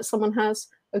care that someone has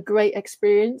a great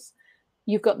experience.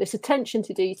 You've got this attention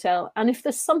to detail. And if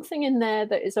there's something in there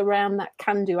that is around that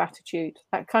can-do attitude,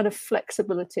 that kind of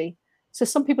flexibility. So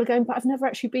some people are going, but I've never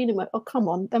actually been in work. Oh, come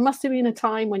on. There must have been a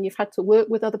time when you've had to work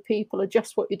with other people,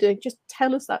 adjust what you're doing. Just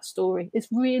tell us that story. It's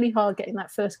really hard getting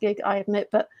that first gig, I admit,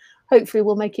 but hopefully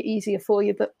we'll make it easier for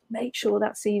you. But make sure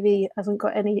that CV hasn't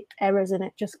got any errors in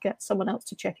it. Just get someone else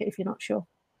to check it if you're not sure.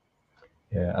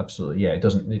 Yeah, absolutely. Yeah, it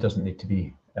doesn't need to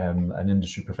be an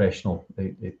industry professional.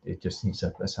 It just needs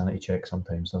a sanity check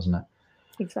sometimes, doesn't it?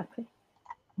 Exactly.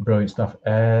 Brilliant stuff.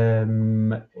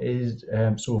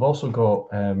 So we've also got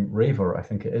Raver, I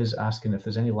think it is, asking if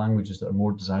there's any languages that are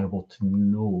more desirable to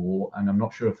know. And I'm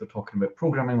not sure if they're talking about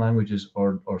programming languages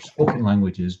or spoken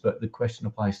languages, but the question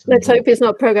applies to them. Let's hope it's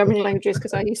not programming languages,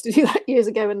 because I used to do that years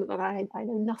ago and I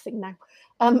know nothing now.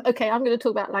 Okay, I'm going to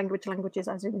talk about languages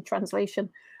as in translation.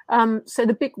 So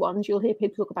the big ones you'll hear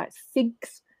people talk about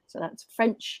FIGs. So that's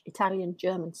French, Italian,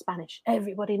 German, Spanish.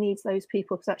 Everybody needs those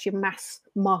people because that's your mass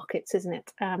markets, isn't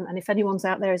it? And if anyone's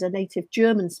out there as a native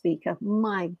German speaker,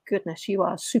 my goodness, you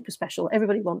are super special.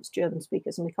 Everybody wants German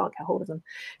speakers and we can't get hold of them.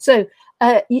 So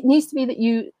it needs to be that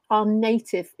you are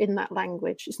native in that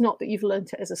language. It's not that you've learned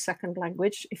it as a second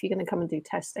language if you're going to come and do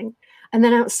testing. And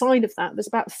then outside of that, there's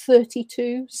about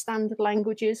 32 standard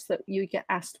languages that you get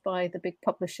asked by the big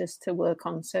publishers to work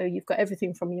on. So you've got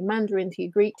everything from your Mandarin to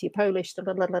your Greek to your Polish to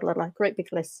great big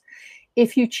lists.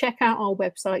 If you check out our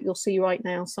website, you'll see right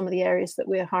now some of the areas that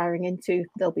we're hiring into.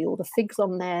 There'll be all the FIGs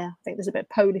on there. I think there's a bit of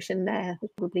Polish in there.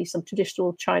 There's probably some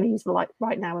traditional Chinese like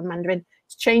right now and Mandarin.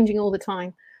 It's changing all the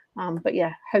time. But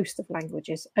yeah, host of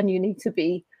languages, and you need to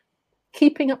be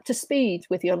keeping up to speed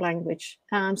with your language.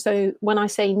 So when I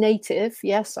say native,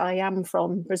 yes, I am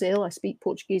from Brazil. I speak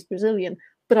Portuguese Brazilian,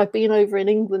 but I've been over in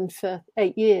England for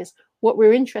 8 years. What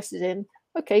we're interested in,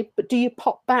 okay, but do you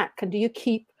pop back and do you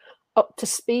keep up to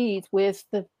speed with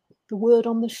the word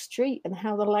on the street and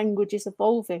how the language is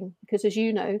evolving? Because as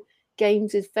you know,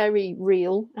 games is very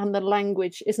real, and the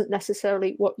language isn't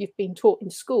necessarily what you've been taught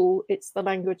in school. It's the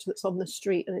language that's on the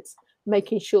street, and it's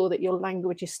making sure that your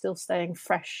language is still staying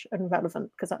fresh and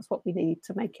relevant, because that's what we need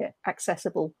to make it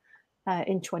accessible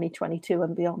in 2022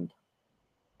 and beyond.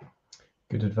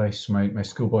 Good advice. My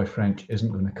schoolboy French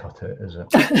isn't going to cut it, is it?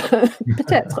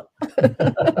 Peut-être.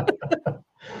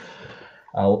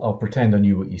 I'll pretend I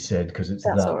knew what you said because it's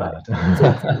That's that right.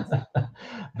 bad.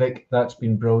 Vic, that's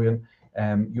been brilliant.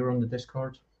 You're on the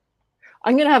Discord.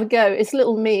 I'm going to have a go. It's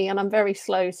little me and I'm very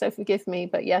slow, so forgive me.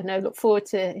 But yeah, no, look forward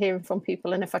to hearing from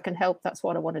people. And if I can help, that's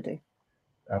what I want to do.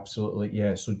 Absolutely.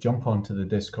 Yeah. So jump onto the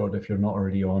Discord if you're not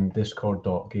already on,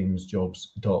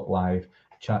 discord.gamesjobs.live.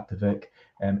 Chat to Vic.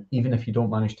 Even if you don't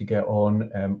manage to get on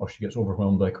or she gets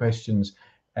overwhelmed by questions,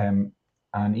 an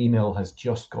email has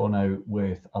just gone out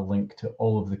with a link to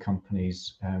all of the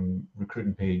company's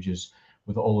recruiting pages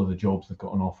with all of the jobs they've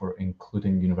got on offer,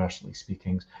 including Universally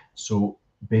Speaking's. So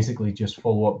basically just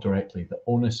follow up directly. The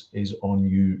onus is on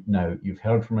you now. You've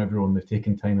heard from everyone. They've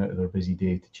taken time out of their busy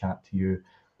day to chat to you.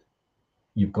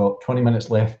 You've got 20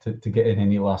 minutes left to get in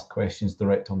any last questions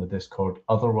direct on the Discord.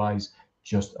 Otherwise,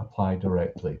 just apply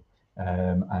directly.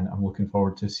 And I'm looking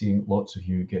forward to seeing lots of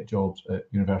you get jobs at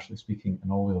Universally Speaking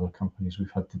and all the other companies we've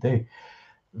had today.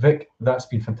 Vic, that's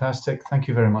been fantastic. Thank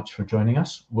you very much for joining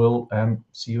us. We'll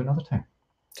see you another time.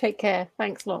 Take care.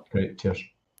 Thanks a lot. Great. Cheers.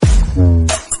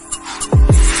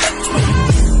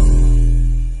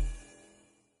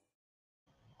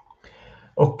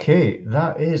 Okay,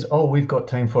 that is all we've got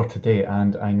time for today,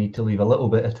 and I need to leave a little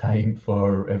bit of time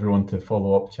for everyone to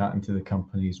follow up chatting to the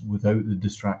companies without the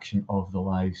distraction of the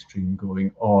live stream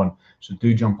going on. So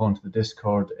do jump onto the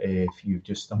Discord if you've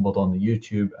just stumbled on the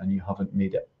YouTube and you haven't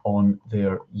made it on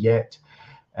there yet.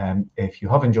 If you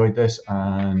have enjoyed this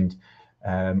and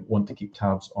want to keep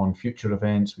tabs on future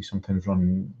events, we sometimes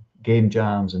run game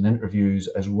jams and interviews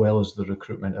as well as the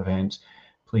recruitment events.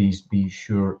 Please be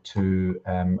sure to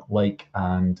like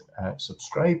and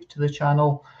subscribe to the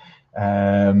channel.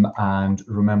 And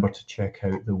remember to check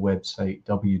out the website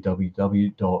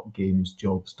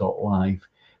www.gamesjobs.live,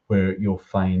 where you'll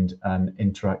find an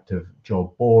interactive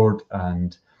job board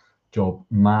and job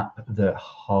map that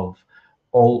have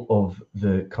all of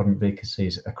the current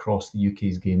vacancies across the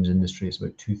UK's games industry. It's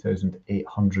about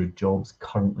 2,800 jobs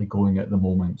currently going at the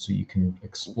moment, so you can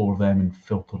explore them and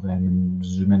filter them and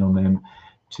zoom in on them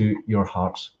to your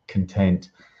heart's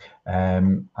content.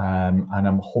 And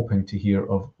I'm hoping to hear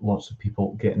of lots of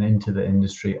people getting into the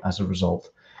industry as a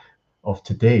result of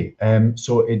today.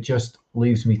 So it just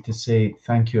leaves me to say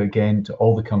thank you again to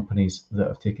all the companies that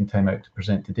have taken time out to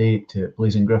present today, to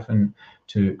Blazing Griffin,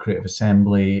 to Creative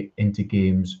Assembly, Inti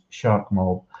Games, Shark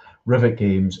Mob, Rivet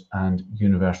Games, and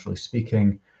Universally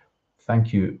Speaking.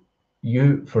 Thank you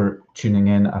for tuning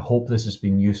in. I hope this has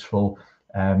been useful.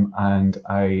 And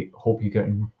I hope you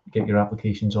get your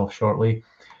applications off shortly.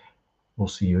 We'll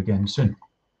see you again soon.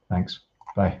 Thanks.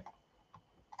 Bye.